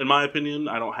 In my opinion,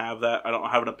 I don't have that. I don't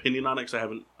have an opinion on it because I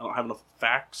don't have enough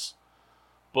facts.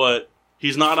 But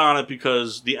he's not on it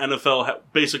because the NFL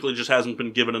basically just hasn't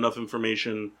been given enough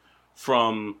information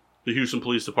from the Houston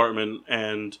Police Department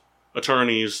and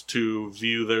attorneys to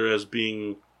view there as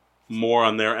being more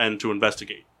on their end to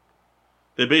investigate.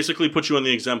 They basically put you on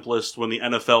the exempt list when the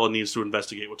NFL needs to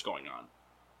investigate what's going on.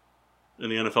 And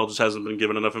the NFL just hasn't been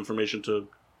given enough information to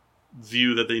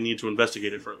view that they need to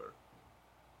investigate it further.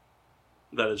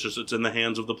 That it's in the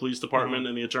hands of the police department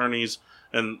and the attorneys,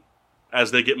 and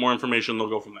as they get more information, they'll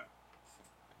go from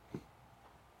there.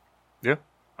 Yeah.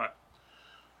 All right.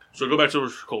 So go back to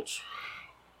the Colts.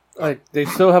 They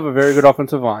still have a very good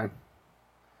offensive line.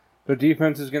 Their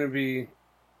defense is going to be...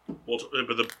 Well,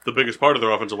 but the biggest part of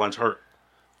their offensive line's hurt.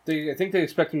 I think they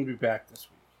expect him to be back this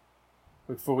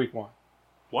week. For week 1.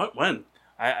 What? When?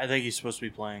 I think he's supposed to be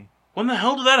playing. When the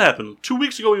hell did that happen? 2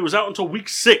 weeks ago, he was out until week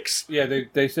 6. Yeah,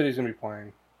 they said he's going to be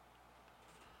playing.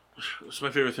 It's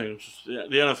my favorite thing. The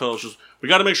NFL is just, we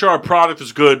got to make sure our product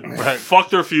is good. Right. Fuck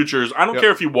their futures. I don't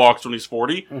care if he walks when he's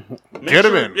 40. Get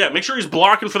him in. Yeah, make sure he's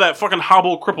blocking for that fucking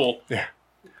hobble cripple. Yeah.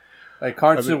 Like,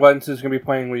 Carson Wentz is going to be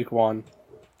playing week 1.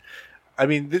 I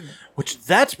mean...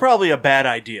 That's probably a bad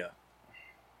idea.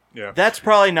 Yeah. That's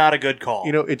probably not a good call.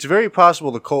 It's very possible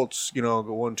the Colts, go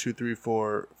 1, 2, 3,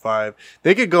 4, 5.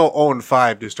 They could go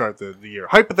 0-5 to start the year,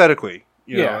 hypothetically.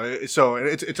 You know, so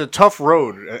it's a tough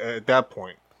road at that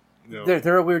point.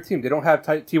 They're a weird team. They don't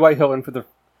have T.Y. Hilton for the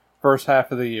first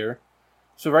half of the year.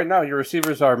 So right now, your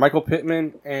receivers are Michael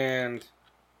Pittman and...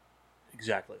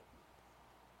 Exactly.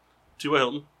 T.Y.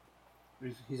 Hilton.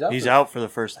 He's out for the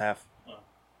first half.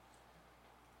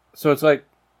 So it's like...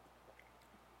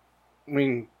 I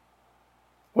mean...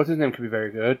 What's his name could be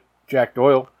very good? Jack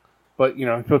Doyle. But, he's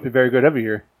supposed to be very good every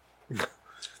year.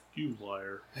 You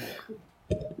liar.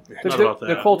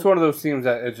 The Colts are one of those teams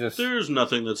that it just... There's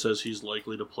nothing that says he's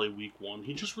likely to play week 1.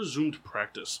 He just resumed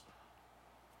practice.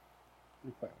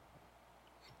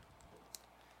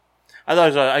 I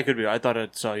thought I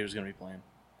saw he was going to be playing.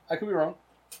 I could be wrong.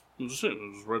 I'm just saying.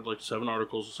 I just read like 7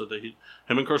 articles that said that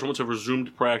him and Carson Wentz have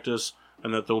resumed practice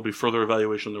and that there will be further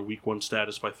evaluation of their week 1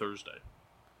 status by Thursday.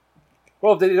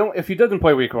 Well, if he doesn't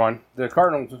play week 1, the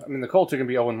Colts are going to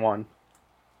be 0-1.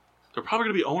 They're probably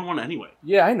going to be 0-1 anyway.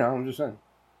 Yeah, I know. I'm just saying.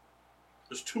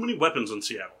 There's too many weapons in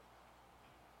Seattle.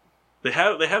 They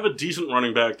have a decent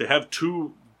running back. They have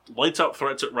 2 lights-out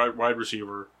threats at wide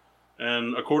receiver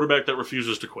and a quarterback that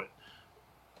refuses to quit.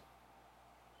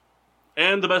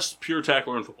 And the best pure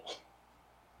tackler in football.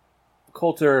 The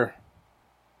Colts are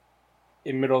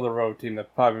a middle-of-the-road team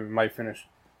that probably might finish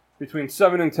between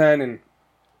 7-10 and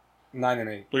 9-8.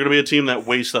 They're going to be a team that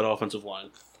wastes that offensive line.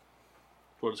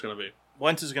 what it's going to be.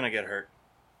 Wentz is going to get hurt.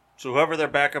 So whoever their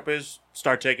backup is,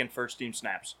 start taking first team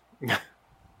snaps. They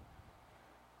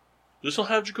still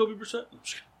have Jacoby Brissett? I'm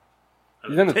just kidding.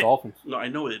 He's in the Dolphins. No, I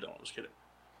know they don't. I'm just kidding.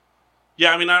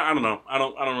 Yeah, I mean, I don't know. I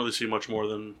don't really see much more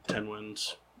than 10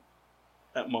 wins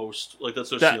at most. Like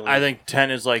that's their ceiling. I think 10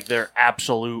 is like their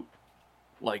absolute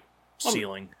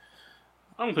ceiling.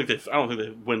 I don't think they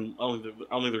win. I don't think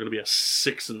they're going to be a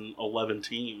 6-11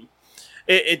 team.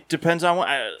 It depends on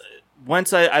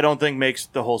Wentz. I don't think makes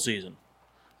the whole season.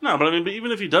 No, but I mean, but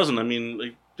even if he doesn't, I mean,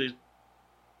 like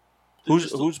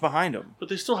who's behind him? But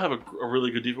they still have a really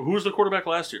good defense. Who was the quarterback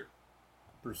last year?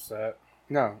 Brissett.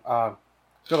 No,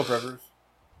 Philip Rivers.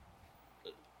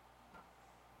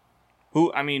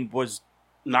 Who I mean was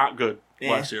not good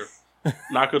last year.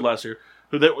 Not good last year.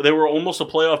 They were almost a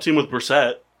playoff team with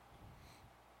Brissett.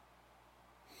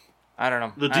 I don't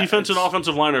know. The defense and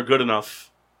offensive line are good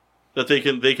enough that they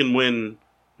can win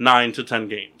 9 to 10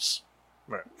 games.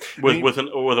 Right. With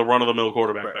a run of the mill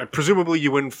quarterback. Right. And presumably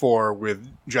you win 4 with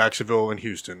Jacksonville and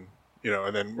Houston,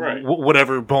 and then right.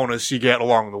 Whatever bonus you get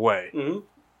along the way. Mm-hmm.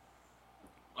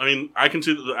 I mean, I can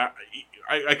see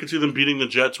I can see them beating the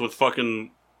Jets with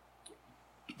fucking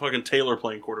Taylor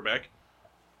playing quarterback.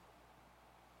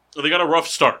 They got a rough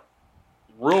start.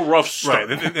 Real rough start.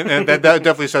 Right, and that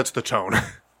definitely sets the tone.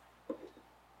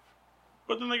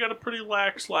 But then they got a pretty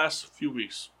lax last few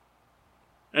weeks.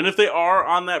 And if they are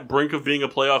on that brink of being a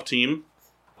playoff team,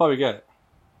 probably get it.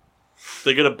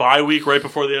 They get a bye week right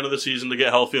before the end of the season to get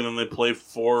healthy, and then they play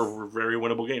 4 very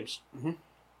winnable games. Mm-hmm.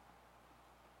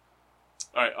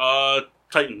 All right,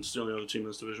 Titans, the only other team in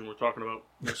this division we're talking about.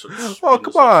 Oh,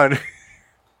 come on.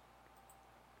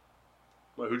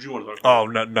 Wait, who'd you want to talk about? Oh,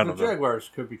 none of them. The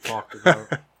Jaguars could be talked about.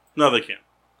 No, they can't.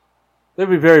 They'd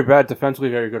be very bad defensively,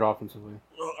 very good offensively.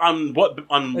 On what?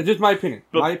 It's just my opinion.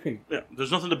 Yeah,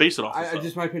 there's nothing to base it off. It's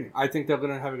just my opinion. I think they're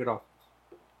going to have a good offense.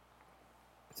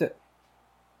 That's it.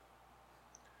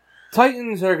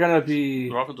 Titans are going to be...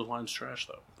 Their offensive line's trash,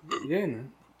 though. Yeah,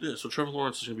 man. Yeah, so Trevor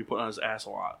Lawrence is going to be put on his ass a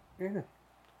lot. Yeah.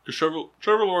 Because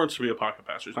Trevor Lawrence will be a pocket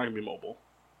passer. He's not going to be mobile.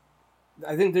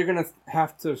 I think they're going to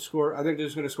have to score... I think they're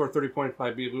just going to score 30 points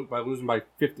by losing by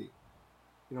 50. You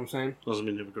know what I'm saying? Doesn't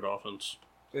mean they have a good offense.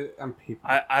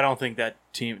 I don't think that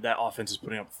offense is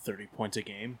putting up 30 points a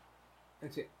game.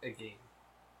 That's a game.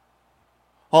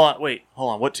 Hold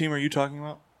on. What team are you talking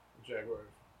about? Jaguars.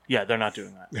 Yeah, they're not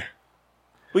doing that.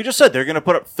 We just said they're going to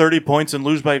put up 30 points and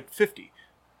lose by 50.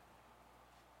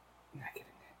 Not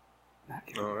getting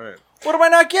it. All right. What am I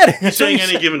not getting? He's saying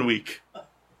any given week.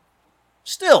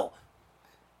 Still.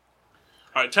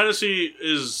 All right, Tennessee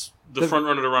is the front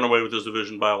runner to run away with this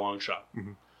division by a long shot.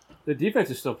 Mm-hmm. The defense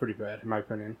is still pretty bad, in my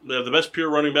opinion. They have the best pure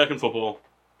running back in football.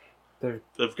 They've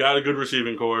got a good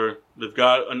receiving core. They've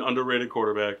got an underrated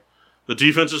quarterback. The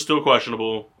defense is still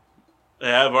questionable. They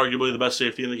have arguably the best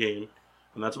safety in the game,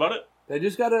 and that's about it. They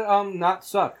just got to not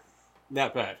suck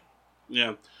that bad.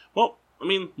 Yeah. Well, I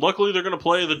mean, luckily they're going to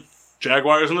play the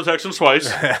Jaguars and the Texans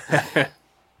twice.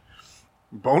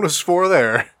 Bonus 4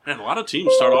 there. Man, a lot of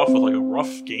teams start off with like a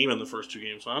rough game in the first 2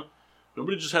 games, huh?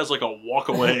 Nobody just has like a walk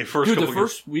away first. Dude, couple the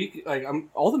first week,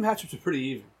 all the matchups are pretty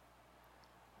even.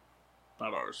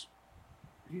 Not ours.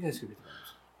 You guys can be the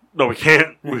ones. No, we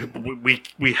can't.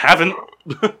 We haven't.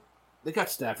 They got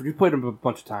Stafford. You played him a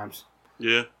bunch of times.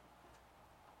 Yeah,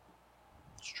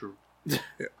 it's true. Yeah.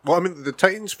 Well, I mean, the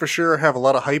Titans for sure have a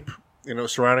lot of hype,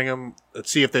 surrounding them.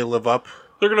 Let's see if they live up.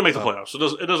 They're going to make the playoffs. It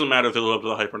doesn't matter if they live up to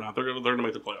the hype or not. They're going to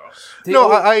make the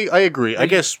playoffs. I agree. I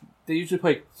guess they usually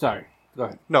play. Sorry. Go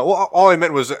ahead. No, well, all I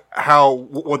meant was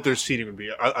what their seeding would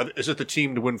be. Is it the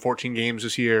team to win 14 games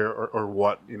this year, or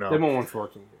what? They won't win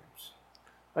 14 games.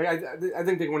 I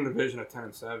think they can win the division at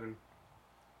 10-7.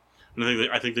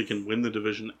 And I think they can win the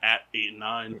division at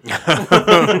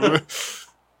 8-9.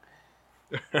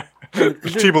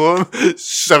 Team below them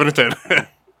 7-10.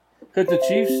 Because the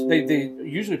Chiefs, they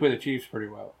usually play the Chiefs pretty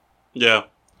well. Yeah,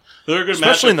 they're a good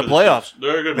especially in the playoffs.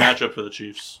 They're a good matchup for the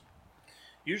Chiefs.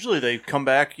 Usually they come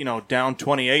back, down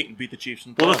 28 and beat the Chiefs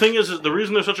in the playoffs. Well, the thing is the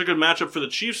reason they're such a good matchup for the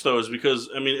Chiefs, though, is because,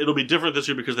 I mean, it'll be different this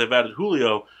year because they've added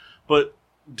Julio, but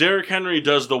Derrick Henry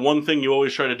does the one thing you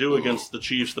always try to do against the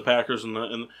Chiefs, the Packers,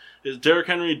 and is Derrick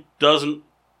Henry doesn't,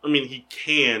 I mean, he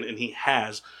can and he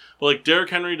has, but, like,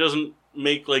 Derrick Henry doesn't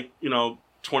make,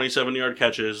 27-yard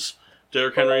catches.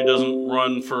 Derrick Henry doesn't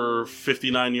run for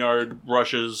 59-yard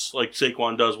rushes like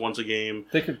Saquon does once a game.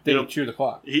 They can chew the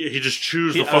clock. He just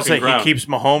chews the fucking ground. He keeps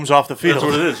Mahomes off the field. That's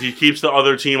what it is. He keeps the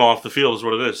other team off the field is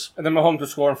what it is. And then Mahomes will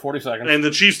score in 40 seconds. And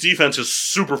the Chiefs' defense is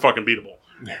super fucking beatable.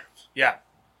 Yeah.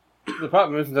 The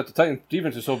problem is that the Titans'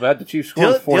 defense is so bad, the Chiefs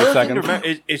score in 40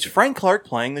 seconds. Is Frank Clark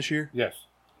playing this year? Yes.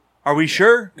 Are we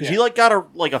sure? Because he got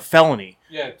a felony.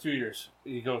 Yeah, 2 years.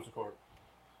 He goes to court.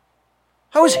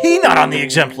 How is he not on the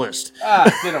exempt list?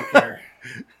 They don't care.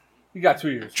 You got 2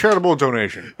 years. Charitable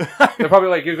donation. They're probably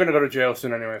like, you're going to go to jail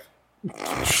soon anyways.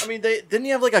 I mean, didn't he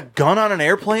have a gun on an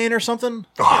airplane or something?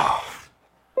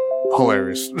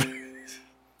 Hilarious.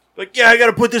 Yeah, I got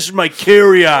to put this in my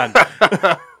carry-on.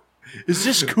 Is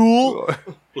this cool?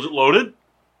 Was it loaded?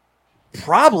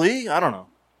 Probably. I don't know.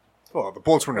 Oh, the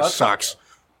bullets were in his socks.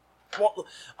 Well,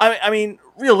 I mean,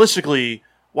 realistically,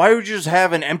 why would you just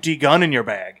have an empty gun in your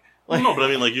bag? No, but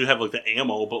I mean, you have the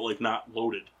ammo, but not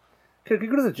loaded. Can you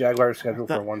go to the Jaguars schedule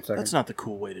for 1 second? That's not the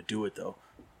cool way to do it, though.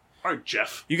 All right,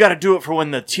 Jeff. You got to do it for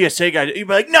when the TSA guy. You'd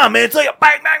be like, no, man, it's like a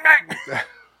bang, bang, bang.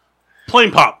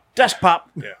 Plane pop. Desk pop.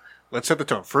 Yeah. Let's set the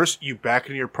tone. First, you back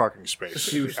into your parking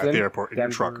space Houston, at the airport in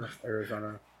Denver, your truck.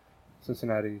 Arizona,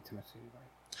 Cincinnati, Tennessee.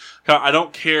 I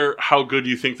don't care how good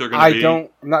you think they're going to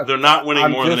be. They're not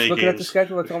winning more than 8 games. I'm just looking at the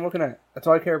schedule. That's all I'm looking at. That's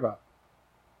all I care about.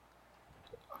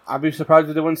 I'd be surprised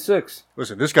if they win 6.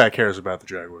 Listen, this guy cares about the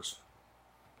Jaguars.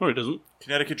 No, he doesn't.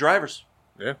 Connecticut drivers.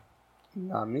 Yeah.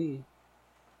 Not me.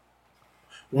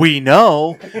 We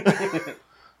know. I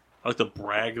like to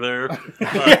brag there. All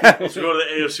right, let's go to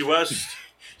the AFC West.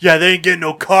 Yeah, they ain't getting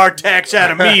no car tax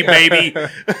out of me, baby.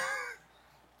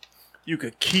 You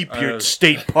could keep your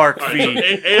state park All fee.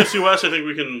 right, so AFC West, I think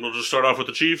we'll just start off with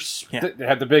the Chiefs. Yeah. They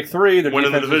had the big 3. Their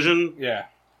Winning the defense is- division. Yeah.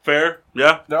 Fair?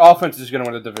 Yeah? Their offense is going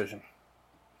to win the division.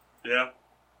 Yeah.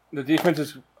 The defense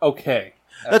is okay.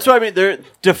 That's what I mean. They're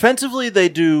defensively, they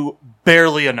do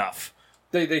barely enough.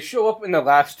 They show up in the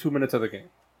last 2 minutes of the game.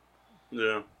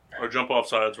 Yeah. Or jump off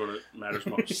sides when it matters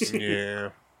most. Yeah.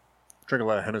 Drank a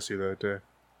lot of Hennessy that day.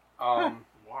 Why?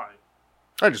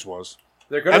 I just was.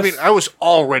 They're gonna. I was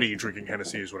already drinking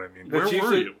Hennessy is what I mean. Where Chiefs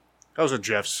were you? That was at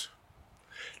Jeff's.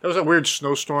 That was a weird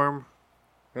snowstorm.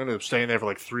 I ended up staying there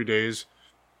for 3 days.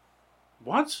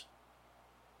 What?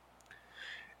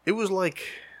 It was I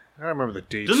don't remember the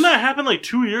dates. Didn't that happen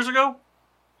 2 years ago?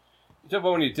 You talking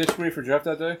about when you ditched me for Jeff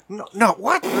that day? No,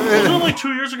 what? Wasn't it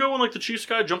 2 years ago when the Chiefs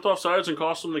guy jumped off sides and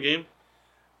cost them the game?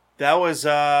 That was,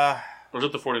 Or was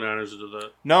it the 49ers that did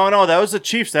that? No, that was the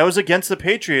Chiefs. That was against the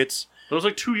Patriots. That was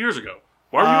 2 years ago.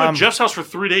 Why were you at Jeff's house for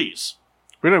 3 days?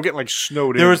 We ended up getting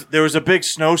snowed in. There was a big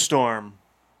snowstorm.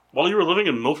 While you were living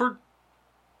in Milford?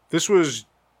 This was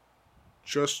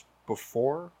just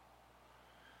before.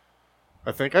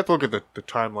 I think I have to look at the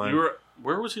timeline.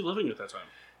 Where was he living at that time?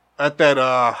 At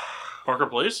that Parker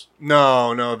Place?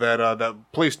 No, that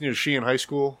place near Sheehan High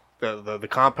School, the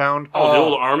compound. Oh, the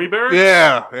old Army barracks?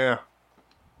 Yeah.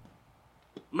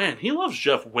 Man, he loves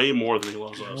Jeff way more than he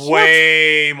loves us.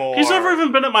 Way more. He's never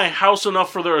even been at my house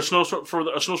enough for a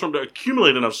snowstorm to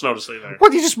accumulate enough snow to stay there.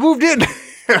 What? You just moved in?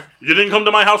 You didn't come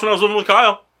to my house when I was living with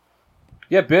Kyle.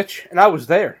 Yeah, bitch. And I was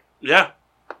there. Yeah.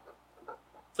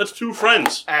 That's 2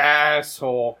 friends.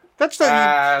 Asshole. That's not.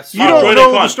 Asshole. You don't Jordan, know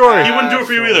come the on. story. He wouldn't do it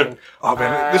for you either. Oh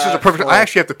man, this is a perfect. I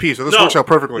actually have to pee, so this works out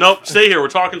perfectly. No, stay here. We're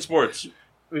talking sports.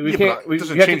 We Yeah, can't. but We it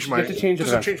doesn't have change to, my. you have to change it.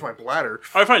 doesn't around. change my bladder.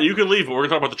 All right, fine. You can leave, but we're going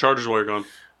to talk about the Chargers while you're gone.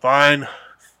 Fine.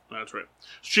 That's right.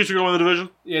 Chiefs are going to win the division?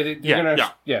 Yeah, they're gonna. yeah.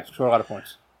 Yeah, score a lot of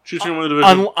points. Chiefs are going to win the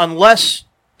division. Unless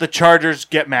the Chargers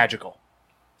get magical.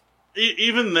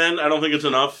 Even then, I don't think it's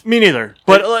enough. Me neither.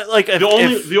 But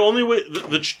The only way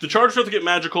the Chargers have to get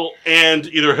magical, and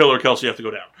either Hill or Kelsey have to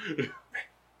go down.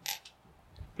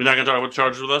 You're not going to talk about the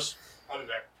Chargers with us? I'll be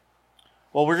back.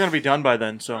 well, we're gonna be done by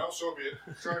then. So Well, so be it.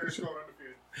 Chargers going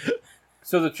undefeated.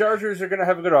 So the Chargers are gonna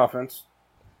have a good offense.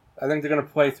 I think they're gonna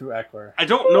play through Eckler. I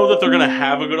don't know that they're going to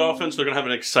have a good offense. They're going to have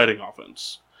an exciting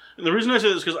offense. And the reason I say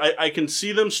this is because I can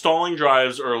see them stalling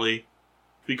drives early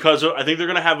because I think they're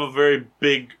going to have a very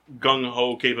big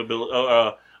gung-ho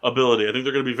ability. I think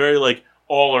they're going to be very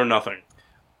all or nothing.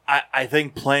 I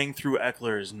think playing through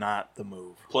Eckler is not the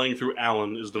move. Playing through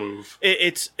Allen is the move.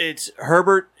 It's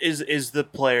Herbert is the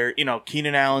player.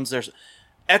 Keenan Allen's there.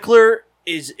 Eckler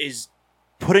is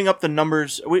putting up the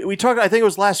numbers. We talked. I think it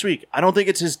was last week. I don't think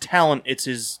it's his talent. It's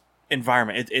his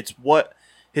environment. It's what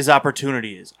his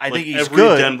opportunity is. I think he's every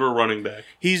good. Denver running back.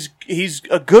 He's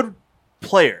a good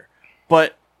player,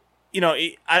 but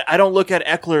I don't look at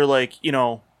Eckler like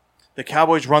the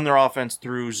Cowboys run their offense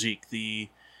through Zeke.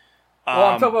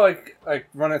 I'm talking about like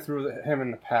running through him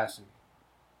in the passing.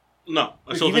 No,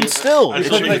 I still Even think still, I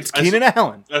still think it's Keenan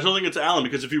Allen. I still think it's Allen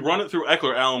because if you run it through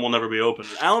Eckler, Allen will never be open.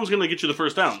 Allen's going to get you the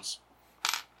first downs.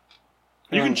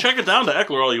 You can check it down to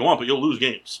Eckler all you want, but you'll lose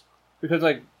games. Because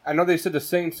I know they said the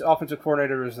Saints offensive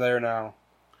coordinator is there now.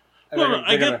 And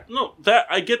I get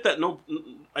that. No,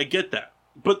 I get that.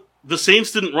 But the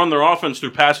Saints didn't run their offense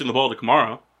through passing the ball to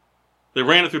Kamara. They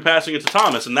ran it through passing it to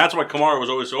Thomas, and that's why Kamara was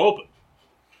always so open.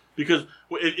 Because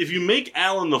if you make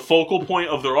Allen the focal point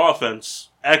of their offense,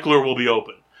 Eckler will be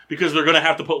open. Because they're going to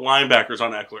have to put linebackers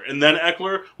on Eckler. And then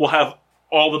Eckler will have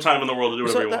all the time in the world to do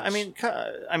whatever he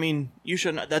wants. I mean, you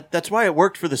shouldn't. That's why it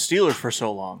worked for the Steelers for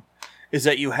so long. Is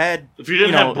that you had... If you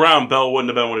didn't have Brown, Bell wouldn't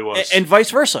have been what he was. And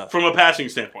vice versa. From a passing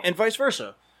standpoint. And vice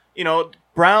versa.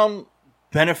 Brown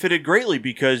benefited greatly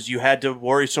because you had to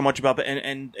worry so much about...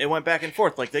 And it went back and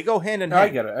forth. Like, they go hand in hand. I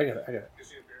get it.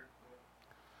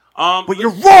 But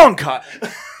you're wrong, Kyle.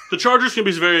 The Chargers can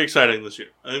be very exciting this year.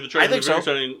 I think the Chargers are very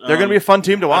exciting. They're going to be a fun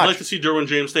team to watch. I'd like to see Derwin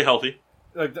James stay healthy.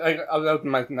 That's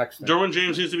my next thing. Derwin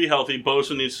James needs to be healthy.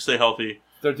 Bosa needs to stay healthy.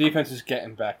 Their defense is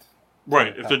getting back.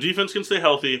 Right. If the defense can stay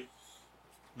healthy,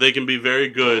 they can be very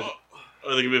good.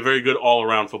 They can be a very good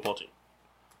all-around football team.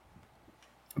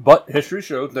 But history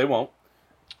shows they won't.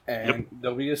 And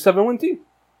they'll be a 7-win team.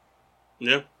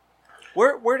 Yeah.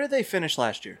 Where did they finish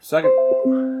last year? Second.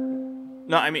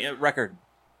 No, I mean, record.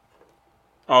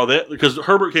 Oh, because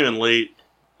Herbert came in late.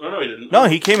 Oh, no, he didn't. No,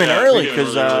 he came in early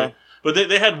because... But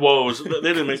they had woes. They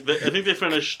didn't make... I think they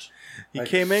finished... He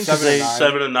came in because they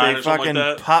 7 and 9 they or something fucking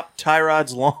like that. popped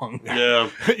Tyrod's long. Yeah.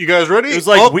 You guys ready? It was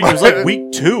like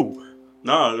week 2.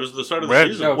 No, it was the start of Red.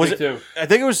 the season. No, Was week it? 2. I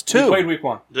think it was 2. He played week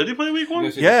 1. Did he play week 1?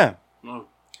 Yes, he did. Yeah, No.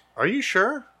 Are you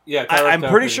sure? Yeah, I'm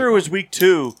pretty sure it was week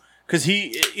 2 because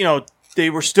they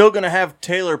were still going to have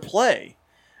Taylor play,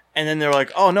 and then they're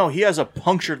like, oh no, he has a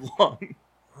punctured lung.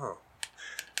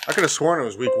 I could have sworn it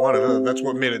was week 1. That's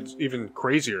what made it even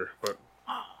crazier. But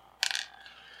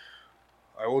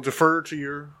I will defer to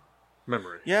your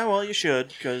memory. Yeah, well, you should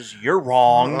because you're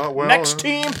wrong. Next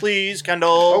team, please,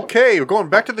 Kendall. Okay, we're going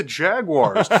back to the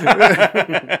Jaguars.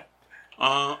 I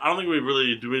don't think we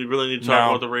really need to talk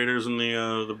about the Raiders and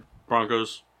the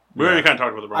Broncos. We already kind of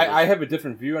talked about the Broncos. I have a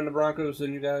different view on the Broncos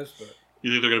than you guys, but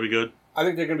You think they're going to be good? I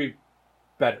think they're going to be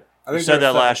better. I think You said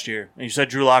they're that last year, and you said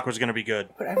Drew Lock was going to be good.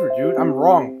 Whatever, dude. I'm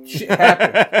wrong. Shit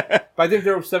happened. But I think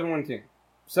they're a 7-win team.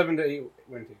 7 to 8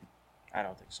 win team. I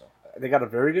don't think so. They got a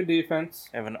very good defense.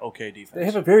 They have an okay defense. They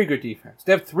have a very good defense.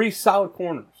 They have 3 solid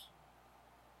corners.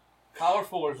 Tyler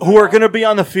Fuller's who are going to be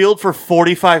on the field for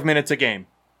 45 minutes a game.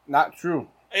 Not true.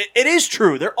 It is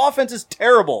true. Their offense is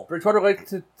terrible. Bridgewater likes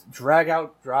to drag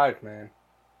out drives, man.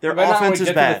 Their They might not offense only is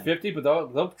get bad. to the 50, but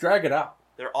they'll drag it out.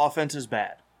 Their offense is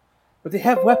bad. But they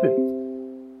have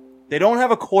weapons. They don't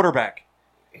have a quarterback.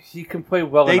 He can play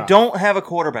well They enough. don't have a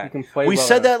quarterback. He can play We well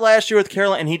said enough. that last year with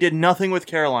Carolina, and he did nothing with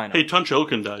Carolina. Hey, Tunch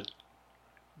Ilkin died.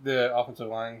 The offensive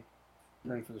line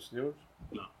running for the Steelers?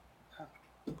 No.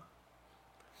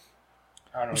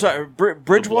 I don't know. I'm sorry, The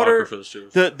Bridgewater. blocker for the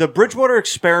Steelers. The Bridgewater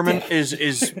experiment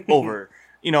is over.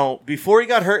 Before he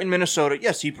got hurt in Minnesota,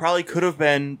 yes, he probably could have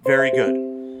been very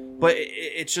good, but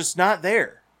it's just not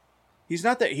there. He's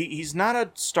not there. He's not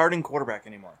a starting quarterback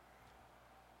anymore,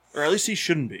 or at least he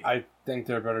shouldn't be. I think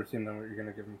they're a better team than what you're going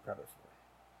to give them credit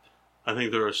for. I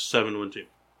think they're a 7-win team.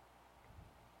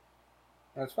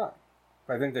 That's fine.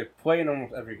 But I think they play in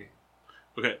almost every game.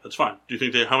 Okay, that's fine. Do you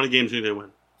think how many games do you think they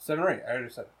win? 7 or 8. I already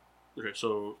said it. Okay,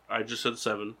 so I just said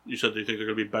 7. You said do you think they're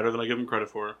going to be better than I give them credit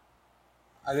for?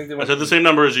 I think they I said the same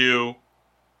number as you.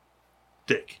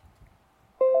 Dick.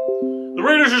 The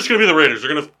Raiders are just going to be the Raiders.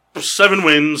 They're going to have 7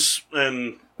 wins,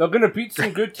 and They're going to beat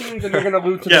some good teams, and they're going to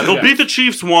lose to yeah, the they'll Jets. beat the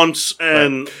Chiefs once,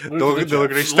 and They're going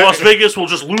to extend. Las Vegas will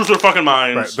just lose their fucking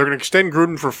minds. Right, they're going to extend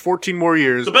Gruden for 14 more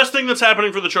years. The best thing that's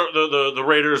happening for the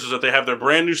Raiders is that they have their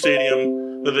brand new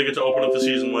stadium that they get to open up the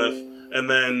season with, and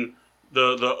then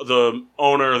the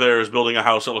owner there is building a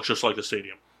house that looks just like the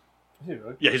stadium. Is he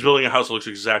really? Yeah, he's building a house that looks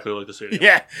exactly like the stadium.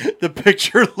 Yeah, the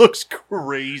picture looks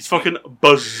crazy. It's fucking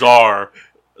bizarre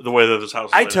the way that this house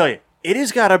is I laid tell out. you, it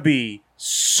has got to be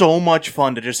so much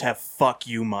fun to just have fuck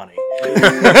you money.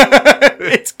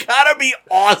 It's got to be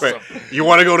awesome. Right. You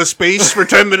want to go to space for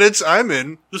 10 minutes? I'm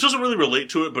in. This doesn't really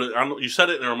relate to it, but you said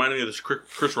it and it reminded me of this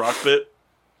Chris Rock bit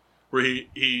where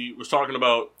he was talking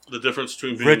about the difference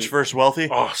between being Rich versus wealthy.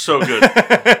 Oh, so good.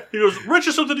 He goes, rich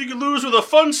is something you can lose with a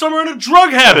fun summer and a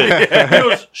drug habit. He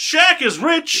goes, Shaq is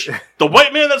rich. The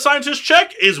white man that signs his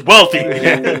check is wealthy.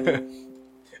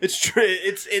 It's true.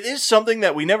 It is something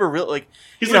that we never really like.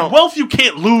 He's like, wealth you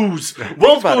can't lose.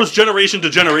 Wealth about goes generation to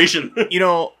generation.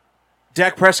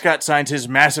 Dak Prescott signs his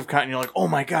massive contract, and you're like, oh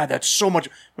my god, that's so much.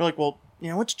 We're like, well,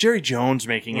 what's Jerry Jones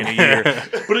making in a year?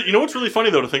 But you know what's really funny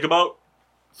though to think about?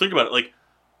 Think about it. Like,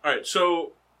 all right,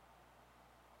 so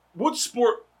what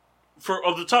sport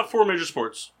of the top 4 major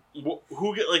sports?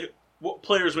 What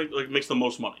players makes the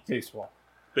most money? Baseball.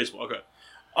 Baseball. Okay.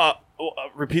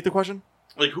 Repeat the question.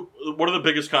 Like, what are the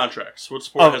biggest contracts? What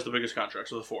sport has the biggest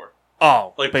contracts of the 4?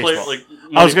 Oh, Like, baseball.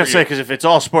 I I was gonna say because if it's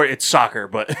all sport, it's soccer,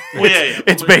 but Well, yeah.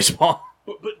 it's baseball.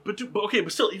 But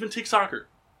but still, even take soccer.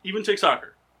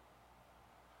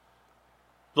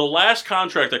 The last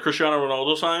contract that Cristiano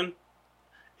Ronaldo signed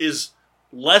is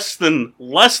less than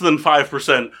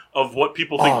 5% of what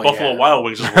people think Buffalo Wild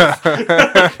Wings is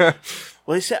worth.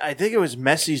 Well, he said I think it was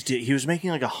Messi's. He was making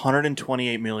like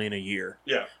 $128 million a year.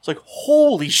 Yeah, it's like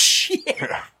holy shit.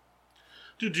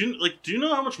 Dude, do you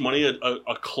know how much money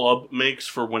a club makes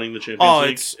for winning the Champions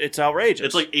League? It's outrageous.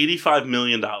 It's like $85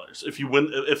 million.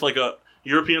 If like a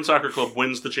European soccer club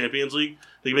wins the Champions League,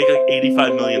 they make like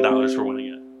 $85 million for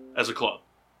winning it as a club.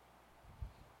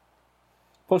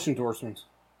 Push endorsements.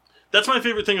 That's my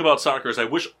favorite thing about soccer is I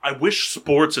wish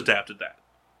sports adapted that.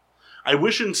 I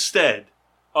wish instead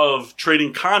of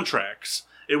trading contracts,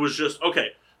 it was just, okay,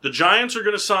 the Giants are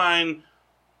going to sign,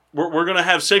 we're going to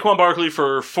have Saquon Barkley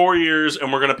for 4 years,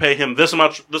 and we're going to pay him this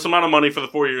amount of money for the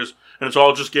 4 years, and it's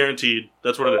all just guaranteed.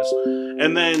 That's what it is.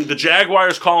 And then the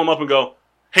Jaguars call him up and go,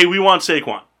 hey, we want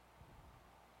Saquon.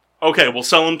 Okay, we'll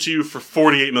sell him to you for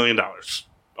 $48 million.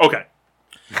 Okay.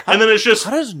 And then it's just...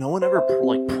 How does no one ever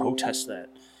protest that?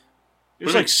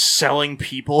 It's like selling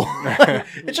people.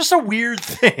 It's just a weird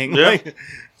thing. Yeah. Like,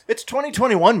 it's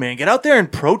 2021, man. Get out there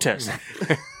and protest.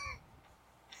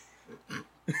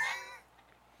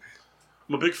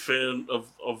 I'm a big fan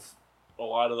of a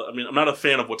lot of the... I mean, I'm not a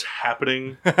fan of what's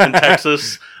happening in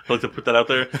Texas. I like to put that out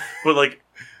there. But, like...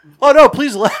 Oh, no,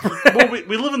 please elaborate. Well,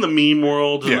 we live in the meme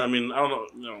world. And, I mean, I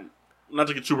don't know, not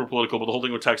to get super political, but the whole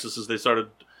thing with Texas is they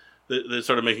started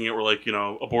making it where, like,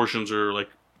 abortions are, like,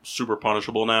 super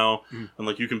punishable now. And,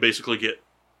 like, you can basically get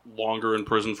longer in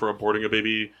prison for aborting a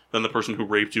baby than the person who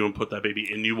raped you and put that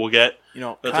baby in you will get.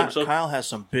 Kyle has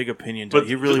some big opinions. But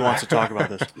he really wants to talk about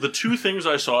this. The two things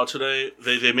I saw today,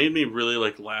 they made me really,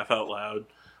 like, laugh out loud.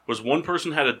 Was one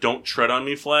person had a "Don't Tread on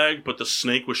Me" flag, but the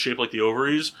snake was shaped like the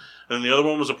ovaries. And the other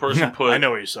one was a person put... I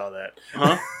know where you saw that.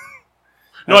 Huh?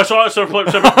 No, I saw it different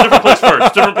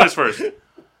place first.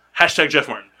 Hashtag Jeff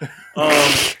Martin.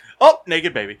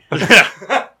 Naked baby.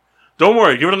 Yeah. Don't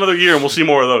worry. Give it another year and we'll see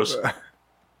more of those.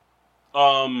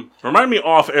 Remind me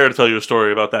off air to tell you a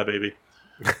story about that baby.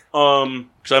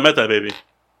 Because I met that baby.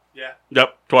 Yeah.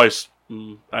 Yep, twice.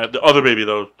 I had the other baby,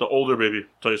 though. The older baby.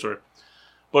 Tell you a story.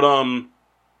 But,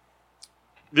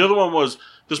 the other one was,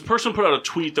 this person put out a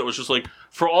tweet that was just like,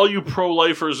 for all you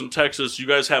pro-lifers in Texas, you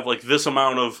guys have like this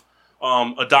amount of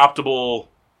adoptable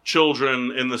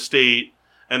children in the state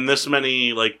and this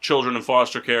many like children in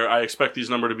foster care. I expect these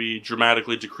numbers to be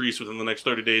dramatically decreased within the next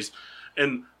 30 days.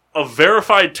 And a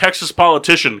verified Texas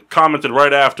politician commented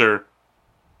right after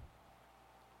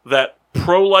that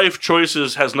pro-life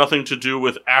choices has nothing to do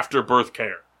with after-birth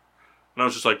care. And I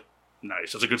was just like,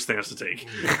 nice. That's a good stance to take.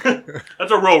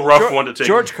 That's a real rough one to take.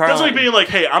 George Carlin. That's like being like,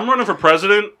 hey, I'm running for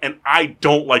president, and I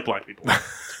don't like black people.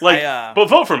 Like, but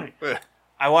vote for me.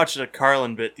 I watched a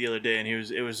Carlin bit the other day, and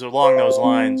it was along those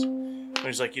lines.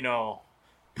 He's like,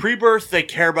 pre-birth, they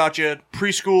care about you.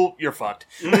 Preschool, you're fucked.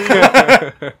 All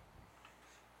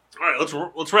right,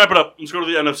 let's wrap it up. Let's go to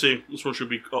the NFC. This one should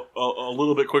be a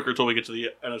little bit quicker until we get to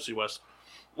the NFC West.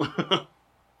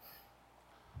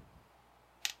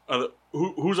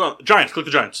 Who's on? Giants. Click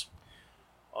the Giants.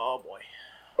 Oh, boy.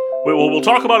 We'll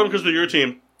talk about them because they're your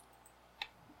team.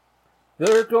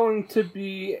 They're going to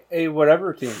be a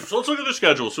whatever team. So let's look at their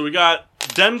schedule. So we got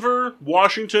Denver,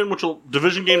 Washington,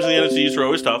 division games in the NFC East are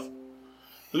always tough.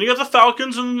 Then you got the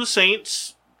Falcons and the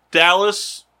Saints,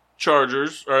 Dallas,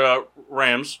 Chargers, or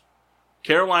Rams,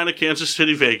 Carolina, Kansas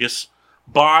City, Vegas,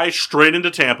 bye straight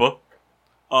into Tampa.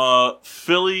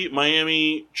 Philly,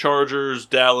 Miami, Chargers,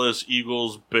 Dallas,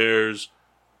 Eagles, Bears,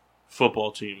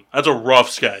 football team. That's a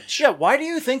rough sketch. Yeah, why do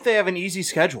you think they have an easy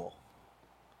schedule?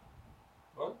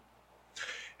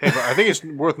 Hey, but I think it's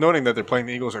worth noting that they're playing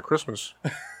the Eagles at Christmas.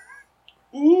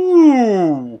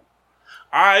 Ooh.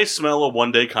 I smell a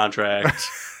one-day contract.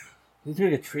 He's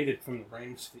going to get traded from the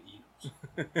Rams to the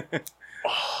Eagles.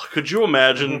 Oh, could you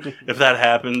imagine if that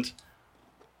happened?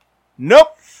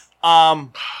 Nope.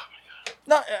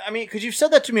 No, I mean, because you've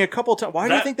said that to me a couple times. Why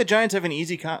do you think the Giants have an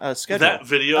easy schedule? That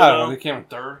video, they came in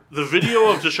third. The video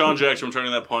of Deshaun Jackson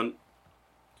returning that punt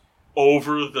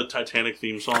over the Titanic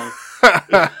theme song.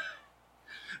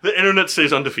 The internet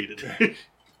stays undefeated.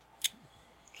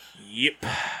 Yep.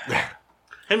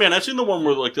 Hey man, I've seen the one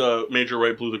where like the major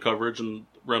right blew the coverage and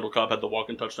Randall Cobb had the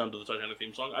walk-in touchdown to the Titanic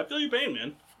theme song. I feel your pain,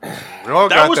 man.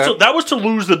 That was to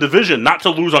lose the division, not to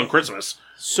lose on Christmas.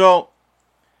 So,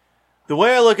 the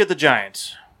way I look at the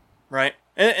Giants, right,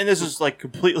 and this is like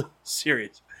completely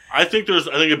serious. I think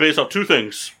it's based off two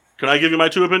things. Can I give you my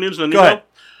two opinions? Then Go ahead.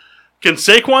 Can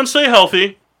Saquon stay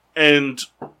healthy? And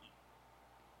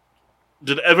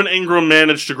did Evan Ingram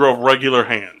manage to grow regular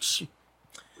hands?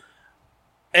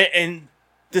 And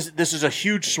this is a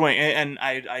huge swing, and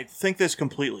I think this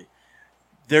completely.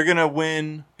 They're going to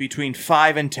win between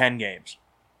 5 and 10 games.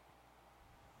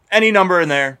 Any number in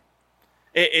there.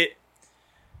 It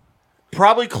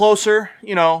probably closer,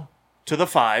 to the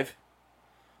 5.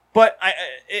 But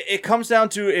it comes down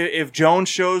to if Jones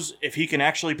shows if he can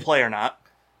actually play or not.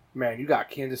 Man, you got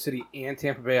Kansas City and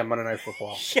Tampa Bay on Monday Night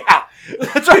Football. Yeah,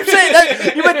 that's what I'm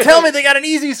saying. You've been telling me they got an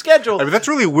easy schedule. I mean, that's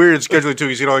really weird scheduling too.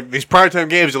 Because like these primetime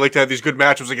games, they like to have these good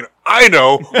matchups. Like, I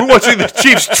know who wants to see the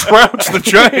Chiefs trounce the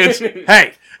Giants.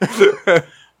 Hey,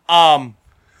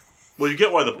 Well, you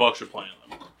get why the Bucs are playing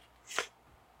them.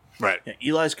 Right. yeah,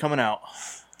 Eli's coming out.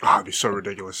 Oh, it'd be so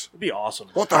ridiculous. It'd be awesome.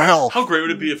 What the hell? How great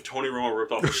would it be if Tony Romo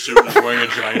ripped off his suit and was wearing a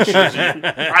Giants jersey?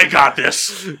 I got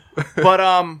this.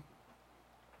 But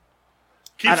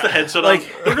Keeps the headset on.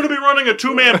 They're going to be running a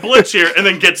 2-man blitz here and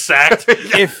then get sacked.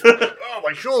 Oh,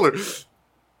 my shoulder.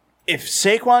 If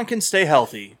Saquon can stay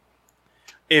healthy,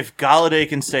 if Galladay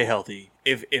can stay healthy,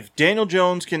 if Daniel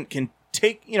Jones can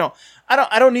take,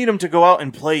 I don't need him to go out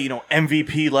and play,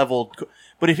 MVP level,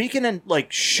 but if he can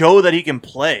show that he can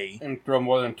play And throw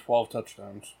more than 12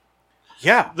 touchdowns.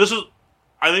 yeah,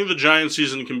 I think the Giants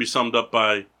season can be summed up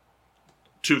by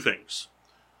 2 things.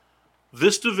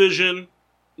 This division,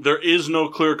 there is no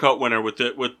clear-cut winner with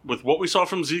it. With what we saw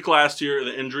from Zeke last year,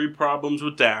 the injury problems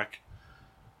with Dak,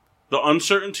 the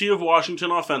uncertainty of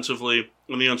Washington offensively,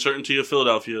 and the uncertainty of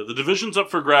Philadelphia, the division's up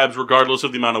for grabs regardless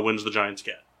of the amount of wins the Giants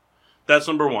get. That's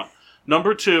number 1.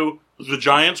 Number 2, the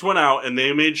Giants went out and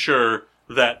they made sure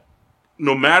that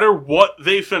no matter what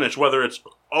they finish, whether it's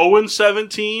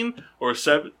 0-17 or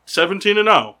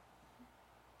 17-0,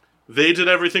 they did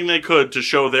everything they could to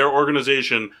show their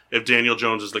organization if Daniel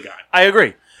Jones is the guy. I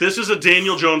agree. This is a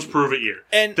Daniel Jones prove it year.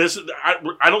 And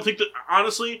I don't think that,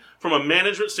 honestly, from a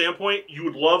management standpoint, you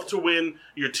would love to win.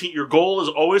 Your goal is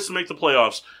always to make the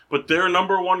playoffs, but their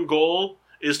number 1 goal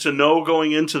is to know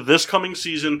going into this coming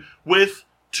season with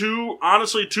two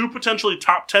potentially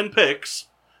top 10 picks,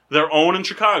 their own and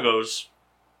Chicago's.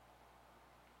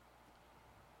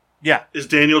 yeah, Is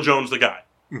Daniel Jones the guy?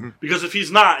 Mm-hmm. Because if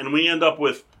he's not, and we end up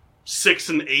with 6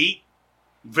 and 8,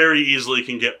 very easily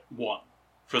can get 1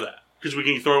 for that. Because we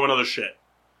can throw in other shit.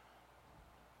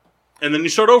 And then you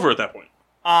start over at that point.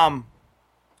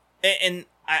 and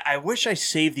I wish I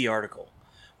saved the article,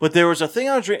 but there was a thing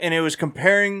I was reading, and it was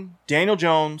comparing Daniel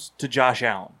Jones to Josh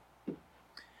Allen.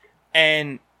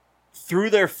 And through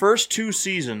their first 2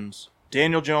 seasons,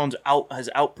 Daniel Jones has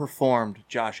outperformed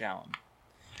Josh Allen.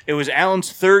 It was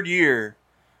Allen's 3rd year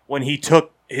when he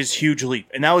took his huge leap,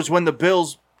 and that was when the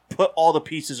Bills put all the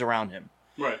pieces around him.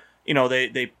 Right.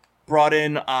 They brought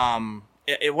in.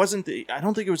 It wasn't. I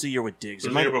don't think it was the year with Diggs. It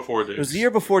was the year before Diggs. It was the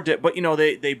year before Diggs. But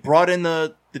they brought in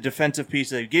the defensive piece.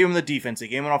 They gave him the defense. They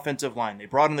gave him an offensive line. They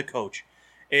brought in the coach.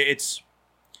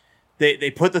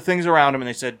 They put the things around him and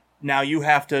they said, now you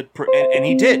have to. And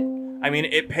he did. I mean,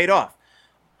 it paid off.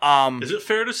 Is it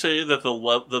fair to say that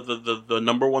the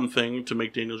number 1 thing to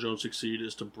make Daniel Jones succeed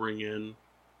is to bring in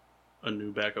a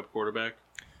new backup quarterback?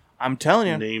 I'm telling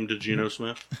you. Named Geno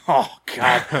Smith? Oh,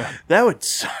 God. That would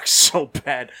suck so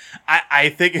bad. I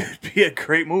think it would be a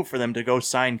great move for them to go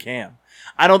sign Cam.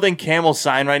 I don't think Cam will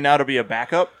sign right now to be a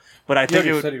backup, but I think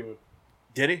said he would.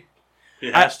 Did he?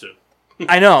 He has to.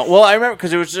 I know. Well, I remember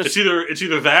because it was just... It's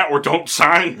either that or don't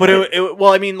sign. But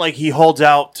he holds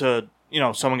out to,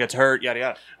 someone gets hurt, yada,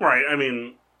 yada. Right, I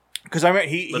mean... Because I remember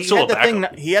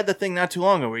he had the thing not too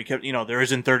long ago where he kept, there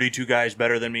isn't 32 guys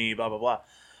better than me, blah, blah, blah.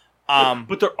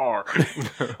 But there are.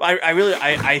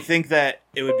 I think that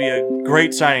it would be a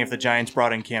great signing if the Giants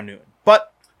brought in Cam Newton.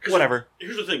 But whatever.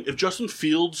 Here's the thing: if Justin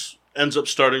Fields ends up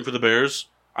starting for the Bears,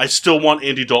 I still want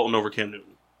Andy Dalton over Cam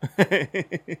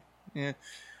Newton. Yeah.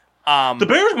 The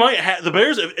Bears might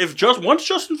have once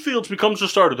Justin Fields becomes the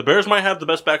starter, the Bears might have the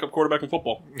best backup quarterback in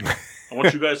football. I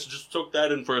want you guys to just soak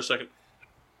that in for a second.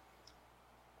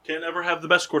 Can't ever have the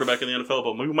best quarterback in the NFL,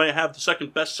 but we might have the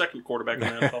second quarterback in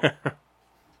the NFL.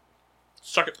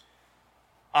 Suck it.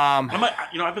 I've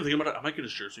been thinking about it. I might get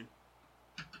his jersey.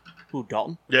 Who,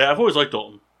 Dalton? Yeah, I've always liked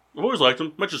Dalton. I've always liked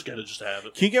him. Might just get it just to have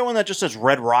it. Can you get one that just says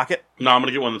Red Rocket? No, I'm going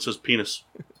to get one that says penis.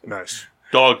 Nice.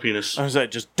 Dog penis. Or is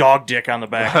that just dog dick on the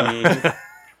back?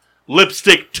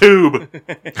 Lipstick tube.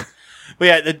 But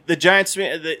yeah, the Giants,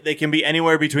 they can be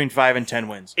anywhere between 5 and 10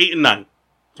 wins. 8 and 9.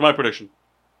 That's my prediction.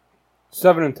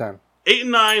 7 and 10. 8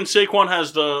 and 9, Saquon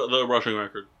has the rushing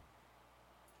record.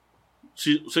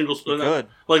 Singles, good.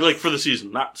 Like for the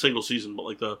season, not single season, but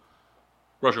like the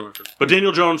rushing record. But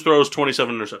Daniel Jones throws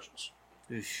 27 interceptions.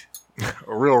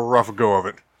 A real rough go of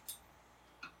it.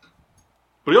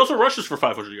 But he also rushes for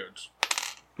 500 yards.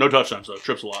 No touchdowns though.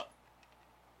 Trips a lot.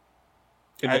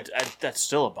 That's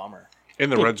still a bummer. In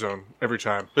the red zone every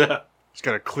time. Yeah. He's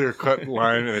got a clear-cut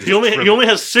line. And He only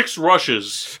has 6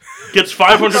 rushes, gets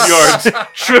 500 yards,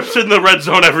 trips in the red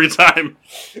zone every time.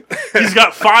 He's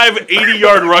got 5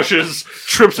 80-yard rushes,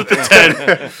 trips at the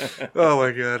 10, Oh,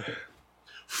 my God.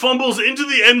 fumbles into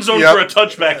the end zone Yep. for a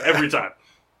touchback every time.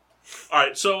 All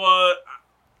right, so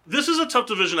this is a tough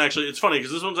division, actually. It's funny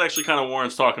because this one's actually kind of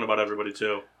warrants talking about everybody,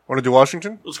 too. Want to do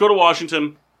Washington? Let's go to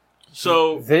Washington.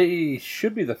 So They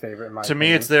should be the favorite in my To me,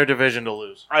 opinion. it's their division to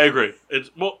lose. I agree.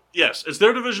 Yes, it's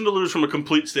their division to lose from a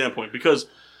complete standpoint because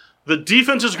the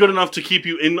defense is good enough to keep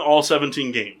you in all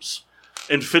 17 games,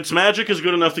 and Fitzmagic is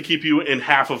good enough to keep you in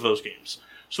half of those games.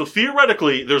 So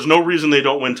theoretically, there's no reason they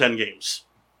don't win 10 games.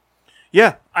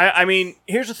 Yeah, I mean,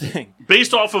 here's the thing.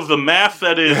 Based off of the math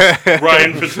that is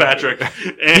Ryan Fitzpatrick.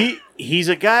 And He's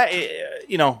a guy,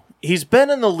 he's been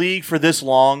in the league for this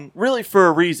long, really for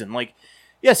a reason. Like,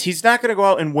 yes, he's not going to go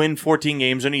out and win 14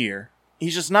 games in a year.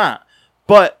 He's just not.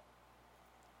 But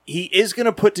he is going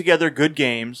to put together good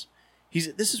games.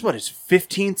 This is what, his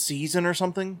 15th season or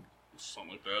something?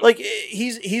 something like that. Like,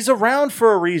 he's around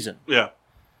for a reason. Yeah.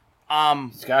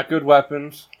 He's got good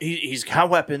weapons. He's got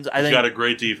weapons. I He's think. got a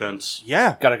great defense.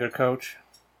 Yeah. Got a good coach.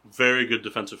 Very good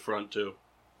defensive front, too.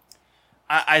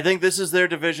 I think this is their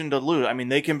division to lose. I mean,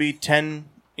 they can be 10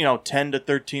 to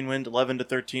 13 wins, 11 to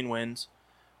 13 wins.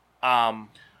 I'd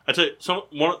say some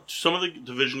of the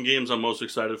division games I'm most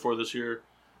excited for this year,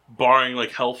 barring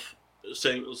like health, let's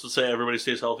say everybody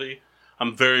stays healthy,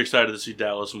 I'm very excited to see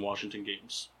Dallas and Washington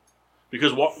games.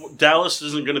 Because Dallas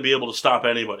isn't going to be able to stop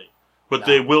anybody, but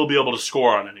they will be able to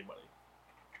score on anybody.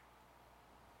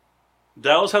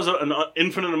 Dallas has an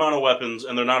infinite amount of weapons,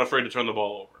 and they're not afraid to turn the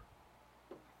ball over.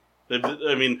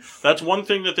 That's one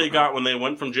thing that they got when they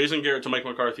went from Jason Garrett to Mike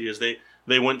McCarthy is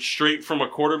they went straight from a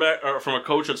quarterback or from a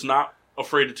coach that's not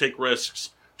afraid to take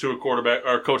risks to a quarterback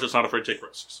or a coach that's not afraid to take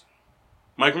risks.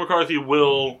 Mike McCarthy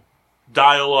will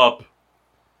dial up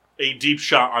a deep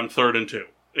shot on 3rd and 2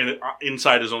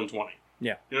 inside his own 20.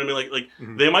 Yeah. You know what I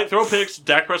mean? They might throw picks.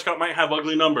 Dak Prescott might have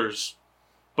ugly numbers,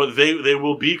 but they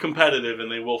will be competitive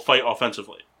and they will fight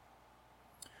offensively.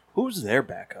 Who's their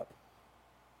backup?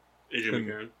 AJ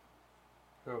McCarron.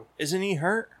 Isn't he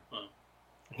hurt?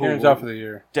 Karen's out for the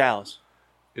year. Dallas.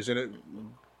 Isn't it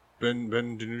Ben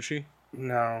DiNucci?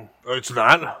 No. Oh, it's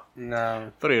not?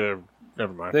 No. Thought he had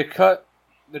never mind. They cut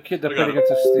the kid that played against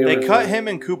the Steelers. They cut him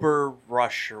and Cooper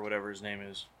Rush or whatever his name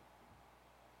is.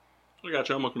 I got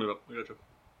you. I'm looking it up. I got you.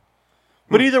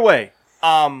 But either way,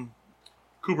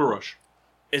 Cooper Rush.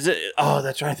 is it? Oh,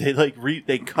 that's right. They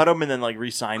they cut him and then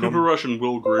re-signed Cooper him. Rush and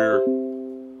Will Greer.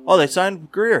 Oh, they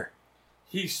signed Greer.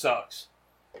 He sucks.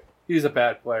 He's a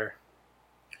bad player.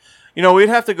 We'd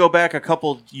have to go back a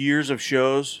couple years of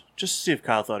shows just to see if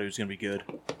Kyle thought he was going to be good.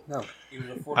 No. He was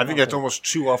a I think that's almost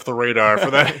too off the radar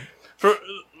for that. I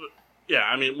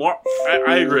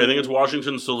agree. I think it's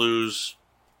Washington's to lose.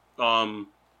 But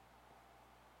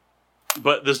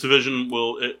this division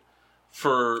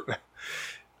for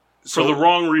the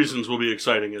wrong reasons, will be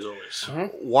exciting as always.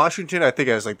 Washington, I think,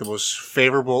 has like the most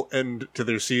favorable end to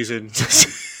their season.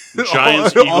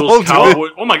 Giants, All Eagles,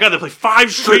 Cowboys. Oh my God, they play 5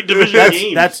 straight division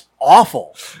games. That's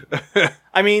awful.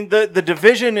 I mean, the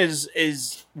division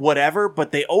is whatever,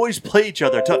 but they always play each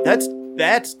other tough.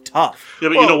 That's tough. Yeah,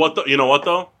 but you know what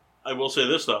though? I will say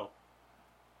this though.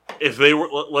 If they were,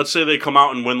 let's say they come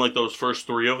out and win like those first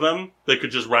 3 of them, they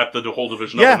could just wrap the whole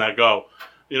division up and that go.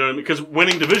 You know what I mean? Because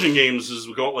winning division games is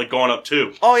going up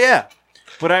too. Oh yeah,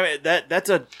 but I mean that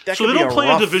So they don't play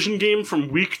a division game from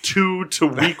week 2 to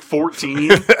week 14.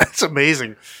 That's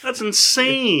amazing. That's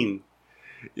insane.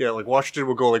 Yeah, like Washington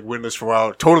will go like win this for a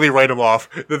while, totally write them off.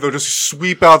 Then they'll just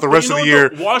sweep out the rest of the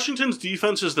year. Washington's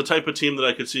defense is the type of team that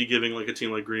I could see giving like a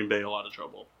team like Green Bay a lot of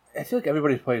trouble. I feel like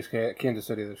everybody plays Kansas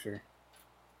City this year.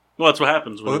 Well, that's what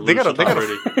happens when They you lose gotta to Tom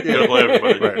Brady. You gotta play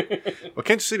everybody. Right. Well,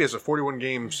 Kansas City has a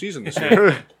 41-game season this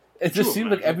year. It just seems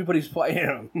like everybody's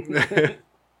playing them.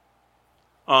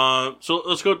 So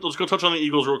let's go touch on the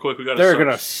Eagles real quick. They're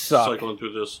gonna suck. Cycling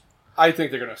through this. I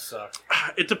think they're gonna suck.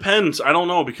 It depends. I don't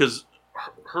know because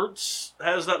Hurts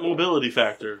has that mobility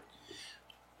factor.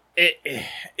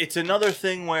 It's another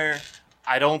thing where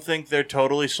I don't think they're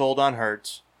totally sold on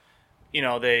Hurts.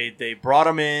 They brought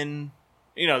him in.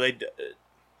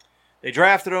 They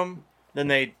drafted him. Then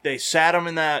they sat him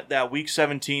in that Week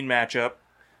 17 matchup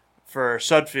for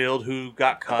Sudfield, who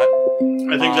got cut.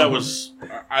 I think that was.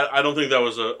 I don't think that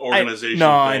was an organization. No,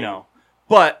 thing. I know,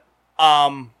 but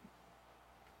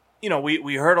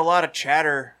we heard a lot of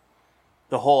chatter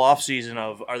the whole offseason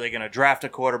of are they going to draft a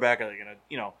quarterback? Are they going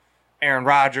to Aaron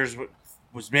Rodgers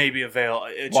was maybe available.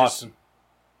 Watson.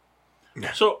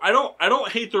 So I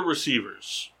don't hate their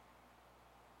receivers.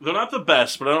 They're not the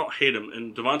best, but I don't hate them.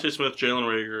 And Devontae Smith, Jalen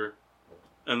Reagor,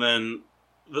 and then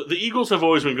the Eagles have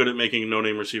always been good at making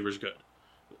no-name receivers good.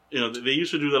 They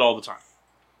used to do that all the time.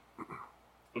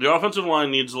 The offensive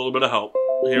line needs a little bit of help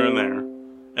here and there,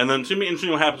 and then it's gonna be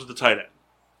interesting what happens with the tight end.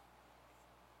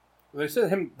 They said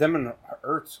them and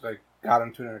Ertz got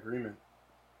into an agreement,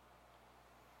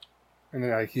 and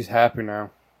then he's happy now.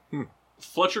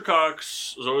 Fletcher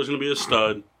Cox is always going to be a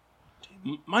stud.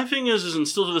 My thing is and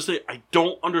still to this day, I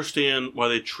don't understand why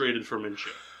they traded for Minshew.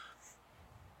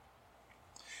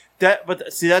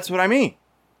 But see, that's what I mean.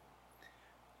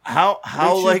 How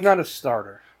Minshew's not a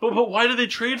starter. But why did they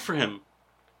trade for him?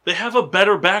 They have a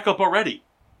better backup already.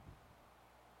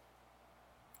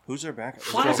 Who's their backup?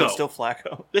 Flacco. Is it still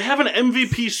Flacco? They have an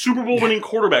MVP Super Bowl winning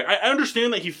quarterback. I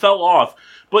understand that he fell off,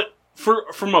 but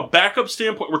from a backup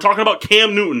standpoint, we're talking about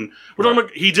Cam Newton. We're talking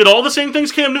about he did all the same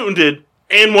things Cam Newton did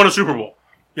and won a Super Bowl.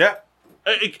 Yeah.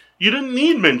 You didn't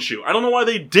need Minshew. I don't know why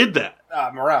they did that.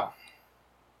 Morale.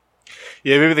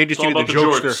 Yeah, maybe they just It's all needed the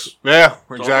about the jokester. jorts. Yeah, It's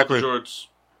all exactly. about the jorts.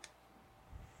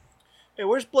 Hey,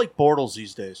 where's Blake Bortles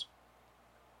these days?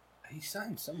 He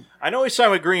signed somewhere. I know he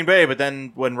signed with Green Bay, but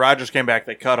then when Rodgers came back,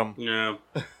 they cut him. Yeah.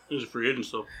 He's a free agent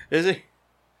still. Is he?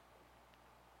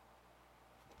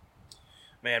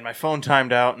 Man, my phone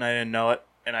timed out and I didn't know it,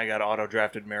 and I got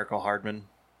auto-drafted Miracle Hardman.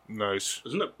 Nice.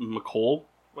 Isn't it McCole?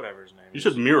 Whatever his name You is.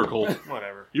 said Miracle.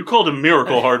 Whatever. You called him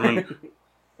Miracle Hardman.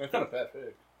 That's not a bad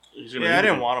pick. Yeah, I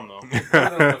didn't want him, though.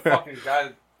 The fucking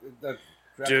guy that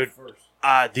drafted Dude.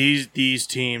 first. These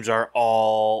teams are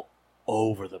all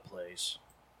over the place.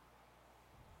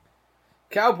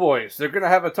 Cowboys, they're going to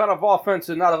have a ton of offense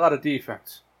and not a lot of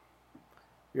defense.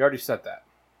 We already said that.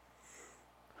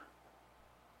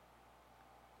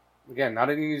 Again, not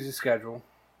an easy schedule.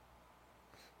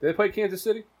 Do they play Kansas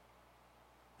City?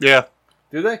 Yeah.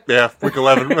 Do they? Yeah, week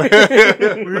 11. Well,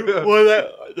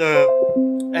 the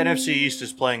NFC East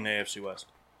is playing the AFC West.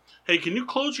 Hey, can you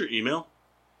close your email?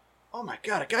 Oh my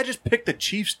god, a guy just picked the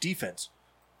Chiefs defense.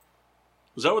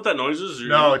 Is that what that noise is?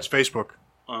 No, it's Facebook.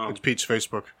 Oh. It's Pete's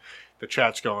Facebook. The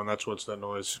chat's going. That's what's that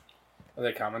noise. Are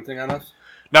they commenting on us?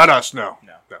 Not us, no.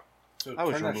 No. So I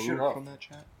was turn that shit removed off. from that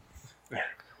chat.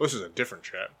 This is a different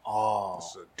chat. Oh, This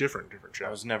is a different chat.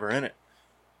 I was never in it.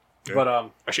 But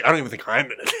Actually, I don't even think I'm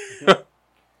in it.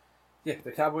 yeah,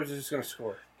 the Cowboys are just going to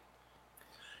score.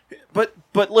 But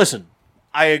listen,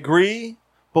 I agree,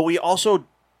 but we also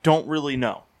don't really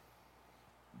know.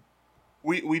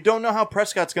 We don't know how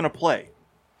Prescott's going to play.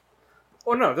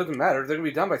 Oh no, it doesn't matter. They're going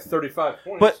to be down by 35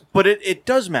 points. But it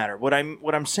does matter. What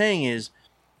I'm saying is,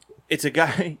 it's a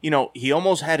guy. He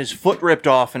almost had his foot ripped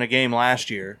off in a game last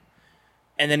year,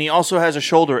 and then he also has a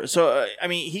shoulder. So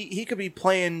he could be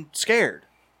playing scared.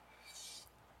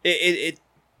 He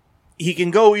can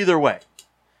go either way.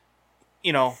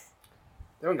 They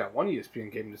only got one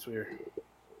ESPN game this year.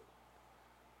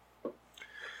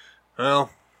 Well,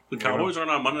 The Cowboys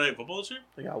aren't on Monday Night Football this year?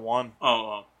 They got one.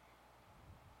 Oh.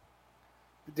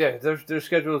 Yeah, their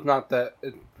schedule is not that.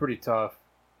 It's pretty tough.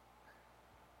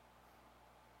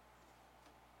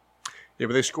 yeah,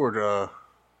 but they scored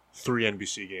 3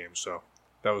 NBC games, so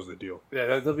that was the deal.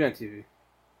 Yeah, they'll be on TV.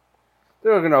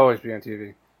 They're going to always be on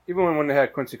TV. Even when they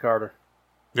had Quincy Carter.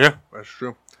 Yeah, that's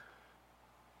true.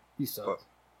 He sucked.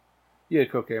 He had a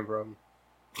cocaine problem.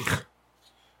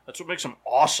 That's what makes him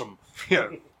awesome. Yeah,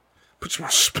 put some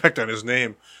respect on his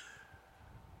name.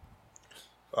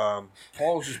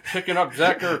 Paul's just picking up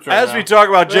Zach Ertz As we talk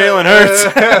about Jalen Hurts,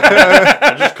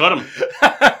 I just cut him.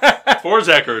 For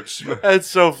Zach Ertz. that's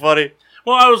so funny.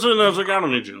 Well, I was like, I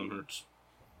don't need Jalen Hurts.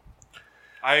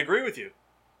 I agree with you.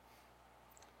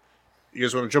 You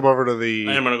guys want to jump over to the...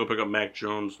 I am going to go pick up Mac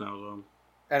Jones now, though.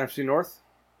 NFC North?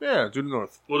 Yeah, do the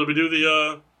North. Well, did we do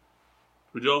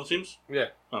we do all the teams? Yeah.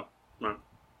 Oh, right.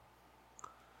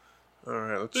 All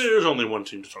right, let's... There's only one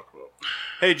team to talk about.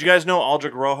 Hey, did you guys know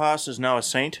Aldrich Rojas is now a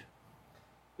Saint?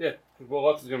 Yeah. Will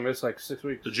Lutz is going to miss like 6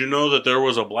 weeks. Did you know that there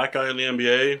was a black guy in the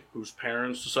NBA whose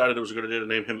parents decided it was a good idea to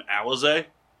name him Alizé?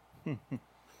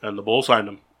 And the Bulls signed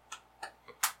him.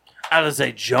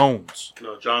 Alizé Jones.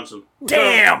 No, Johnson.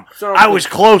 Damn! So- I was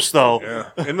close, though.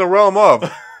 Yeah, in the realm of...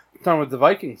 Done with the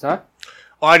Vikings, huh?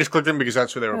 Oh, I just clicked in because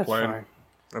that's who they were That's playing. fine.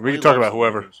 And we can talk about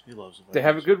whoever. He loves the They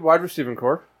have a good wide receiving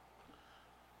core.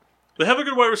 They have a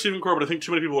good wide receiving core, but I think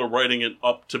too many people are writing it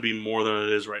up to be more than it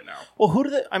is right now. Well, who do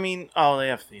they... I mean, they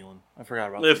have Thielen. I forgot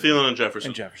about They have Thielen and Jefferson.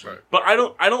 And Jefferson. But I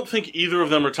don't think either of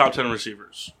them are top 10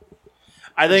 receivers.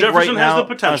 I think Jefferson right has now, the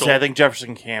potential. honestly, I think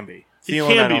Jefferson can be. He Thielen,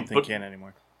 can I don't be, think but- can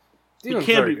anymore. Thielen's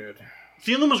can very be. good.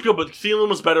 Thielen was good, but Thielen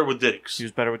was better with Diggs. He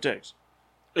was better with Diggs.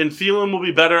 And Thielen will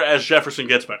be better as Jefferson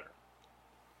gets better.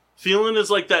 Thielen is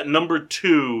like that number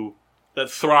 2 that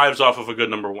thrives off of a good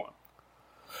number 1.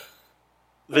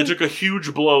 They took a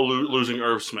huge blow losing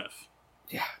Irv Smith.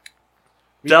 Yeah.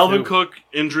 Dalvin Cook,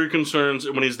 injury concerns.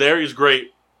 When he's there, he's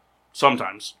great.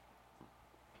 Sometimes.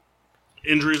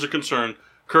 Injury is a concern.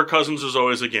 Kirk Cousins is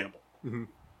always a gamble. Mm-hmm.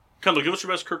 Kendall, give us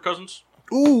your best Kirk Cousins.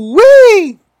 Ooh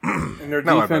wee! And their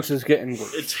defense is getting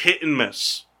worse. It's hit and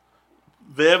miss.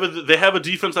 They have a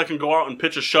defense that can go out and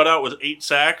pitch a shutout with 8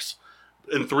 sacks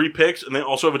and 3 picks, and they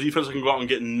also have a defense that can go out and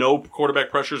get no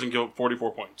quarterback pressures and give up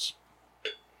 44 points.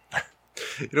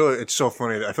 You know, it's so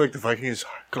funny. I feel like the Vikings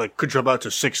could jump out to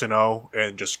 6-0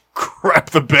 and just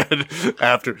crap the bed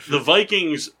after. The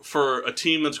Vikings, for a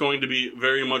team that's going to be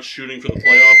very much shooting for the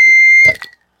playoff.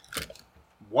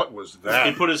 What was that?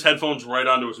 He put his headphones right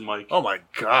onto his mic. Oh my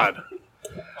god!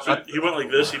 So he went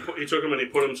like this. He took them and he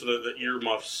put them to the ear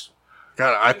muffs.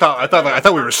 God, I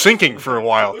thought we were sinking for a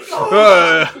while.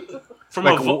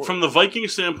 From the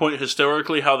Vikings standpoint,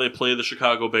 historically, how they play the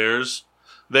Chicago Bears,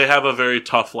 they have a very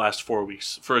tough last 4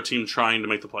 weeks for a team trying to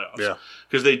make the playoffs. Yeah,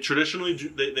 because they traditionally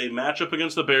they match up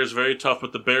against the Bears very tough,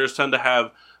 but the Bears tend to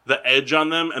have the edge on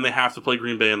them, and they have to play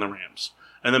Green Bay and the Rams,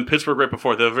 and then Pittsburgh right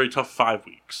before. They have a very tough 5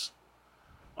 weeks.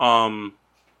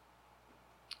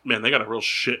 Man, they got a real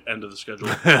shit end of the schedule.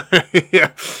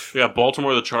 yeah. We got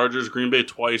Baltimore, the Chargers, Green Bay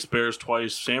twice, Bears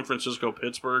twice, San Francisco,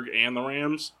 Pittsburgh, and the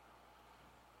Rams.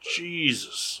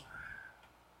 Jesus.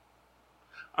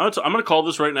 I'm going to call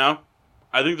this right now.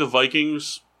 I think the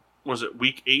Vikings, was it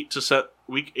week 8 to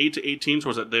 18? So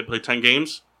was it they play 10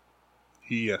 games?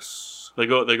 Yes. They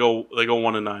go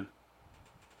 1-9.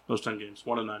 Those 10 games,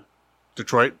 1-9.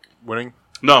 Detroit winning?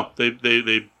 No, they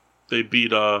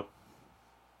beat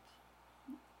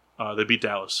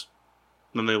Dallas.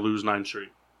 Then they lose 9 straight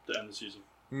to end the season.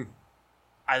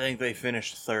 I think they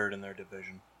finished 3rd in their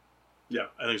division. Yeah,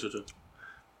 I think so too.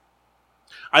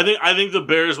 I think the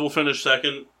Bears will finish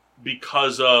 2nd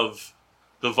because of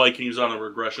the Vikings on a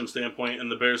regression standpoint,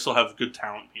 and the Bears still have good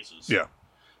talent pieces. Yeah.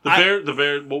 The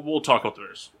Bears. We'll talk about the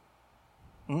Bears.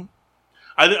 Mm-hmm.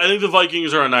 I think the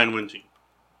Vikings are a 9-win team.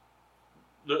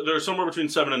 They're somewhere between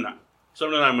 7 and 9.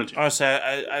 7 and 9 win team. Honestly,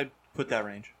 I put that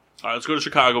range. All right, let's go to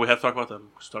Chicago. We have to talk about them.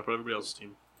 Let's talk about everybody else's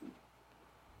team.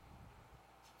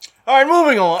 All right,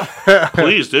 moving on.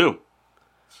 Please do.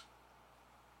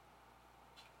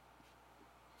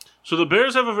 So the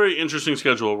Bears have a very interesting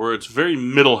schedule where it's very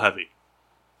middle heavy.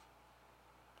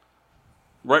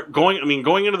 Right, going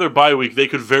into their bye week, they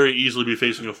could very easily be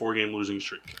facing a 4-game losing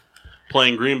streak,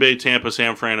 playing Green Bay, Tampa,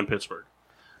 San Fran, and Pittsburgh,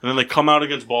 and then they come out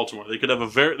against Baltimore. They have a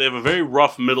very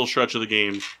rough middle stretch of the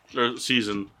game or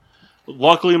season.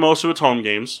 Luckily, most of it's home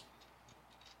games,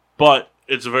 but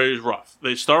it's very rough.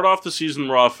 They start off the season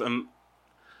rough, and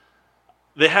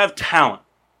they have talent.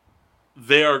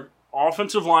 Their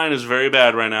offensive line is very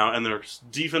bad right now, and their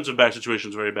defensive back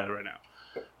situation is very bad right now,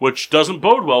 which doesn't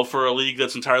bode well for a league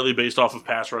that's entirely based off of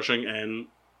pass rushing and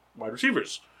wide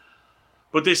receivers.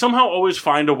 But they somehow always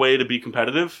find a way to be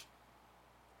competitive.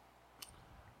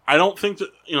 I don't think that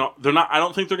I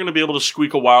don't think they're going to be able to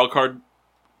squeak a wild card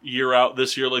year out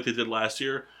this year like they did last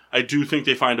year. I do think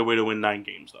they find a way to win 9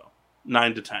 games though,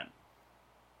 9 to 10.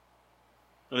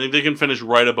 I think they can finish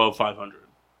right above 500.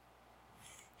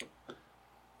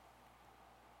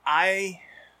 I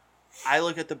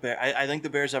look at the Bears. I think the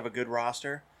Bears have a good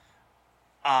roster.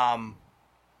 I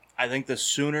think the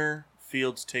sooner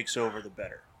Fields takes over, the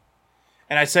better.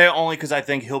 And I say it only because I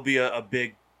think he'll be a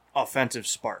big offensive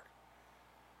spark.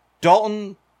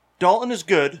 Dalton is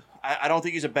good. I don't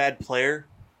think he's a bad player,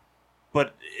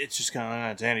 but it's just kind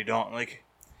of it's Andy Dalton. Like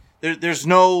there's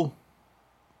no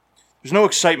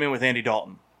excitement with Andy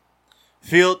Dalton.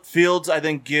 Fields, I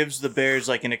think, gives the Bears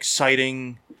like an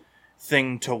exciting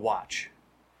thing to watch.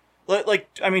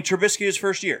 Trubisky his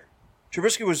first year.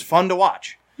 Trubisky was fun to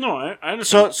watch. No, I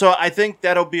understand. So I think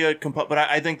that'll be a but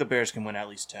I think the Bears can win at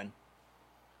least 10.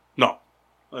 No,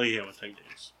 I think he can't win 10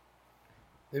 games.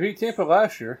 They beat Tampa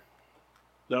last year.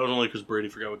 That was only because Brady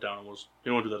forgot what down it was. He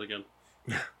won't do that again.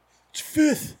 It's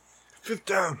 5th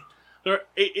down. They're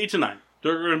 8 to 9.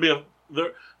 They're going to be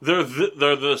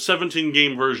they're the 17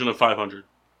 game version of 500.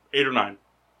 8 or 9.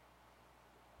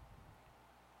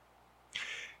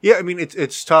 Yeah, I mean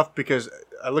it's tough because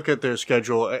I look at their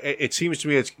schedule. It seems to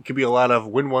me it could be a lot of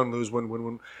win one, lose one, win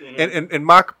one. Mm-hmm. And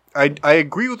Mark, I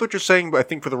agree with what you're saying, but I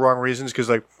think for the wrong reasons. Because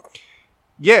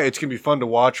it's gonna be fun to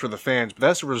watch for the fans, but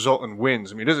that's a result in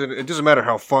wins. I mean, it doesn't matter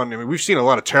how fun. I mean, we've seen a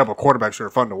lot of terrible quarterbacks that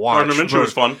are fun to watch. Gardner Minshew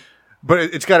was fun, but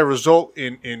it's got to result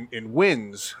in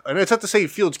wins. And it's not to say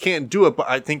Fields can't do it, but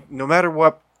I think no matter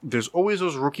what, there's always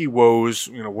those rookie woes.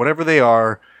 Whatever they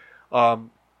are.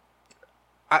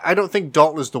 I don't think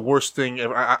Dalton is the worst thing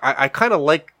ever. I kind of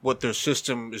like what their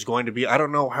system is going to be. I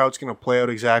don't know how it's going to play out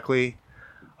exactly.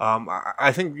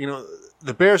 I think,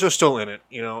 the Bears are still in it.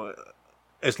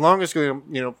 As long as,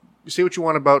 say what you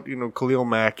want about, Khalil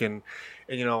Mack and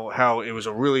how it was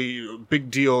a really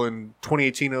big deal in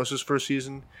 2018. That was his first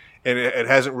season. And it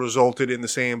hasn't resulted in the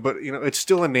same. But, it's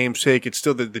still a namesake. It's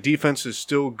still the defense is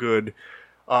still good.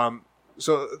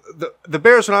 So the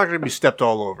Bears are not going to be stepped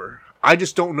all over. I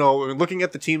just don't know. Looking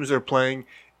at the teams they're playing,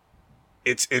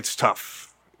 it's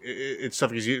tough. It's tough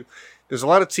because there's a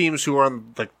lot of teams who are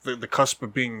on like the cusp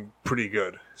of being pretty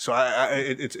good. So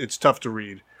it's tough to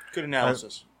read. Good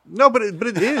analysis. No, but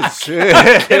it is. Looking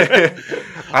at it,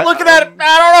 I don't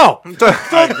know.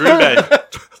 Green Bay.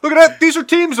 Look at that. These are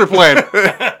teams they're playing.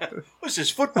 What's this,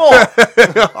 football?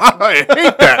 I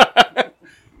hate that.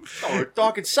 Oh, we're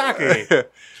talking soccer.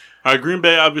 All right, Green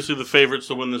Bay, obviously the favorites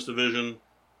to win this division.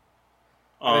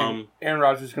 Aaron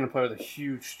Rodgers is going to play with a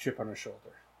huge chip on his shoulder.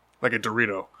 Like a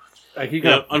Dorito.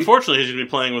 Unfortunately, he's going to be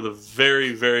playing with a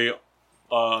very, very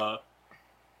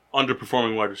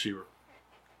underperforming wide receiver.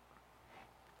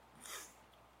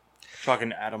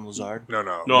 Talking to Adam Lazard. No.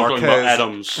 No, I'm talking about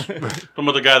Adams. Talking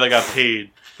about the guy that got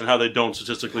paid and how they don't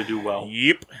statistically do well.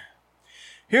 Yep.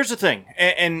 Here's the thing,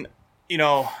 and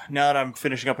now that I'm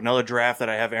finishing up another draft that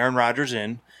I have Aaron Rodgers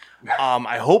in,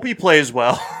 I hope he plays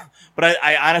well, but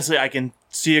I honestly I can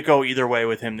see it go either way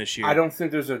with him this year. I honestly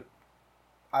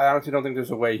don't think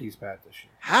there's a way he's bad this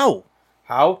year. How?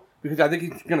 How? Because I think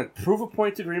he's going to prove a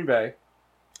point to Green Bay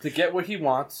to get what he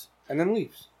wants and then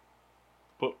leaves.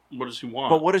 But what does he want?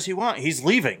 But what does he want? He's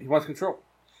leaving. He wants control.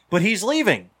 But he's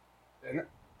leaving.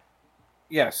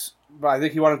 Yes, but I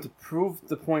think he wanted to prove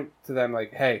the point to them,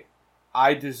 like, hey,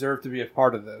 I deserve to be a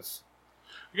part of this.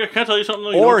 Can I tell you something?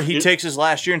 Though? Or he takes his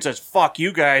last year and says, fuck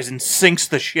you guys, and sinks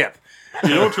the ship.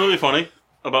 You know what's really funny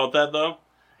about that, though?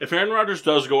 If Aaron Rodgers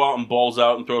does go out and balls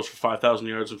out and throws for 5,000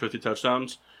 yards and 50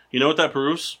 touchdowns, you know what that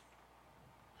proves?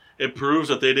 It proves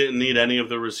that they didn't need any of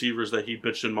the receivers that he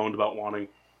bitched and moaned about wanting.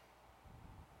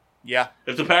 Yeah.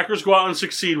 If the Packers go out and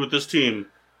succeed with this team,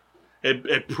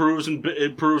 it proves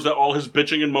that all his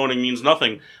bitching and moaning means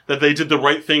nothing. That they did the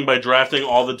right thing by drafting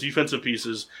all the defensive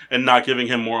pieces and not giving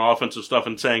him more offensive stuff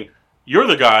and saying, "You're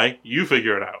the guy, you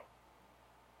figure it out."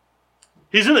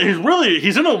 He's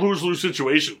in a lose-lose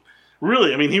situation.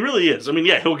 Really, I mean, he really is. I mean,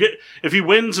 yeah, he'll get, if he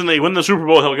wins and they win the Super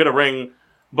Bowl, he'll get a ring.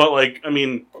 But like, I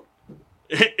mean,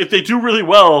 if they do really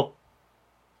well,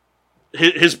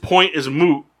 his point is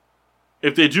moot.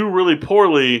 If they do really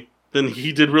poorly, then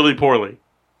he did really poorly.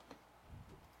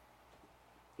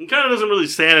 He kind of doesn't really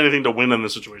stand anything to win in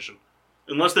this situation.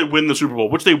 Unless they win the Super Bowl,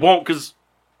 which they won't because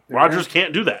Rodgers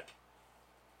can't do that.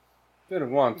 Did it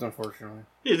once, unfortunately.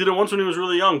 He did it once when he was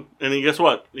really young. And guess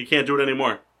what? He can't do it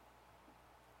anymore.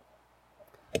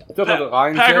 Talk about the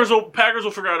Lions Packers yet?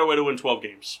 will figure out a way to win 12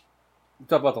 games. You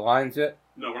talk about the Lions yet?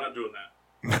 No, we're not doing that.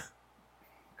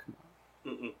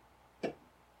 Mm-mm.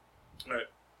 All right.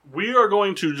 We are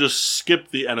going to just skip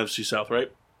the NFC South,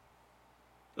 right?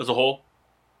 As a whole.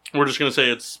 We're just going to say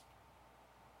it's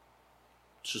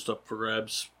just up for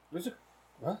grabs. Is it?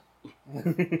 What? Do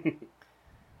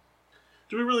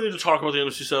we really need to talk about the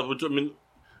NFC South? I mean,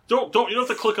 don't you don't have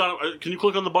to click on. Can you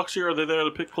click on the Bucs here? Are they there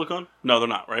to click on? No, they're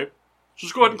not. Right.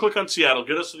 Just go ahead and click on Seattle.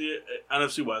 Get us to the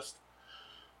NFC West.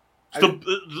 The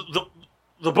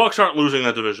Bucs aren't losing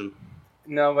that division.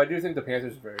 No, but I do think the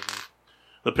Panthers are very good.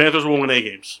 The Panthers will win 8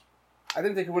 games. I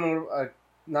think they could win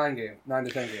 9 to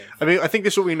 10 games. I mean, I think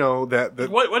this is what we know that.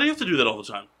 Why do you have to do that all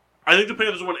the time? I think the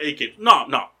Panthers will win 8 games.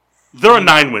 No. They're a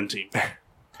 9-win team.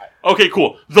 Okay,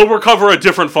 cool. They'll recover a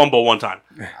different fumble one time.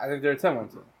 I think they're a 10-win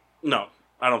team. No,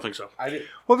 I don't think so.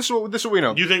 Well, this is what we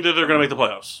know. You think that they're going to make the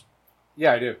playoffs?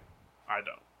 Yeah, I do. I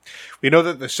don't. We know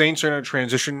that the Saints are in a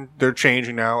transition. They're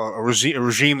changing now. A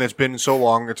regime that's been so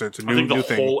long. It's a new thing. I think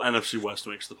the whole NFC West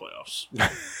makes the playoffs.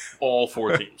 All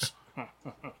 4 teams.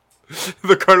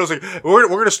 The Cardinals like, we're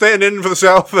going to stand in for the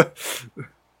South.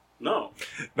 No.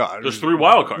 No, there's 3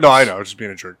 wild cards. No, I know. Just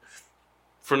being a jerk.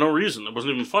 For no reason. It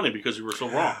wasn't even funny because you were so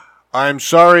wrong. I'm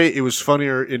sorry. It was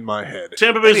funnier in my head.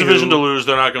 Tampa Bay's division to lose.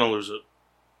 They're not going to lose it.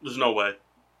 There's no way.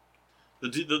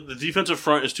 The defensive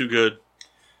front is too good.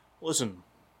 Listen,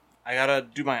 I got to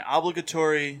do my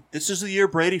obligatory, this is the year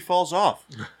Brady falls off.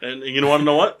 And you want to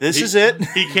know what? This is it.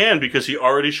 He can because he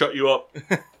already shut you up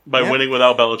by winning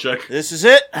without Belichick. This is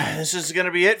it. This is going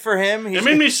to be it for him. It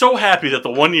made me so happy that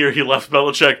the one year he left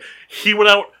Belichick, he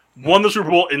went out, won the Super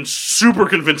Bowl in super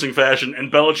convincing fashion,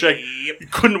 and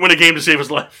Belichick couldn't win a game to save his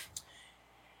life.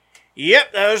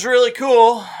 Yep, that was really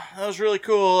cool.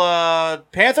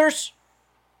 Panthers?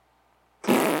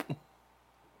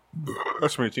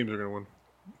 That's how many teams are going to win.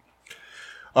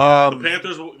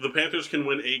 The Panthers can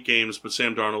win 8 games, but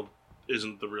Sam Darnold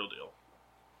isn't the real deal.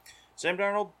 Sam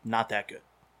Darnold, not that good.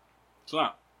 It's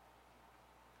not.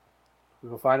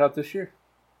 We'll find out this year.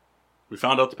 We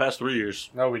found out the past 3 years.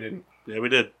 No, we didn't. Yeah, we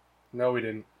did. No, we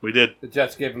didn't. We did. The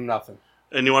Jets gave him nothing.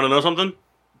 And you want to know something?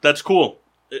 That's cool.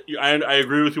 I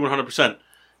agree with you 100%.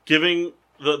 Giving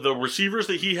the receivers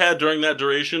that he had during that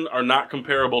duration are not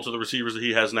comparable to the receivers that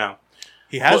he has now.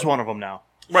 He has one of them now.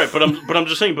 Right, but I'm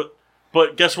just saying.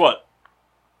 But guess what?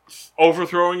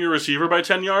 Overthrowing your receiver by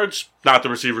 10 yards, not the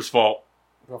receiver's fault.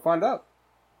 We'll find out.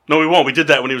 No, we won't. We did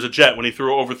that when he was a Jet, when he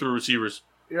overthrew receivers.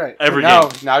 You're right. Every now,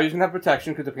 game. Now he's going to have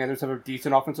protection because the Panthers have a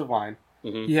decent offensive line.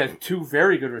 Mm-hmm. He has 2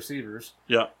 very good receivers.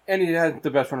 Yeah. And he had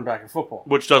the best running back in football.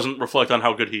 Which doesn't reflect on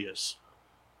how good he is.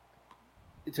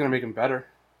 It's going to make him better.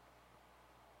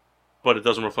 But it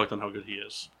doesn't reflect on how good he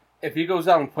is. If he goes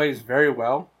out and plays very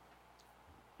well...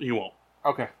 He won't.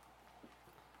 Okay.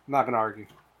 I'm not going to argue.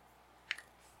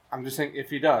 I'm just saying if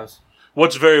he does...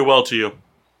 What's very well to you?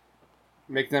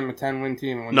 Make them a 10-win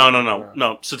team. And win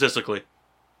No, statistically.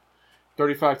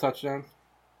 35 touchdowns?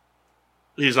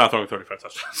 He's not throwing 35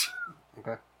 touchdowns.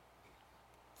 Okay.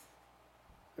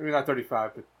 Maybe not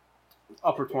 35, but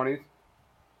upper 20s.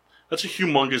 That's a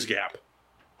humongous gap.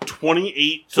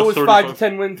 28 to So it's 35. 5 to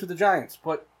 10 wins for the Giants,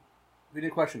 but we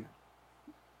didn't question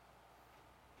it.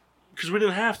 Because we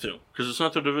didn't have to. Because it's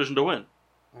not their division to win.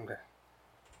 Okay.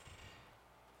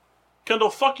 Kendall,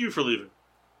 fuck you for leaving.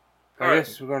 I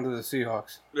guess we're going to the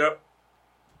Seahawks. Yep.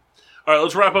 All right,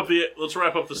 let's wrap up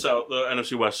the South, the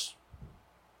NFC West.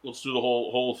 Let's do the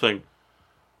whole thing.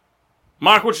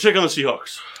 Mark, what's your take on the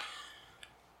Seahawks?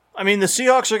 I mean, the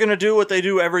Seahawks are going to do what they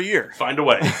do every year. Find a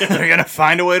way. They're going to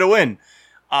find a way to win.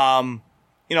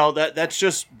 That's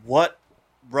just what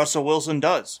Russell Wilson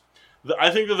does. I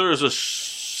think that there is a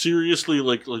seriously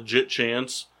legit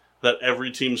chance that every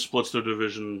team splits their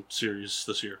division series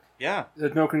this year. Yeah.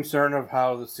 There's no concern of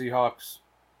how the Seahawks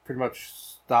pretty much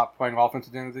stop playing offense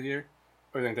at the end of the year?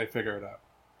 Or do you think they figure it out?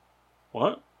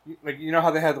 What? Like, you know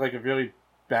how they had like a really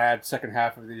bad second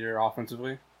half of the year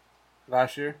offensively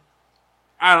last year?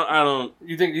 I don't.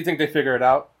 You think they figure it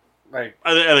out? Like,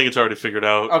 I think it's already figured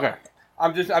out. Okay,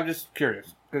 I'm just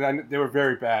curious because they were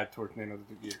very bad towards the end of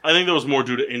the year. I think that was more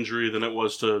due to injury than it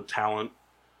was to talent.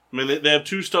 I mean, they have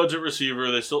 2 studs at receiver.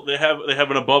 They have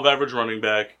an above average running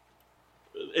back.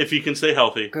 If he can stay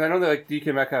healthy, because I know that like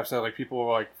DK Metcalf said like people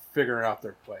were like figuring out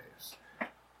their plays.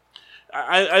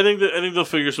 I think they'll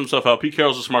figure some stuff out. Pete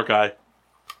Carroll's a smart guy.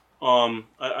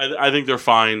 I think they're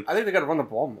fine. I think they got to run the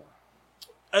ball more.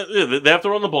 Yeah, they have to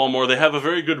run the ball more. They have a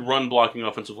very good run blocking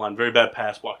offensive line, very bad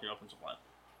pass blocking offensive line.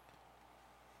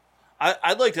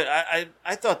 I'd like to.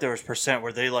 I thought there was percent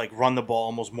where they like run the ball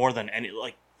almost more than any,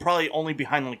 like probably only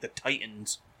behind like the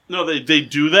Titans. No, they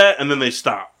do that and then they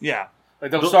stop. Yeah,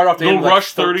 like they'll start off. They'll like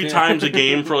rush 13. 30 times a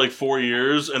game for like 4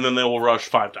 years, and then they will rush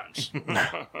 5 times.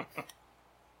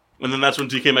 And then that's when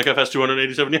DK Metcalf has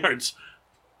 287 yards.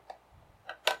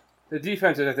 The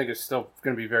defense, I think, is still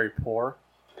going to be very poor.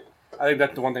 I think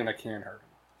that's the one thing that can hurt them.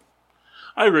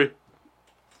 I agree.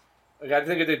 Like, I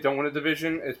think if they don't win a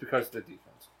division, it's because of the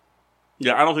defense.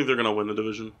 Yeah, I don't think they're going to win the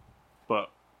division, but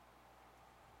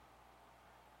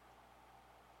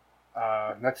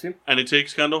next team. Any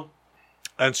takes, Kendall?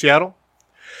 And Seattle?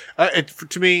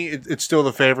 To me, it's still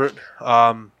the favorite.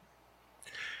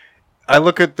 I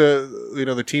look at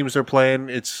the teams they're playing.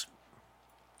 It's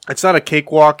not a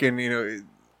cakewalk, and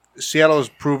Seattle has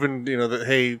proven that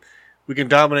hey, we can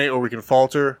dominate or we can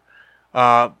falter.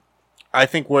 I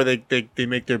think where they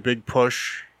make their big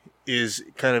push is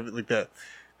kind of like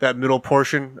that middle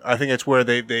portion. I think that's where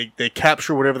they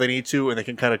capture whatever they need to, and they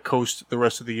can kind of coast the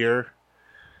rest of the year.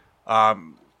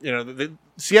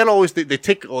 Seattle always they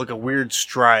take like a weird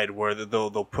stride where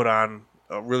they'll put on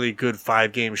a really good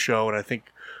 5-game show, and I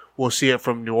think we'll see it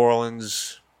from New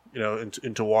Orleans,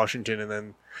 into Washington, and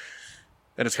then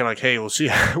it's kind of like, hey, we'll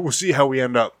see how we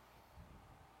end up.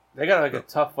 They got like a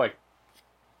tough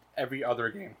every other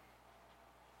game.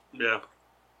 Yeah.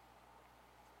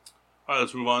 All right,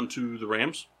 let's move on to the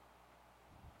Rams.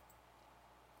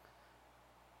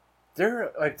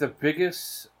 They're like the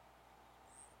biggest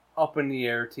up in the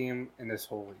air team in this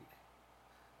whole league.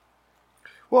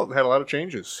 Well, they had a lot of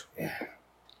changes. Yeah.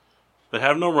 They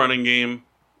have no running game,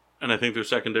 and I think their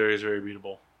secondary is very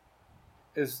beatable.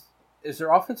 Is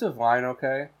their offensive line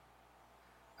okay?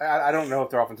 I don't know if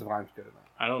their offensive line's good enough.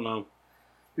 I don't know.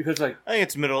 Because I think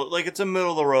it's middle. Like it's a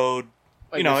middle of the road.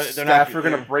 they're they're not not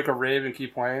going to break a rib and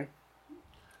keep playing.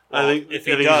 I think if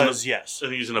he I think does, he's yes. I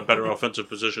think he's in a better offensive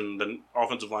line position than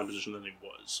he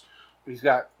was. He's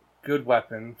got good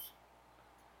weapons.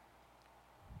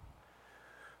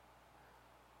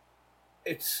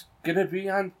 it's gonna be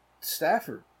on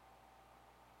Stafford.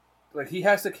 Like, he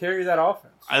has to carry that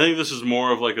offense. I think this is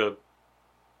more of like they're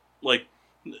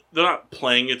not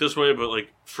playing it this way, but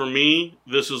like for me,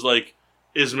 this is like,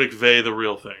 is McVay the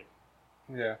real thing?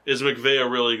 Yeah. Is McVay a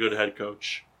really good head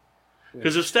coach?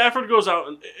 Because if Stafford goes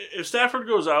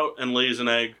out and lays an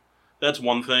egg, that's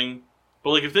one thing. But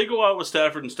like if they go out with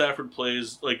Stafford and Stafford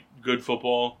plays like good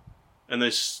football, and they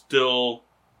still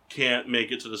can't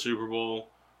make it to the Super Bowl,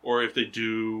 or if they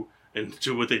do and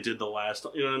do what they did the last,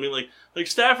 you know what I mean? Like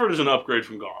Stafford is an upgrade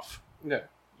from Goff. Yeah.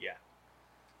 Yeah.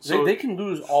 So they can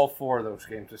lose all 4 of those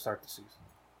games to start the season.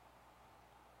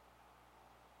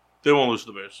 they won't lose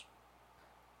to the Bears.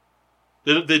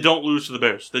 They don't lose to the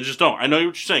Bears. They just don't. I know what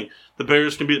you're saying. The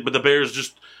Bears can beat, but the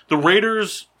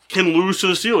Raiders can lose to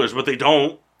the Steelers, but they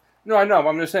don't. No, I know.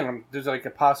 I'm just saying. There's like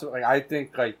a possible. Like, I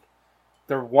think like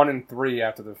they're 1-3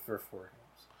 after the first 4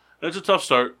 games. That's a tough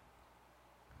start.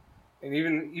 And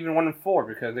even 1-4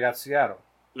 because they got Seattle.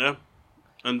 Yeah,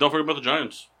 and don't forget about the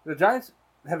Giants. The Giants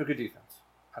have a good defense.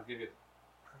 I'll give you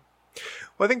that.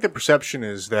 Well, I think the perception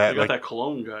is that They got that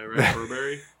Cologne guy, right,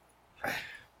 Burberry?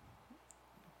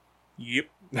 Yep.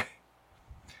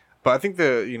 But I think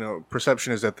the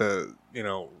perception is that the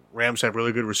Rams have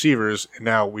really good receivers, and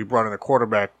now we brought in a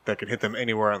quarterback that can hit them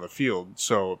anywhere on the field.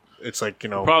 So it's like The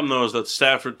problem though is that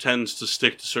Stafford tends to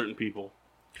stick to certain people.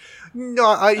 No,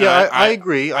 I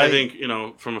agree. I think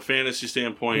from a fantasy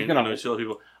standpoint, He's gonna- you see other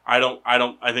people.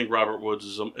 I think Robert Woods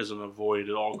is an avoid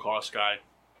at all cost guy.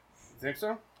 You think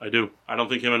so? I do. I don't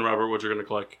think him and Robert Woods are going to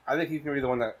click. I think he's gonna be the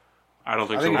one that. I don't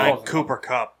think I so. think at he all. falls. Cooper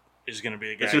Kupp is going to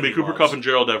be a guy. It's going to be he Cooper loves. Kupp and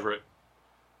Gerald Everett.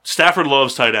 Stafford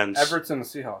loves tight ends. Everett's in the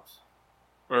Seahawks.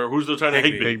 Or who's the tight end?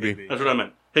 Higbee. That's what I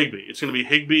meant. Higbee. It's going to be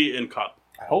Higbee and Kupp.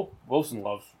 I hope Wilson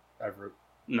loves Everett.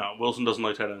 No, Wilson doesn't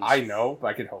like tight ends. I know, but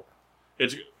I can hope.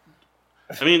 There's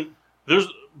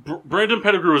Brandon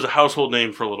Pettigrew is a household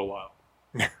name for a little while.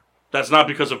 That's not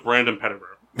because of Brandon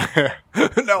Pettigrew.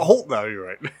 No, you're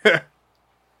right.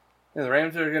 Yeah, the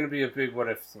Rams are going to be a big what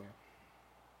if team.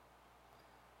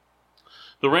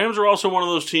 The Rams are also one of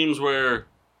those teams where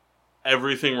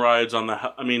everything rides on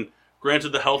granted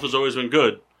the health has always been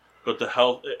good, but the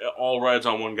health it all rides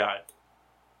on one guy.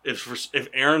 If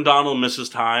Aaron Donald misses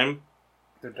time,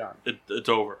 They're done. it's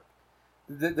over.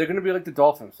 They're going to be like the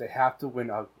Dolphins. They have to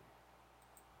win ugly.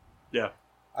 Yeah.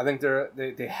 I think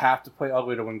they have to play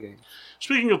ugly to win games.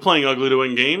 Speaking of playing ugly to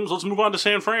win games, let's move on to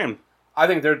San Fran. I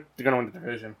think they're going to win the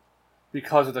division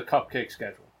because of the cupcake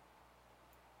schedule.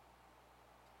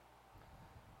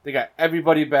 They got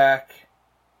everybody back.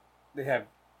 They have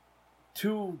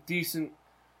 2 decent.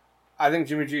 I think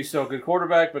Jimmy G is still a good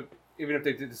quarterback, but even if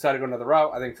they decide to go another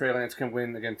route, I think Trey Lance can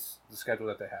win against the schedule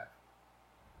that they have.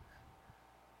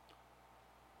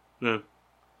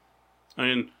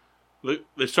 Yeah.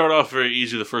 They start off very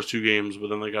easy the first 2 games, but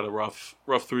then they got a rough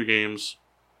 3 games.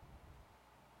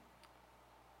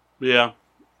 But yeah.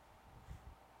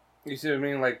 You see what I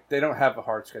mean? Like, they don't have a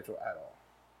hard schedule at all.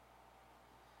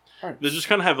 They just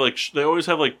kind of have they always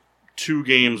have 2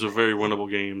 games of very winnable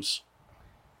games.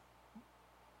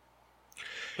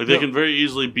 Like they can very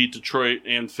easily beat Detroit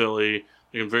and Philly.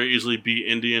 They can very easily beat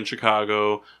Indy and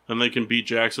Chicago. Then they can beat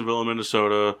Jacksonville and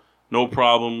Minnesota. No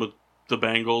problem with the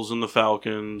Bengals and the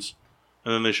Falcons.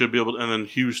 And then they should be able to, and then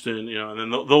Houston, and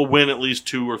then they'll win at least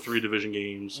 2 or 3 division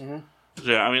games. Mm-hmm.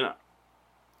 So, yeah,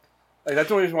 Like, that's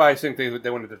the only reason why I think they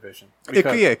win the division.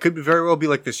 It could very well be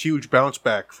like this huge bounce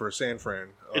back for San Fran.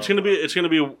 it's gonna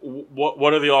be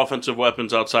what are the offensive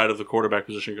weapons outside of the quarterback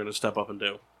position going to step up and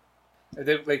do?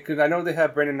 Because I know they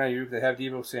have Brandon Ayuk, they have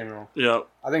Deebo Samuel. Yeah,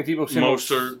 I think Deebo Samuel.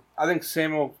 Mostert. I think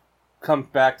Samuel comes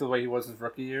back to the way he was his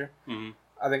rookie year. Mm-hmm.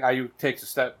 I think Ayuk takes a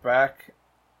step back,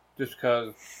 just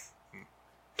because.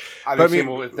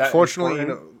 Samuel is that fortunately,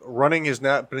 important. running has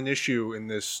not been an issue in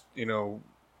this,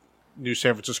 new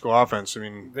San Francisco offense.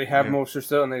 They have Mostert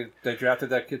still, and they drafted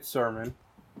that kid Sermon.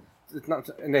 It's not,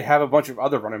 and they have a bunch of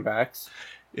other running backs.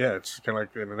 Yeah, it's kind of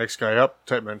like the next guy up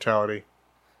type mentality.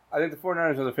 I think the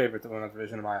 49ers are the favorite to win the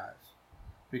division in my eyes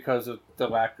because of the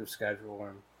lack of schedule.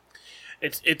 And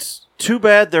It's too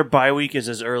bad their bye week is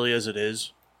as early as it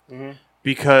is,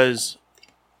 because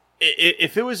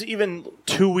if it was even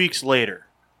 2 weeks later,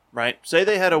 right? Say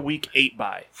they had a week 8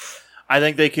 bye, I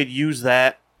think they could use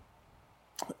that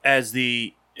as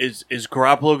is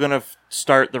Garoppolo going to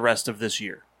start the rest of this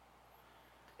year?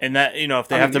 And that if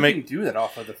they have to can do that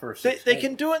off of the first. they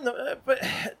can do it, but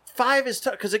 5 is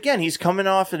tough because again he's coming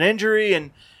off an injury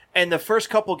and the first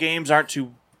couple games aren't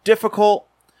too difficult.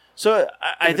 So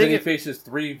I think he faces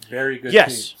 3 very good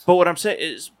yes, teams. but what I'm saying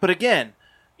is, but again,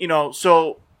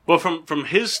 so. But from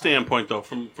his standpoint though,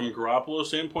 from Garoppolo's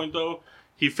standpoint though,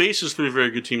 he faces 3 very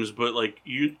good teams, but like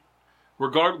win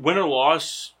or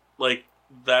loss, like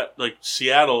that, like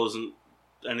Seattle isn't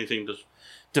anything to.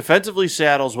 Defensively,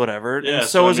 Seattle's whatever, Yeah, and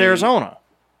so is Arizona.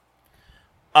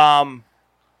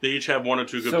 They each have 1 or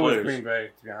 2 good So is players. Green Bay,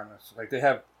 to be honest. Like, they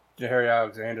have Jahair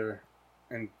Alexander,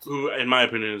 and Who, in my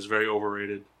opinion, is very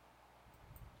overrated.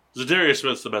 Zadarius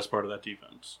Smith's the best part of that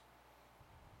defense.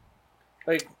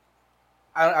 like,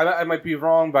 I might be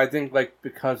wrong, but I think, like,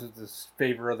 because of this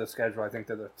favor of the schedule, I think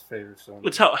they're the favorites. So,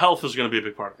 It's health is going to be a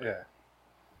big part of it. yeah.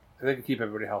 They can keep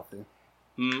everybody healthy.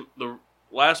 The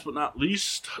last but not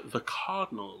least, the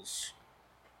Cardinals.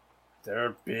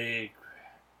 They're big.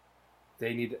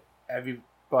 They need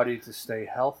everybody to stay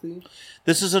healthy.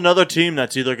 This is another team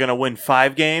that's either going to win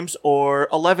 5 games or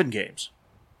 11 games.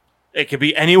 It could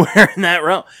be anywhere in that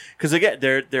realm. Because again,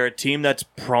 they're a team that's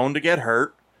prone to get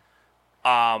hurt.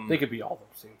 They could be all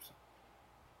those teams.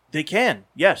 They can,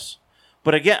 yes.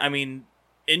 But again, I mean,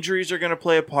 injuries are going to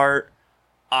play a part.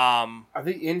 Are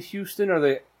they in Houston or are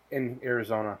they in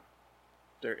Arizona?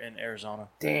 They're in Arizona.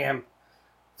 Damn.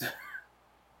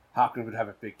 Hopkins would have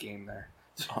a big game there.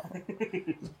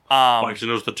 Why, 'cause he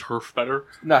knows the turf better?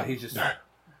 No, he just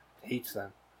hates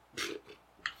them.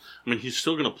 I mean, he's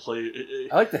still going to play.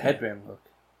 I like the headband look.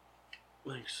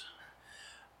 Thanks.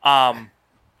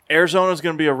 Arizona's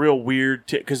going to be a real weird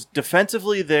because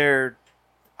defensively they're.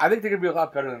 I think they're going to be a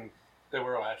lot better than they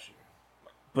were last year.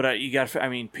 But you got. I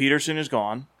mean, Peterson is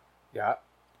gone. Yeah.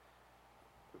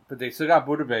 But they still got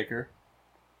Buda Baker,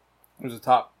 who's a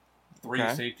top 3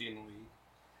 Okay. safety in the league.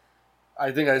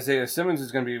 I think Isaiah Simmons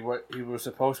is going to be what he was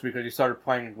supposed to be because he started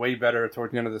playing way better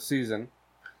toward the end of the season.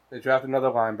 They drafted another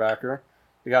linebacker.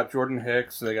 They got Jordan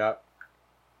Hicks. They got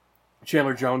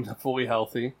Chandler Jones fully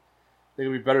healthy. They're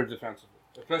going to be better defensively,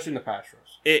 especially in the pass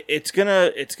rush. It's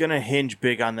gonna hinge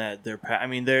big on that.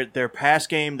 Their pass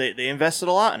game. They invested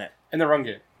a lot in it. And the run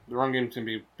game. The run game's going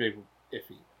to be big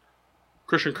iffy.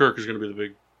 Christian Kirk is going to be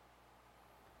the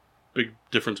big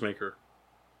difference maker.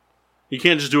 You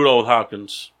can't just do it all with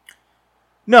Hopkins.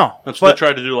 No, That's what they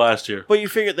tried to do last year. But you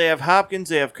figure they have Hopkins.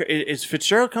 They have is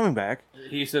Fitzgerald coming back?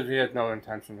 He said he has no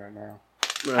intention right now.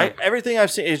 Everything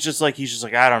I've seen is just like he's just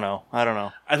like I don't know.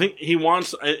 I think he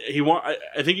wants.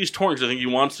 I think he's torn because I think he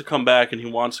wants to come back and he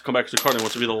wants to come back to the Cardinals. He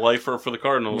wants to be the lifer for the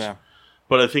Cardinals. Yeah.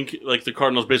 But I think like the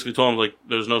Cardinals basically told him like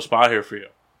there's no spot here for you.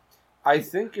 I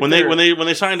think When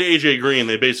they signed AJ Green,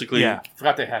 they basically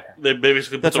forgot they had him. They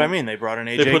basically That's what I mean. They brought in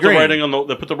AJ They put Green.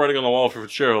 they put the writing on the wall for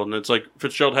Fitzgerald, and it's like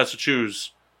Fitzgerald has to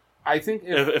choose. I think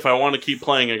If I want to keep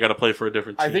playing, I got to play for a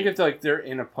different team. I think if they're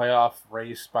in a playoff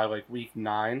race by like week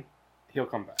 9, he'll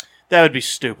come back. That would be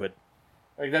stupid.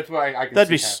 Like that's what I can. That'd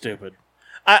see be happening. stupid.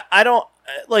 I don't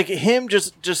like him.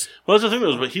 Just well, that's the thing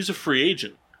though. But he's a free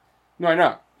agent, No, I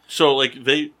know. so like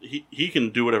he can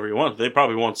do whatever he wants. They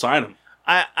probably won't sign him.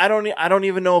 I don't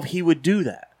even know if he would do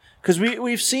that because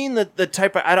we've seen the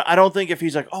type of I don't think if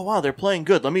he's like oh wow they're playing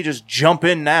good let me just jump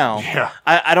in now. Yeah.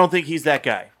 I don't think he's that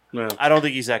guy. Yeah. I don't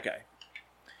think he's that guy.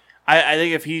 I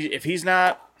think if he's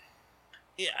not,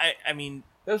 I mean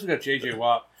They also got J.J.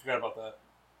 Watt. Forgot about that.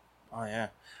 oh yeah,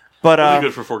 but He'll be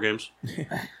good for 4 games.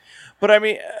 but I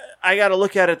mean I got to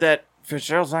look at it that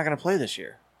Fitzgerald's not going to play this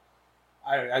year.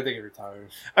 I think he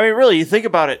retires. I mean really you think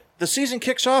about it the season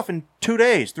kicks off in 2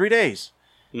 days 3 days.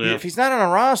 Yeah. If he's not on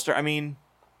a roster, I mean,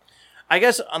 I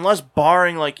guess unless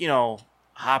barring like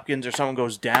Hopkins or someone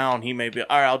goes down, he may be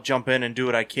all right. I'll jump in and do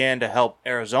what I can to help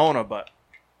Arizona, but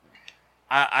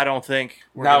I don't think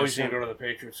Now gonna he's see going to him. go to the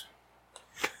Patriots.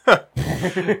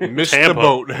 Missed Tampa. the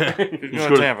boat. Just Go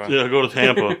to Tampa. Yeah, go to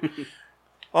Tampa.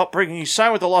 Oh, breaking! He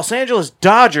signed with the Los Angeles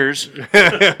Dodgers.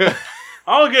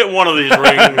 I'll get one of these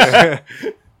rings.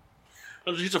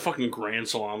 He's a fucking grand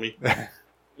salami.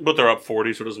 But they're up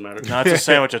 40, so it doesn't matter. No, it's a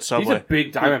sandwich at He's a Subway.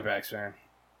 big Diamondbacks fan.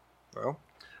 Well,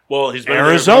 Well, he's been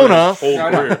Arizona. there his whole No, I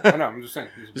know. career. I know. I'm just saying.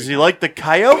 He's a Does big he like the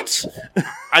Coyotes?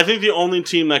 I think the only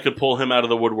team that could pull him out of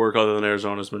the woodwork other than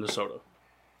Arizona is Minnesota.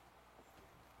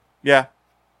 Yeah,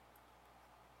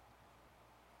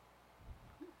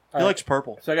 All he right. likes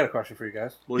purple. So I got a question for you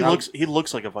guys. Well, He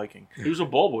looks like a Viking. He was a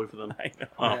ball boy for them. I know.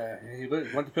 Oh. Yeah, he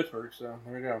went to Pittsburgh, so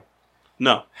there we go.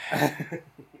 No.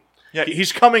 Yeah,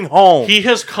 he's coming home. He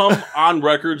has come on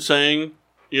record saying,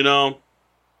 there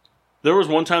was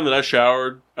one time that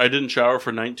I didn't shower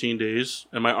for 19 days,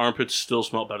 and my armpits still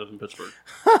smell better than Pittsburgh.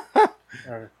 All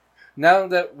right. Now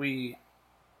that we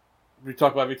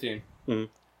talk about your team, Mhm.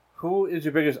 who is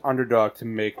your biggest underdog to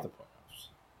make the playoffs?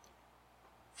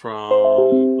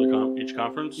 From each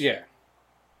conference? Yeah.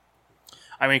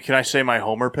 I mean, can I say my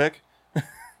homer pick?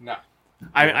 No.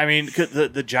 I mean,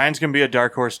 the Giants can be a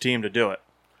dark horse team to do it.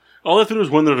 All they have to do is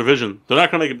win their division. They're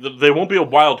not going to make it. They won't be a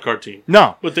wild card team.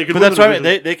 No, But they could But win that's the why I mean,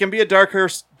 division. they can be a dark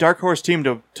horse team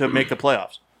to make the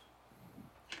playoffs.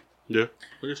 Yeah.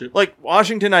 I guess you. Like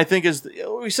Washington, I think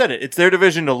we said it. It's their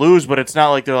division to lose, but it's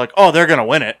not like they're like, oh, they're going to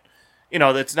win it. You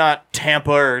know, it's not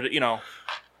Tampa or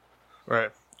Right.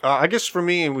 I guess for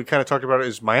me, and we kind of talked about it,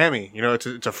 is Miami. You know, it's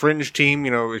a fringe team.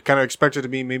 You know, it kind of expected to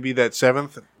be maybe that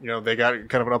 7th. You know, they got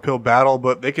kind of an uphill battle,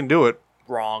 but they can do it.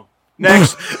 wrong.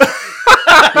 Next,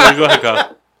 Yeah, go ahead,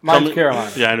 Kyle. Mine's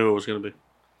Carolina. Yeah, I knew it was going to be.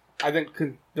 I think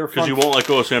they're Because you won't let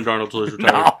go of Sam Darnold until he's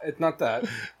retired. no. It's not that.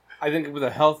 I think with a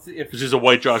healthy, Because he's a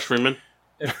white Josh Freeman.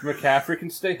 if McCaffrey can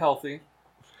stay healthy,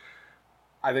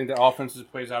 I think their offense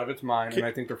plays out of its mind, and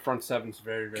I think their front seven's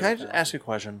very, very. Can I just talented. ask a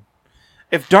question?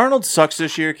 If Darnold sucks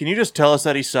this year, can you just tell us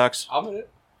that he sucks? I'll admit it.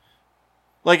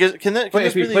 Like, can that? Can But this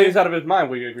if he be the- plays out of his mind,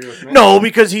 will you agree with me? No,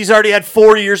 because he's already had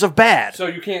 4 years of bad. So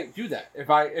you can't do that.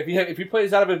 If he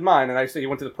plays out of his mind, and I say he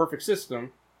went to the perfect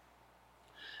system,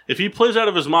 If he plays out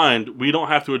of his mind, we don't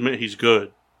have to admit he's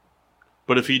good.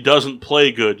 But if he doesn't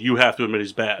play good, you have to admit he's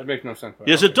it bad. makes no sense.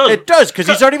 Yes, it does. It does, because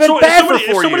he's already been So bad for if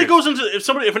 4 somebody years. goes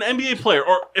into if an NBA player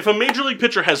or if a major league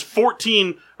pitcher has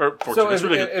 14 or 14, So that's if-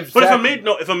 ridiculous. if But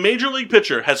Zach- if a major league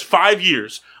pitcher has 5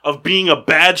 years of being a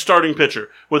bad starting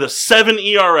pitcher with a 7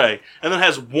 ERA and then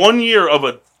has 1 year of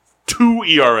a 2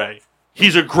 ERA,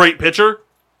 he's a great pitcher.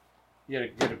 he had a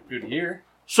good year.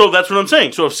 So that's what I'm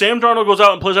saying. So if Sam Darnold goes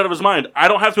out and plays out of his mind, I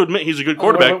don't have to admit he's a good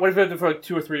quarterback. What if he did it for like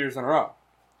 2 or 3 years in a row?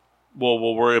 Well,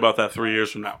 we'll worry about that 3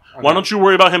 years from now. Why don't you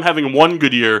worry about him having 1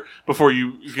 good year before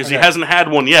you, because he Okay. hasn't had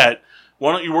one yet.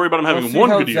 Why don't you worry about him having We'll see 1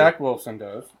 how good year? Zach Wilson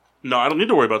does. No, I don't need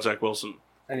to worry about Zach Wilson.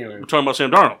 Anyway, We're talking about Sam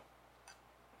Darnold.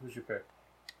 who's your pick?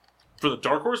 For the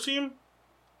Dark Horse team?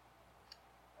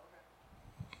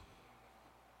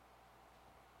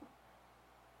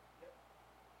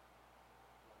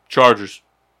 Chargers.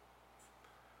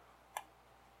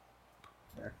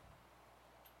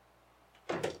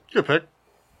 Good pick.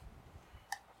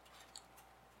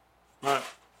 All right.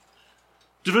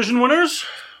 Division winners?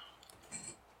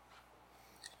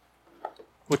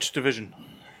 Which division?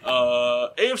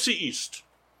 AFC East.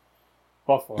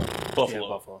 Buffalo, Buffalo.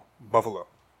 Buffalo. Buffalo.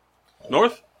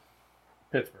 North?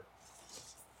 Pittsburgh.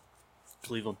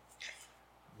 Cleveland.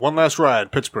 One last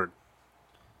ride. Pittsburgh.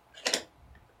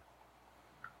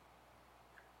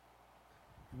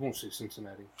 You won't see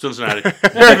Cincinnati. Cincinnati.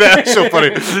 That's so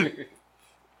funny.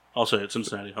 I'll say it.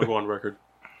 Cincinnati. I'll go on record.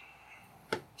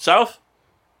 South?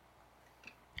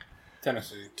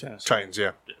 Tennessee. Titans,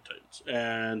 yeah. Yeah, Titans.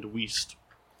 And West.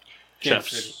 Kansas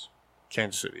Chiefs. City.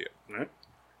 Kansas City, yeah. Right.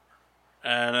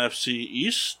 NFC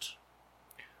East?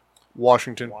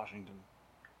 Washington. Washington.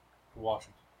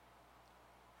 Washington.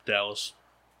 Dallas.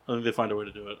 I think they find a way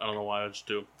to do it. I don't know why. I just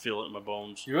do. Feel it in my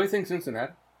bones. You really think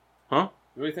Cincinnati? Huh?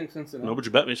 You really think Cincinnati? No, but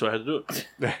you bet me, so I had to do it.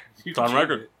 You It's can on change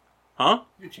record. it. Huh?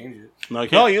 You change it. No, I No,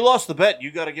 can't. you lost the bet. You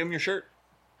got to give him your shirt.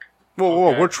 Whoa,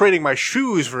 Okay. we're trading my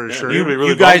shoes for a shirt. you'd be really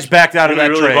you guys bummed. backed out You'd of be that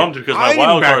really trade. bummed because I my didn't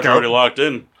wild back card's out. already locked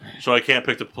in, so I can't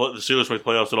pick the Steelers to make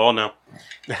playoffs at all now.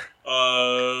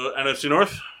 NFC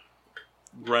North?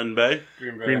 Green Bay.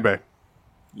 Green Bay.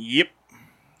 Yep.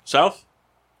 South?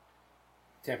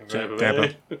 Tampa Bay. Tampa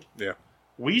Tampa. Bay. Yeah.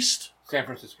 West? San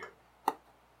Francisco.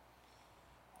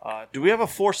 Do we have a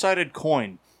 4-sided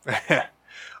coin?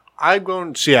 I'm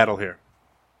going Seattle here.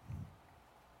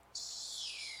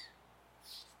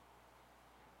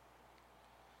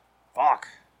 Fuck.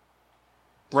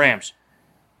 Rams.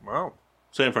 Wow.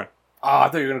 San Fran. Oh, I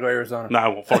thought you were going to go Arizona. Nah,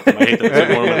 well, fuck them. I hate them. It's like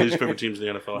one of my least favorite teams in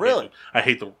the NFL. Really? I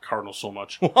hate the Cardinals so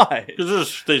much. Why?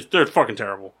 Because they're fucking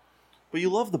terrible. But you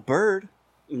love the bird.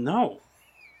 No.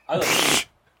 I love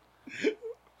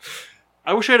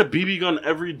I wish I had a BB gun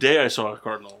every day I saw a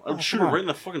Cardinal. I would shoot it come on. right in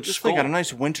the fucking Just skull. like on a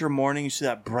nice winter morning, you see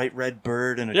that bright red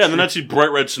bird and a Yeah, and then I'd see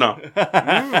bright red snow.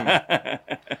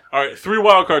 All right, 3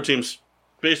 wildcard teams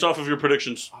based off of your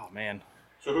predictions. Oh man.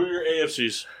 So who are your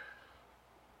AFCs?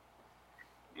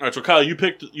 All right, so Kyle, you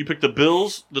picked the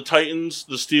Bills, the Titans,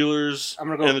 the Steelers, I'm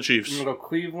gonna go, and the Chiefs. I'm going to go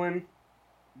Cleveland,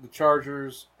 the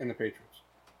Chargers, and the Patriots.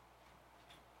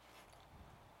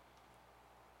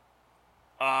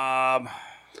 I'm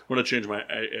gonna change my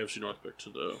AFC North pick to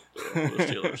the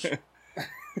Steelers,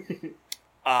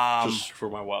 just for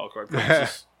my wild card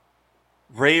purposes.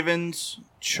 Ravens,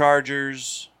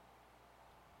 Chargers,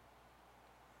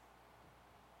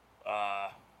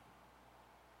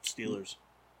 Steelers.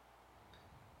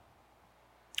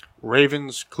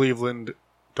 Ravens, Cleveland,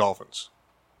 Dolphins.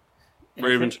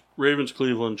 Ravens,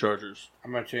 Cleveland, Chargers.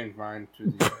 I'm going to change mine to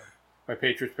the, my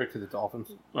Patriots pick to the Dolphins.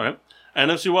 All right,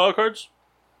 NFC wildcards.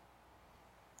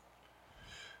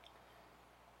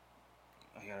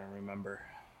 I gotta remember.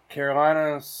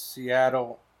 Carolina,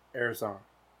 Seattle, Arizona.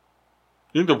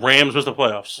 You think the Rams miss the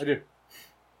playoffs? I do.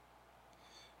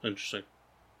 Interesting.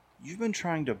 You've been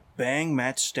trying to bang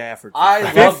Matt Stafford for I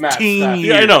love Matt 15 Stafford.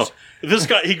 years. Yeah, I know. This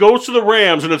guy, he goes to the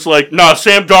Rams, and it's like, nah,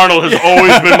 Sam Darnold has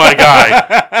always been my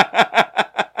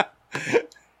guy.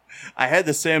 I had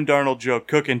the Sam Darnold joke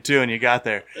cooking too, and you got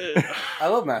there. I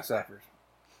love Matt Stafford.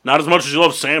 Not as much as you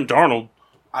love Sam Darnold.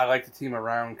 I like the team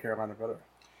around Carolina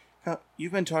better.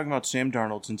 You've been talking about Sam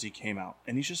Darnold since he came out,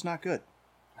 and he's just not good.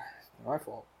 It's my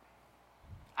fault.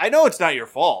 I know it's not your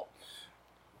fault.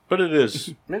 But it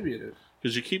is. Maybe it is.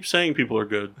 Because you keep saying people are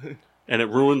good, and it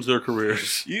ruins their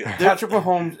careers. Patrick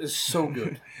Mahomes is so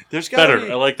good. There's gotta Better.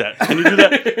 be- I like that. Can you do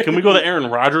that? Can we go the Aaron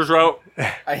Rodgers route?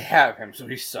 I have him, so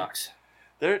he sucks.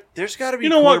 There's got to be. You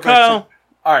know what, quarterbacks Kyle?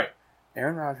 All right.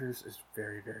 Aaron Rodgers is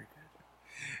very, very good.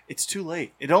 It's too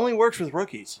late. It only works with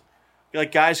rookies.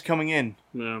 Like guys coming in.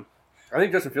 Yeah. I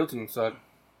think Justin Fields can suck.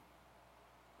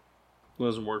 It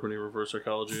doesn't work when you reverse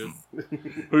psychology.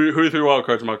 Who are your 3 wild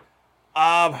cards, Mark?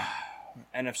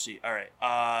 NFC. All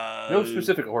right. No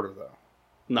specific order, though.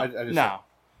 No. I just No.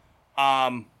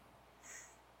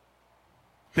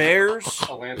 Bears.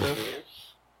 Atlanta.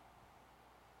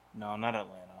 No, not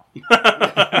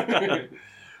Atlanta.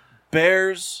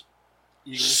 Bears.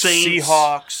 Saints.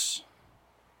 Seahawks.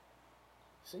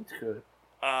 Saints good.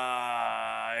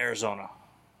 Arizona.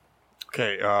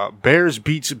 Okay, Bears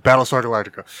beats Battlestar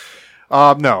Galactica.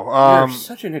 No. You're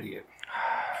such an idiot.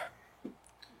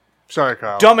 Sorry,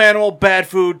 Kyle. Dumb animal, bad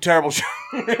food, terrible show.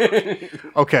 Okay.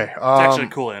 It's actually a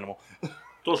cool animal. It's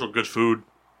also good food.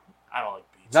 I don't like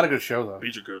beets. Not a good show, though.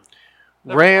 Beats are good.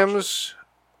 Rams,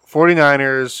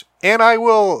 49ers, and I'm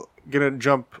gonna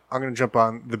jump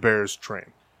on the Bears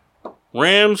train.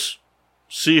 Rams,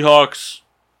 Seahawks,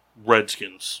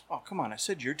 Redskins. Oh, come on. I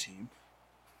said your team.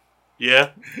 Yeah?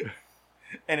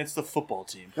 And it's the football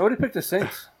team. Nobody picked the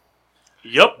Saints.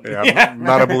 Yep. Yeah, I'm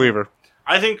not a believer.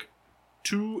 I think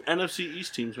 2 NFC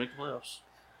East teams make the playoffs.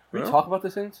 Did we talk about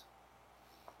the Saints?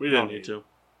 We didn't need to.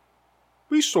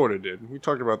 We sort of did. We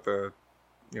talked about the,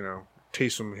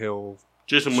 Taysom Hill.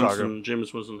 Jameis Saga.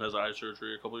 Winston has eye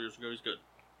surgery a couple years ago. He's good.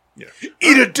 Yeah.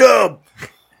 Eat a dub!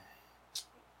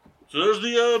 So there's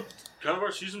the kind of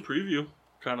our season preview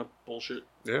kind of bullshit.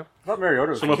 Yeah. I thought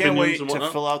Mariota was Some good. Can't opinions wait and to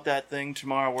whatnot. fill out that thing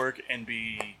tomorrow at work and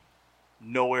be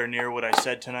nowhere near what I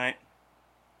said tonight.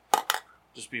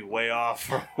 Just be way off.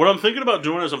 What I'm thinking about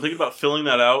doing is I'm thinking about filling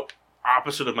that out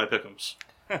opposite of my pick'ems.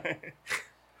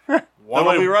 One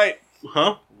will be right.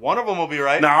 Huh? One of them will be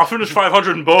right. Nah, I'll finish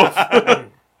 500 in both.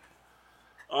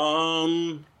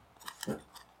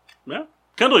 Yeah.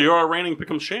 Kendall, you're our reigning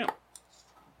pick'ems champ.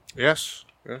 Yes.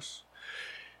 It's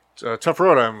a tough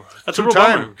road. That's a real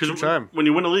bummer. Because Two-time. when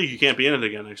you win a league, you can't be in it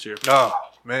again next year. Oh,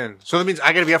 man. So that means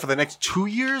I got to be out for the next 2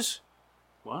 years?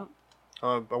 What?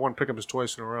 I won pickups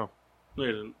twice in a row. No,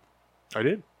 you didn't. I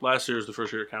did? Last year is the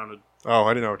first year it counted. Oh,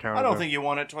 I didn't know it counted. I don't then. think you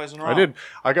won it twice in a row. I did.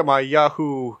 I got my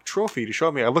Yahoo trophy to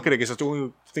show me. I look at it because that's the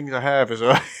only thing I have is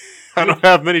I don't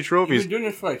have many You've trophies. been doing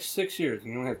this for like 6 years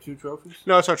and you only have 2 trophies?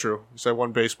 No, that's not true. So I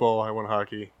won baseball. I won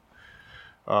hockey.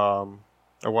 I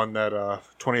won that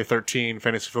 2013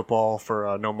 fantasy football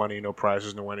for no money, no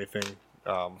prizes, no anything.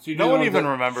 So you No do one know even that-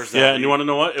 remembers that. Yeah, and you want to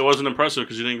know what? It wasn't impressive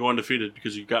because you didn't go undefeated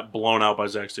because you got blown out by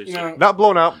Zach Stacey. You know, Not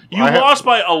blown out. You I had- lost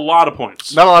by a lot of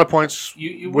points. Not a lot of points.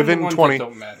 you win the within ones 20. that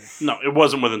don't matter. No, it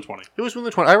wasn't within 20. It was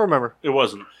within 20. I remember. It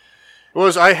wasn't. It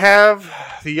was. I have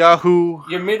the Yahoo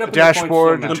You made up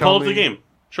dashboard. The Then to points tell pull up me- the game.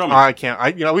 Show me. I can't.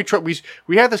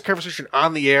 We had this conversation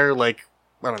on the air. Like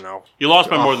I don't know. You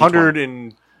lost by more than 100 20.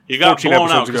 and You got 14 blown out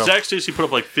episodes because ago. Zach Stacey put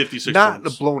up like 56 Not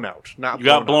points. blown out. Not You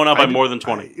got blown out by I more did- than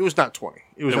 20. It was not 20.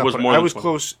 It was It not was 20. more I than was 20.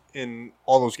 close in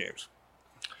all those games.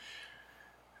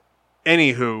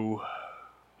 Anywho,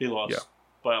 He lost Yeah.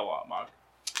 by a lot, Mark.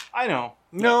 I know.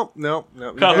 no. Kyle, who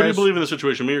do you guys- believe in this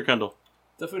situation, me or Kendall?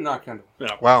 Definitely not Kendall.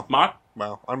 Yeah. Wow. Mark?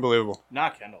 Wow, unbelievable.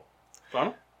 Not Kendall.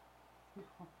 Donald?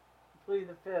 Plead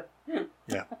the fifth.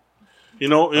 Yeah. You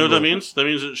know what that means? That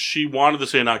means that she wanted to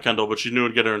say not Kendall, but she knew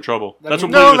it'd get her in trouble. That That's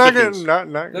what means- No, pleading the not fifth good. means.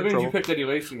 Not That means trouble. you picked Eddie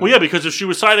Lacy. Well, yeah, because if she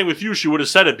was siding with you, she would have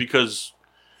said it because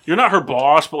you're not her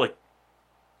boss, but like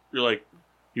you're like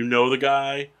you know the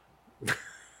guy.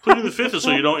 Pleading the fifth is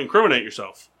so you don't incriminate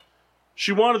yourself.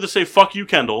 She wanted to say "fuck you,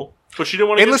 Kendall," but she didn't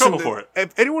want to And get in listen, trouble for it.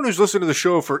 if anyone who's listened to the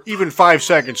show for even 5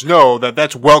 seconds know that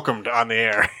that's welcomed on the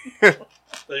air. That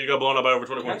you got blown up by over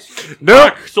 20 points.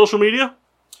 Nope. Mark, social media.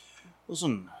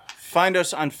 Listen, find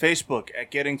us on Facebook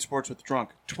at Getting Sports with Drunk.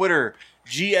 Twitter,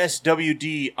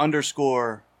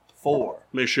 GSWD_4.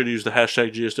 Make sure to use the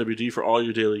hashtag GSWD for all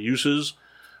your daily uses.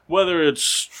 Whether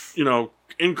it's,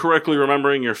 incorrectly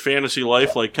remembering your fantasy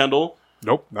life like Kendall,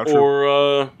 Nope, not true.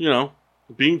 Or,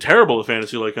 being terrible at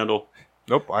fantasy like Kendall.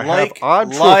 Nope, I Like, have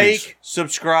odd trophies.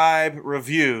 subscribe,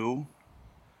 review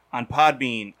on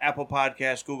Podbean, Apple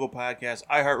Podcasts, Google Podcasts,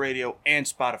 iHeartRadio, and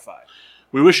Spotify.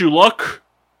 We wish you luck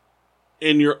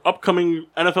in your upcoming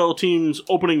NFL team's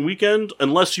opening weekend,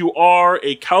 unless you are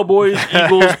a Cowboys,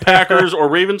 Eagles, Packers, or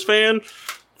Ravens fan.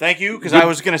 Thank you, because I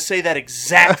was going to say that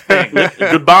exact thing.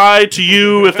 Goodbye to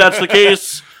you if that's the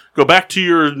case. Go back to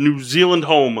your New Zealand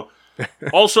home.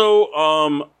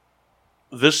 Also,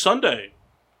 this Sunday,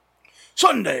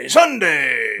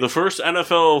 the first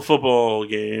NFL football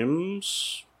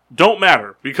games don't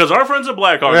matter because our friends at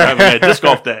Blackhawk are having a disc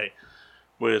golf day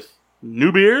with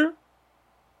new beer,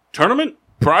 tournament,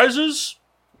 prizes.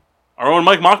 Our own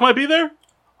Mike Mock might be there.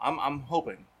 I'm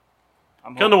hoping.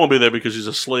 Kendall won't be there because he's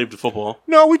a slave to football.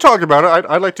 No, we talked about it.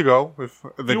 I'd like to go. If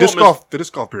the disc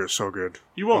golf beer is so good.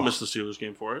 You won't miss the Steelers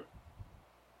game for it.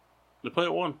 They play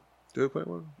at 1. Do they play at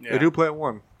 1? Yeah. They do play at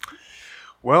 1.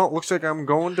 Well, it looks like I'm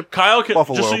going to Kyle can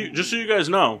Buffalo. just so you guys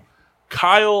know,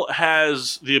 Kyle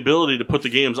has the ability to put the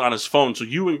games on his phone, so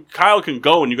you and Kyle can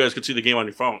go and you guys can see the game on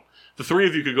your phone. The three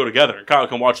of you could go together, and Kyle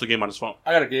can watch the game on his phone.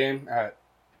 I got a game at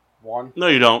 1. No,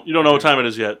 you don't. You don't know what time it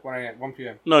is yet. 1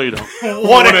 p.m. No, you don't.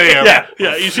 1 a.m.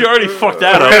 Yeah. You see, you already fucked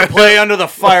that We're going up. to play under the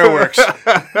fireworks.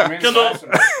 Kendall,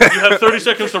 you have 30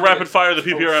 seconds to rapid fire the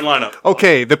PPRN lineup.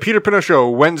 Okay, the Peter Pinot Show,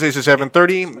 Wednesdays at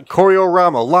 7:30.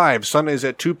 Choreorama, live, Sundays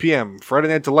at 2 p.m. Friday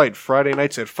Night Delight, Friday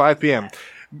nights at 5 p.m.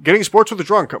 Getting Sports with the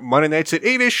Drunk, Monday nights at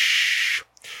 8-ish.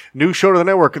 New show to the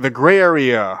network, The Gray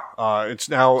Area. It's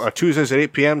now Tuesdays at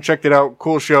 8 p.m. Checked it out.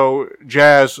 Cool show.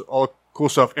 Jazz, all cool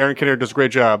stuff. Aaron Kinnear does a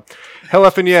great job. Hell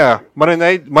effing yeah.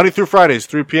 Monday through Fridays,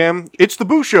 3 p.m. It's The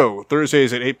Boo Show.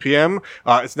 Thursdays at 8 p.m.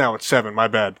 It's now at 7. My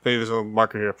bad. There's a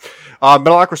marker here.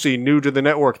 Metalocracy, new to the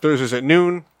network. Thursdays at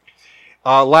noon.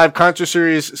 Live concert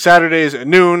series, Saturdays at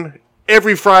noon.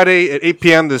 Every Friday at 8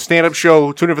 p.m., the stand-up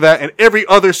show. Tune in for that. And every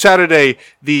other Saturday,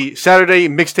 the Saturday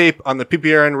mixtape on the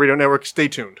PPRN Radio Network. Stay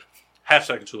tuned. Half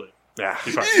second too late. Yeah.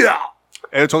 Yeah.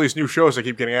 And it's all these new shows that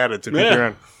keep getting added to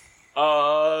PPRN.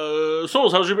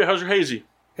 Souls, how's your hazy?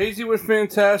 Hazy was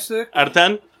fantastic. Out of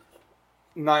 10?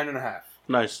 9.5.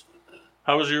 Nice.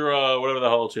 How was your, whatever the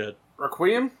hell else you had?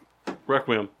 Requiem?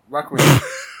 Requiem.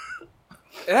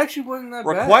 It actually wasn't that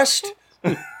Request?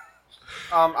 bad.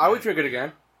 I would drink it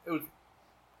again. It was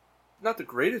not the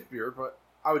greatest beer, but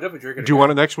I would definitely drink it again. Do you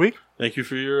want it next week? Thank you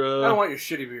for your, I don't want your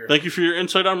shitty beer. thank you for your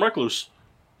insight on Recluse.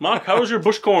 Mock, how was your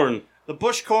bush corn? The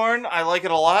Bush Corn, I like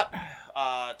it a lot.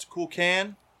 It's a cool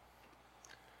can.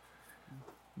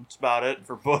 That's about it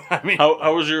for Bush. I mean,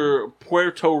 How was your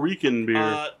Puerto Rican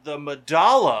beer? the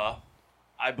Madala,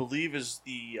 I believe, is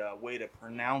the way to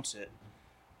pronounce it.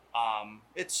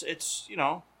 It's it's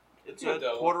a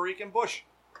Madala. Puerto Rican Bush.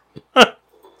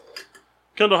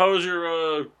 Kendall, how was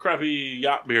your crappy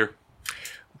yacht beer?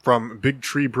 From Big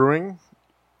Tree Brewing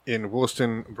in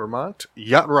Williston, Vermont.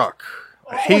 Yacht Rock.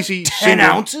 A hazy 10 single,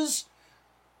 ounces?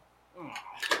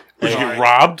 Did you get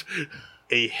robbed?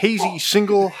 A hazy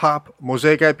single hop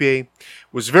Mosaic IPA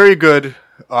was very good.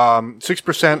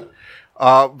 6%.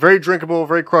 Very drinkable,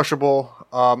 very crushable.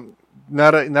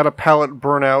 Not a palate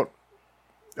burnout.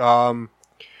 I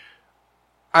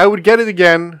would get it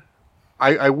again.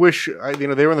 I wish they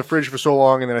were in the fridge for so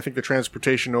long, and then I think the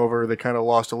transportation over, they kind of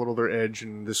lost a little of their edge,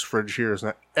 and this fridge here is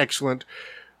not excellent.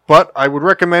 But I would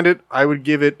recommend it. I would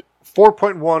give it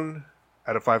 4.1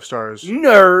 out of 5 stars.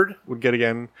 Nerd. Would get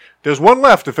again. There's one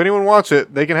left. If anyone wants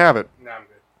it, they can have it. No, I'm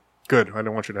good. Good. I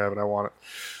don't want you to have it. I want it.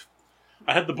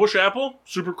 I had the Bush Apple,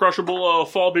 super crushable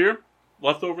fall beer,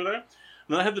 left over there. And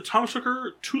then I had the Thomas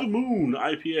Hooker To the Moon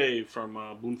IPA from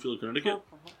Bloomfield, Connecticut.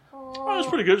 Oh, it's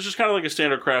pretty good. It's just kind of like a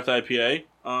standard craft IPA.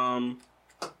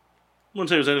 Wouldn't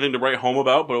say it was anything to write home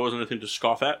about, but it wasn't anything to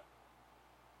scoff at.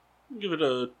 I'll give it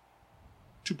a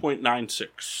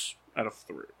 2.96 out of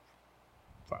 3.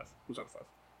 5. It was out of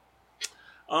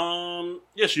 5.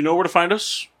 Yes, you know where to find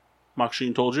us. Mock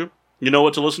Sheen told you. You know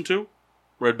what to listen to.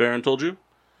 Red Baron told you.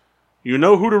 You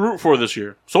know who to root for this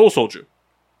year. Soul told you.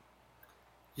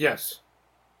 Yes.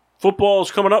 Football is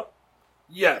coming up.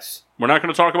 Yes. We're not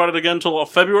going to talk about it again until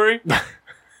February.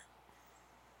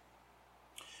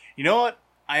 You know what?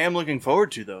 I am looking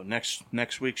forward to, though,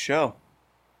 next week's show.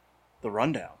 The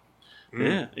Rundown.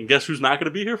 Yeah, and guess who's not going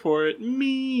to be here for it?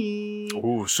 Me.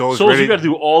 Ooh, Souls Souls, ready. you got to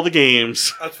do all the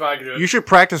games. That's fine. I can do it. You should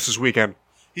practice this weekend.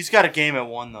 He's got a game at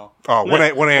 1, though. Oh, 1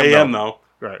 a.m. AM, though.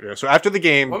 though. Right, yeah. So after the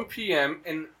game, 1 p.m.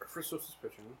 and for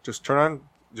suspicion. just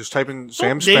type in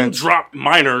Sam Name Spence. drop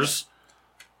minors.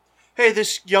 hey,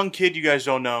 this young kid you guys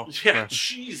don't know, Yeah,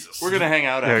 Jesus. we're going to hang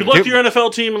out Yeah, after. Good luck to your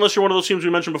NFL team, unless you're one of those teams we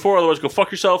mentioned before. Otherwise, go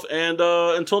fuck yourself. And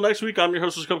until next week, I'm your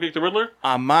hostess, Cupcake the Riddler.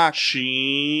 I'm Mark.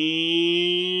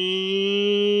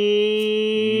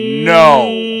 No.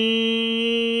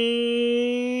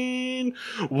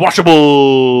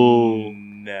 Watchable.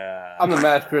 Nah. I'm the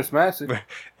Mad Chris Massey.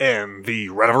 And the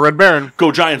Red of a Red Baron.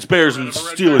 Go Giants, Bears, and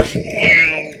Steelers.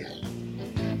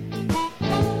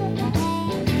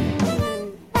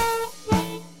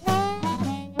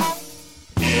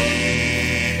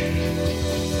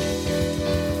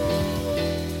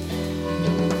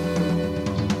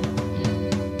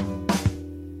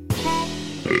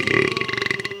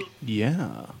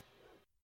 Yeah.